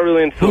 I'm not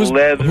really into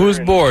leather. Who's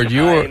bored,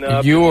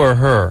 you or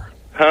her?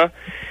 Huh?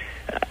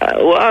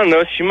 Well, I don't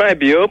know. She might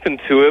be open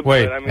to it,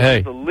 Wait, but I mean,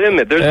 hey. there's a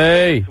limit. There's a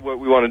limit to what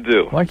we want to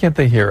do. Why can't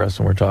they hear us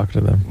when we're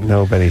talking to them?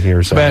 Nobody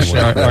hears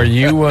Sebastian, are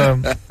you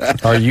bored? I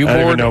don't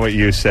even know what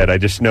you said. I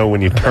just know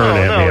when you turn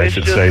at me, I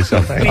should say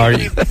something.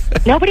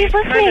 Nobody's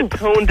listening. Kind of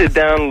toned it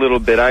down a little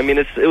bit. I mean,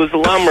 it was a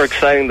lot more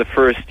exciting the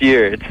first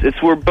year.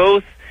 We're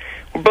both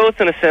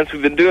in a sense,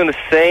 we've been doing the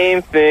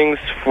same things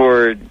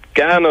for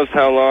God knows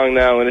how long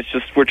now, and it's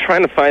just we're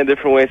trying to find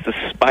different ways to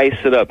spice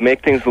it up,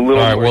 make things a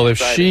little more well,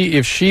 exciting.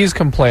 if she's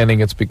complaining,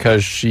 it's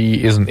because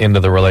she isn't into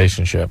the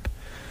relationship.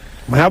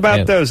 How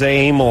about those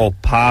anal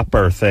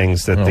popper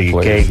things that the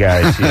gay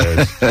guys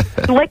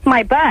use? Lick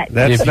my butt.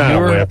 That's not a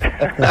whip.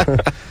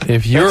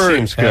 If you're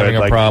seems having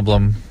good, a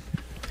problem...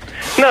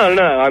 No.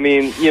 I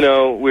mean, you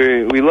know,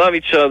 we love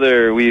each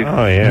other. Oh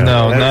yeah.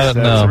 No.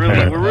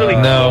 We're really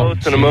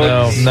close and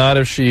emotional. No, not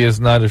if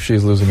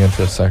she's losing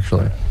interest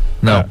sexually.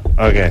 No.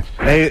 Okay.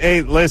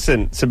 Hey,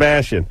 listen,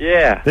 Sebastian.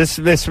 Yeah.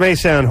 This may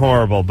sound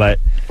horrible, but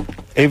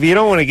if you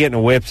don't want to get into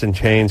whips and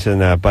chains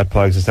and butt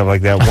plugs and stuff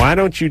like that, why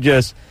don't you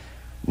just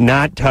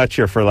not touch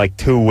her for like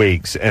 2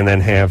 weeks and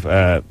then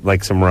have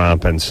like some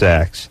romping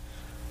sex?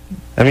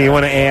 I mean, you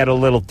want to add a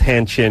little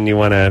tension. You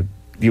want to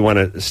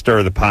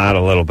stir the pot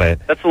a little bit.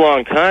 That's a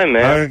long time,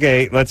 man.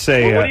 Okay, let's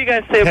say what do you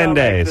guys say 10 about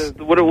days.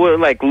 Like, what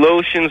like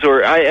lotions,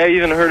 or I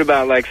even heard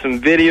about like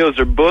some videos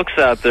or books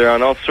out there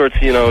on all sorts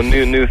of, you know,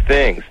 new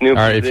things. All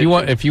right, if you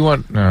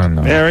want,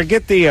 no. Yeah,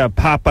 get the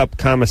pop-up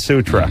Kama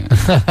Sutra.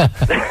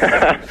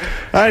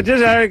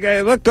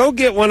 Look, go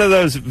get one of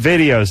those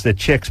videos that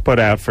chicks put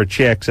out for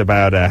chicks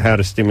about how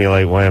to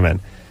stimulate women.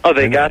 Oh,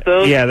 they got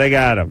those? Yeah, they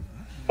got them.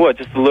 What,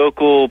 just a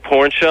local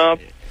porn shop?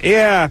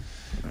 Yeah.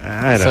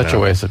 I don't Such know.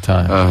 a waste of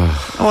time.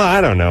 Well,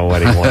 I don't know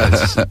what he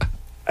wants.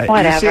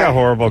 You see how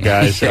horrible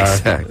guys are.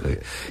 Exactly.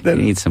 You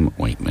need some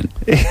ointment.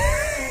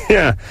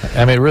 Yeah.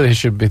 I mean, really, he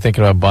should be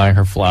thinking about buying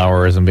her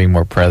flowers and being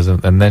more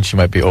present, and then she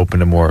might be open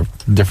to more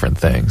different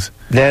things.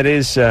 That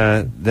is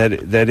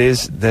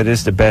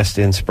the best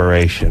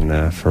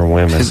inspiration for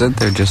women. Isn't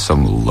there just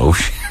some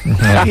lotion?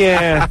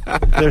 Yeah,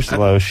 there's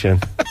lotion.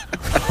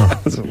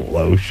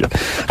 Lotion.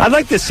 I'd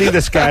like to see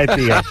this guy at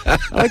the.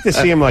 I'd like to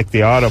see him like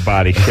the auto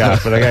body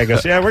shop, where the guy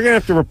goes, "Yeah, we're gonna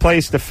have to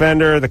replace the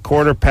fender, the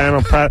quarter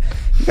panel.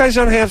 You guys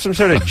don't have some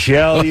sort of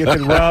gel you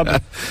can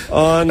rub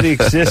on the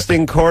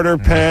existing quarter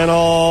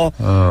panel?"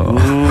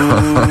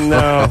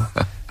 No.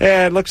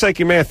 Yeah, it looks like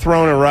you may have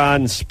thrown a rod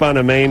and spun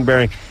a main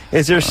bearing.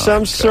 Is there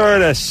some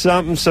sort of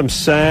some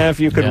salve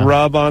you could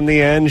rub on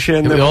the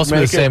engine? It would also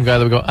be the same guy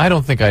that would go, I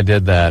don't think I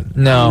did that.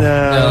 No,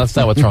 that's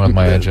not what's wrong with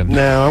my engine.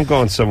 No, I'm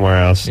going somewhere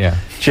else. Yeah.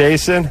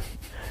 Jason?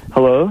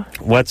 Hello?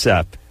 What's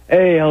up?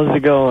 Hey, how's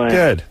it going?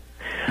 Good.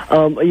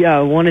 Yeah,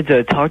 I wanted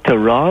to talk to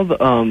Rob.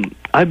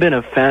 I've been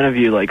a fan of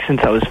you, like,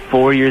 since I was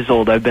 4 years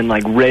old. I've been,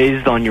 like,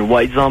 raised on your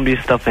White Zombie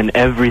stuff and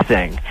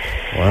everything.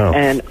 Wow.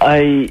 And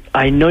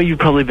I know you've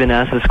probably been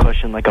asked this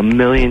question, like, a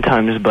million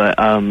times, but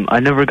I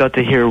never got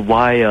to hear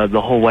why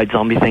the whole White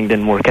Zombie thing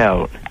didn't work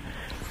out.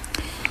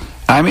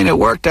 I mean, it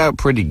worked out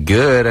pretty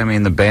good. I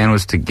mean, the band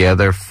was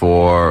together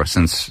from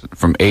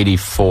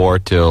 84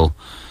 till,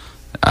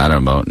 I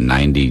don't know, about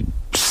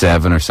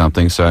 97 or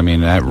something. So, I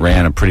mean, that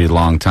ran a pretty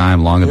long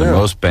time, longer than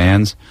most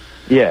bands.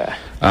 Yeah.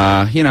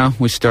 You know,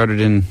 we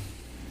started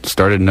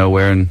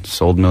nowhere and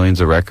sold millions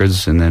of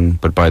records,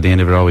 but by the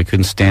end of it all, we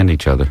couldn't stand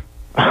each other.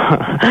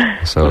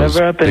 So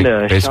whatever happened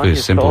to basically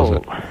as simple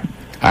as it.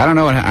 I don't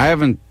know. I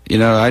haven't,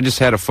 I just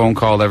had a phone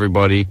call to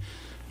everybody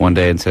one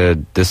day and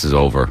said, "This is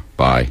over.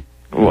 Bye."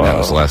 That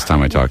was the last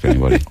time I talked to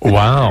anybody.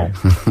 Wow.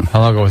 How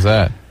long ago was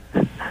that?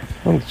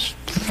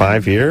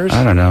 5 years?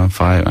 I don't know.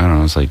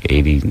 It's like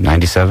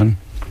 97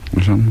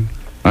 or something.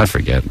 I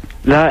forget.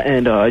 That,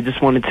 and I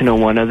just wanted to know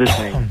one other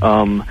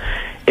thing.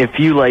 If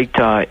you liked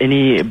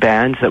any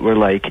bands that were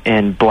like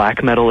in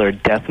black metal or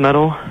death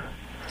metal.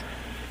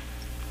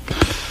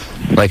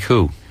 Like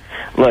who?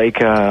 Like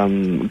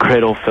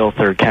Cradle Filth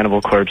or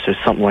Cannibal Corpse or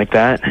something like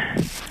that.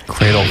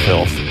 Cradle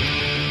Filth.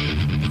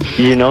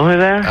 You know who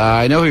that?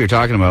 I know who you're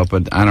talking about,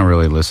 but I don't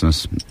really listen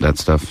to that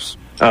stuff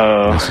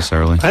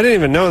necessarily. I didn't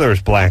even know there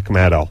was black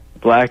metal.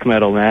 Black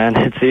metal, man.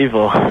 It's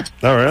evil. All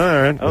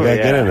right. We gotta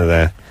get into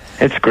that.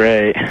 It's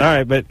great. All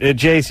right, but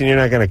Jason, you're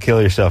not going to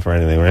kill yourself or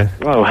anything, right?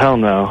 Oh, hell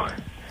no. All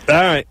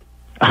right.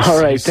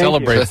 He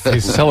celebrates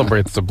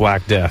the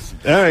Black Death.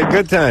 All right,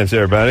 good times,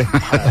 everybody.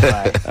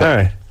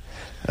 All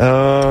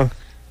right.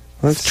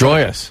 It's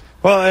joyous.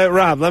 Well,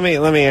 Rob, let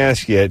me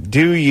ask you: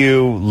 do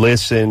you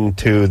listen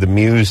to the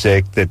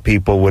music that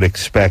people would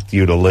expect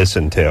you to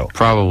listen to?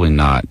 Probably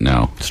not.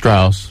 No.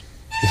 Strauss.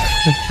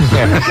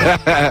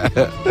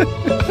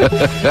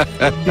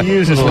 He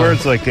uses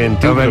words like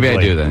indubitably. Oh, maybe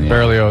I do then. Yeah.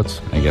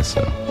 Berlioz. I guess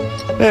so.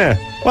 Yeah.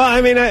 Well,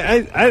 I mean,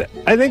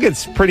 I think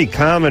it's pretty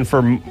common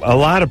for a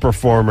lot of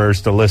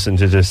performers to listen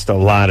to just a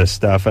lot of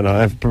stuff, and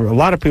a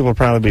lot of people will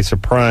probably be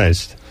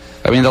surprised.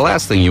 I mean, the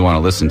last thing you want to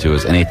listen to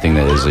is anything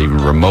that is even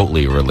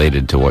remotely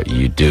related to what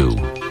you do.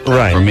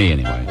 Right. For me,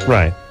 anyway.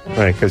 Right,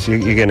 because you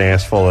get an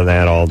ass full of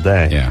that all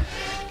day. Yeah.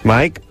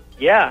 Mike?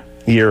 Yeah.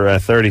 You're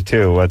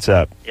 32. What's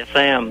up? Yes,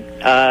 I am.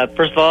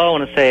 First of all, I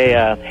want to say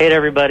hey to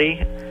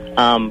everybody.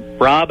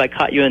 Rob, I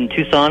caught you in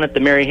Tucson at the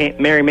Merry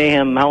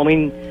Mayhem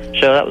Halloween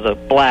show. That was a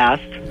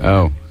blast.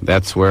 Oh,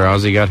 that's where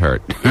Ozzy got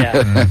hurt.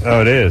 Yeah.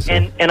 Oh, it is.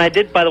 And I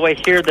did, by the way,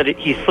 hear that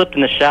he slipped in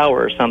the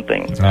shower or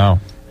something. No.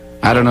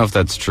 I don't know if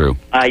that's true.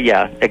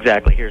 Yeah,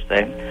 exactly.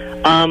 Hearsay.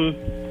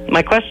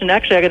 My question,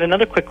 actually, I got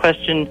another quick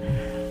question.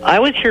 I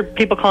always hear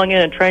people calling in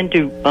and trying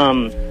to,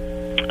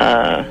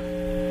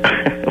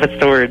 what's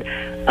the word?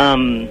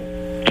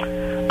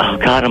 Oh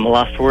God, I'm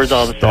lost for words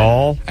all the time.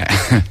 Stall?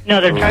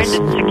 No, they're trying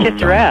to kiss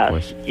your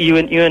ass. You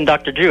and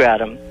Dr. Drew,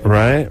 Adam.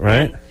 Right.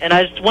 And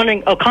I was just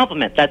wondering. Oh,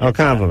 compliment. That's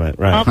compliment.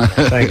 Right.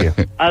 Compliment. Thank you.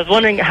 I was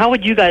wondering, how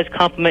would you guys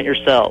compliment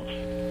yourselves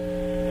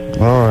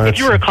if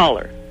you were a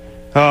caller?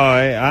 Oh,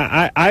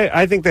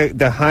 I think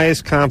the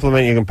highest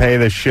compliment you can pay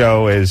this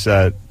show is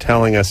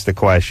telling us the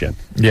question.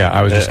 Yeah,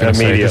 I was just going to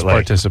say, just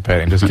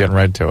participating, just getting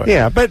right to it.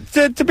 Yeah, but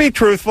to be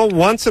truthful,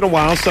 once in a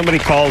while somebody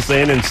calls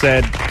in and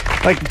said,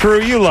 like, Drew,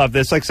 you love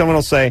this. Like, someone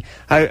will say,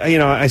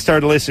 I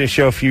started listening to the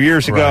show a few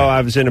years ago.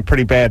 I was in a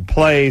pretty bad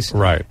place.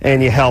 Right.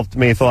 And you helped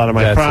me with a lot of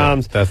my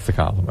problems. That's the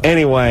compliment.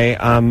 Anyway,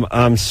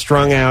 I'm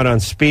strung out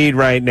on speed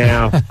right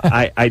now.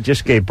 I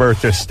just gave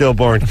birth to a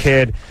stillborn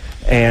kid.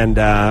 And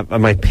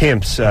my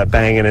pimp's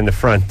banging in the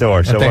front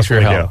door. So thanks for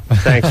your help.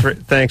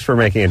 Thanks for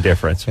making a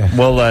difference. Yeah.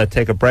 We'll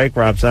take a break.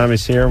 Rob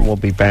Zombie's here, and we'll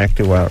be back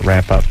to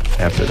wrap up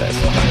after that.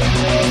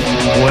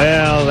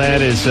 Well,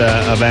 that is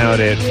about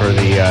it for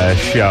the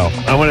show.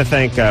 I want to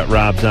thank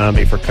Rob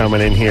Zombie for coming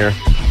in here.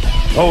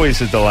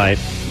 Always a delight.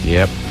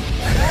 Yep.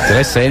 Did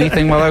I say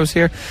anything while I was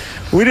here?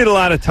 We did a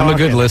lot of talking. I'm a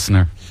good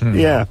listener.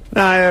 Yeah,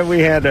 we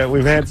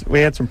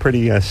had some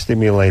pretty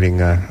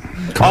stimulating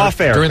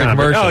off-air during the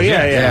commercials. Oh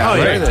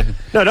yeah. Right.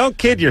 No, don't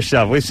kid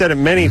yourself. We've said it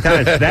many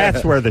times.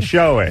 That's where the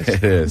show is.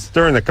 It is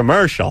during the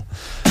commercial.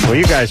 Well,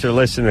 you guys are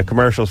listening to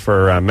commercials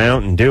for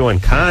Mountain Dew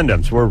and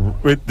condoms.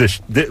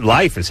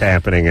 Life is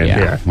happening in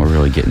here. We're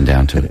really getting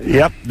down to it.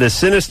 Yep, The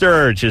Sinister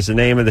Urge is the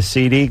name of the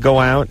CD. Go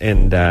out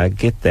and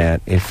get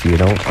that if you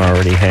don't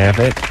already have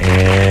it.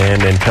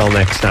 And until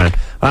next time.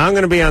 I'm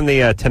going to be on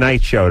the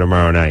Tonight Show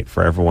tomorrow night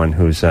for everyone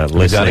who's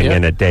listening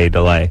in a day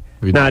delay.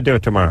 No, I'll do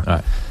it tomorrow.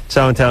 Right.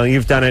 So until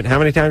you've done it, how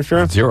many times,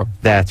 Drew? 0.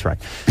 That's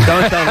right. So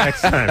until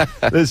next time,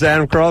 this is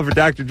Adam Carolla for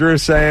Dr. Drew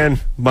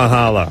saying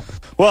mahalo.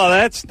 Well,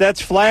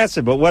 that's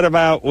flaccid, but what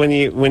about when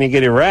you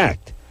get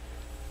erect?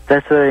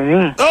 That's what I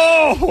mean.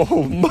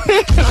 Oh, man.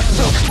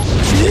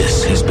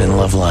 This has been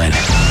Loveline.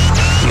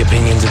 The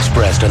opinions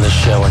expressed on this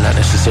show are not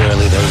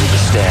necessarily those of the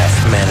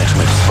staff,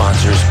 management,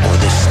 sponsors, or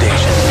this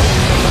station.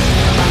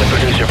 The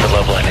producer for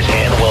Loveline is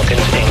Ann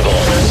Wilkins Ingle.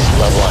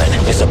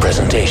 Loveline is a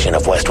presentation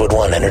of Westwood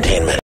One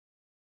Entertainment.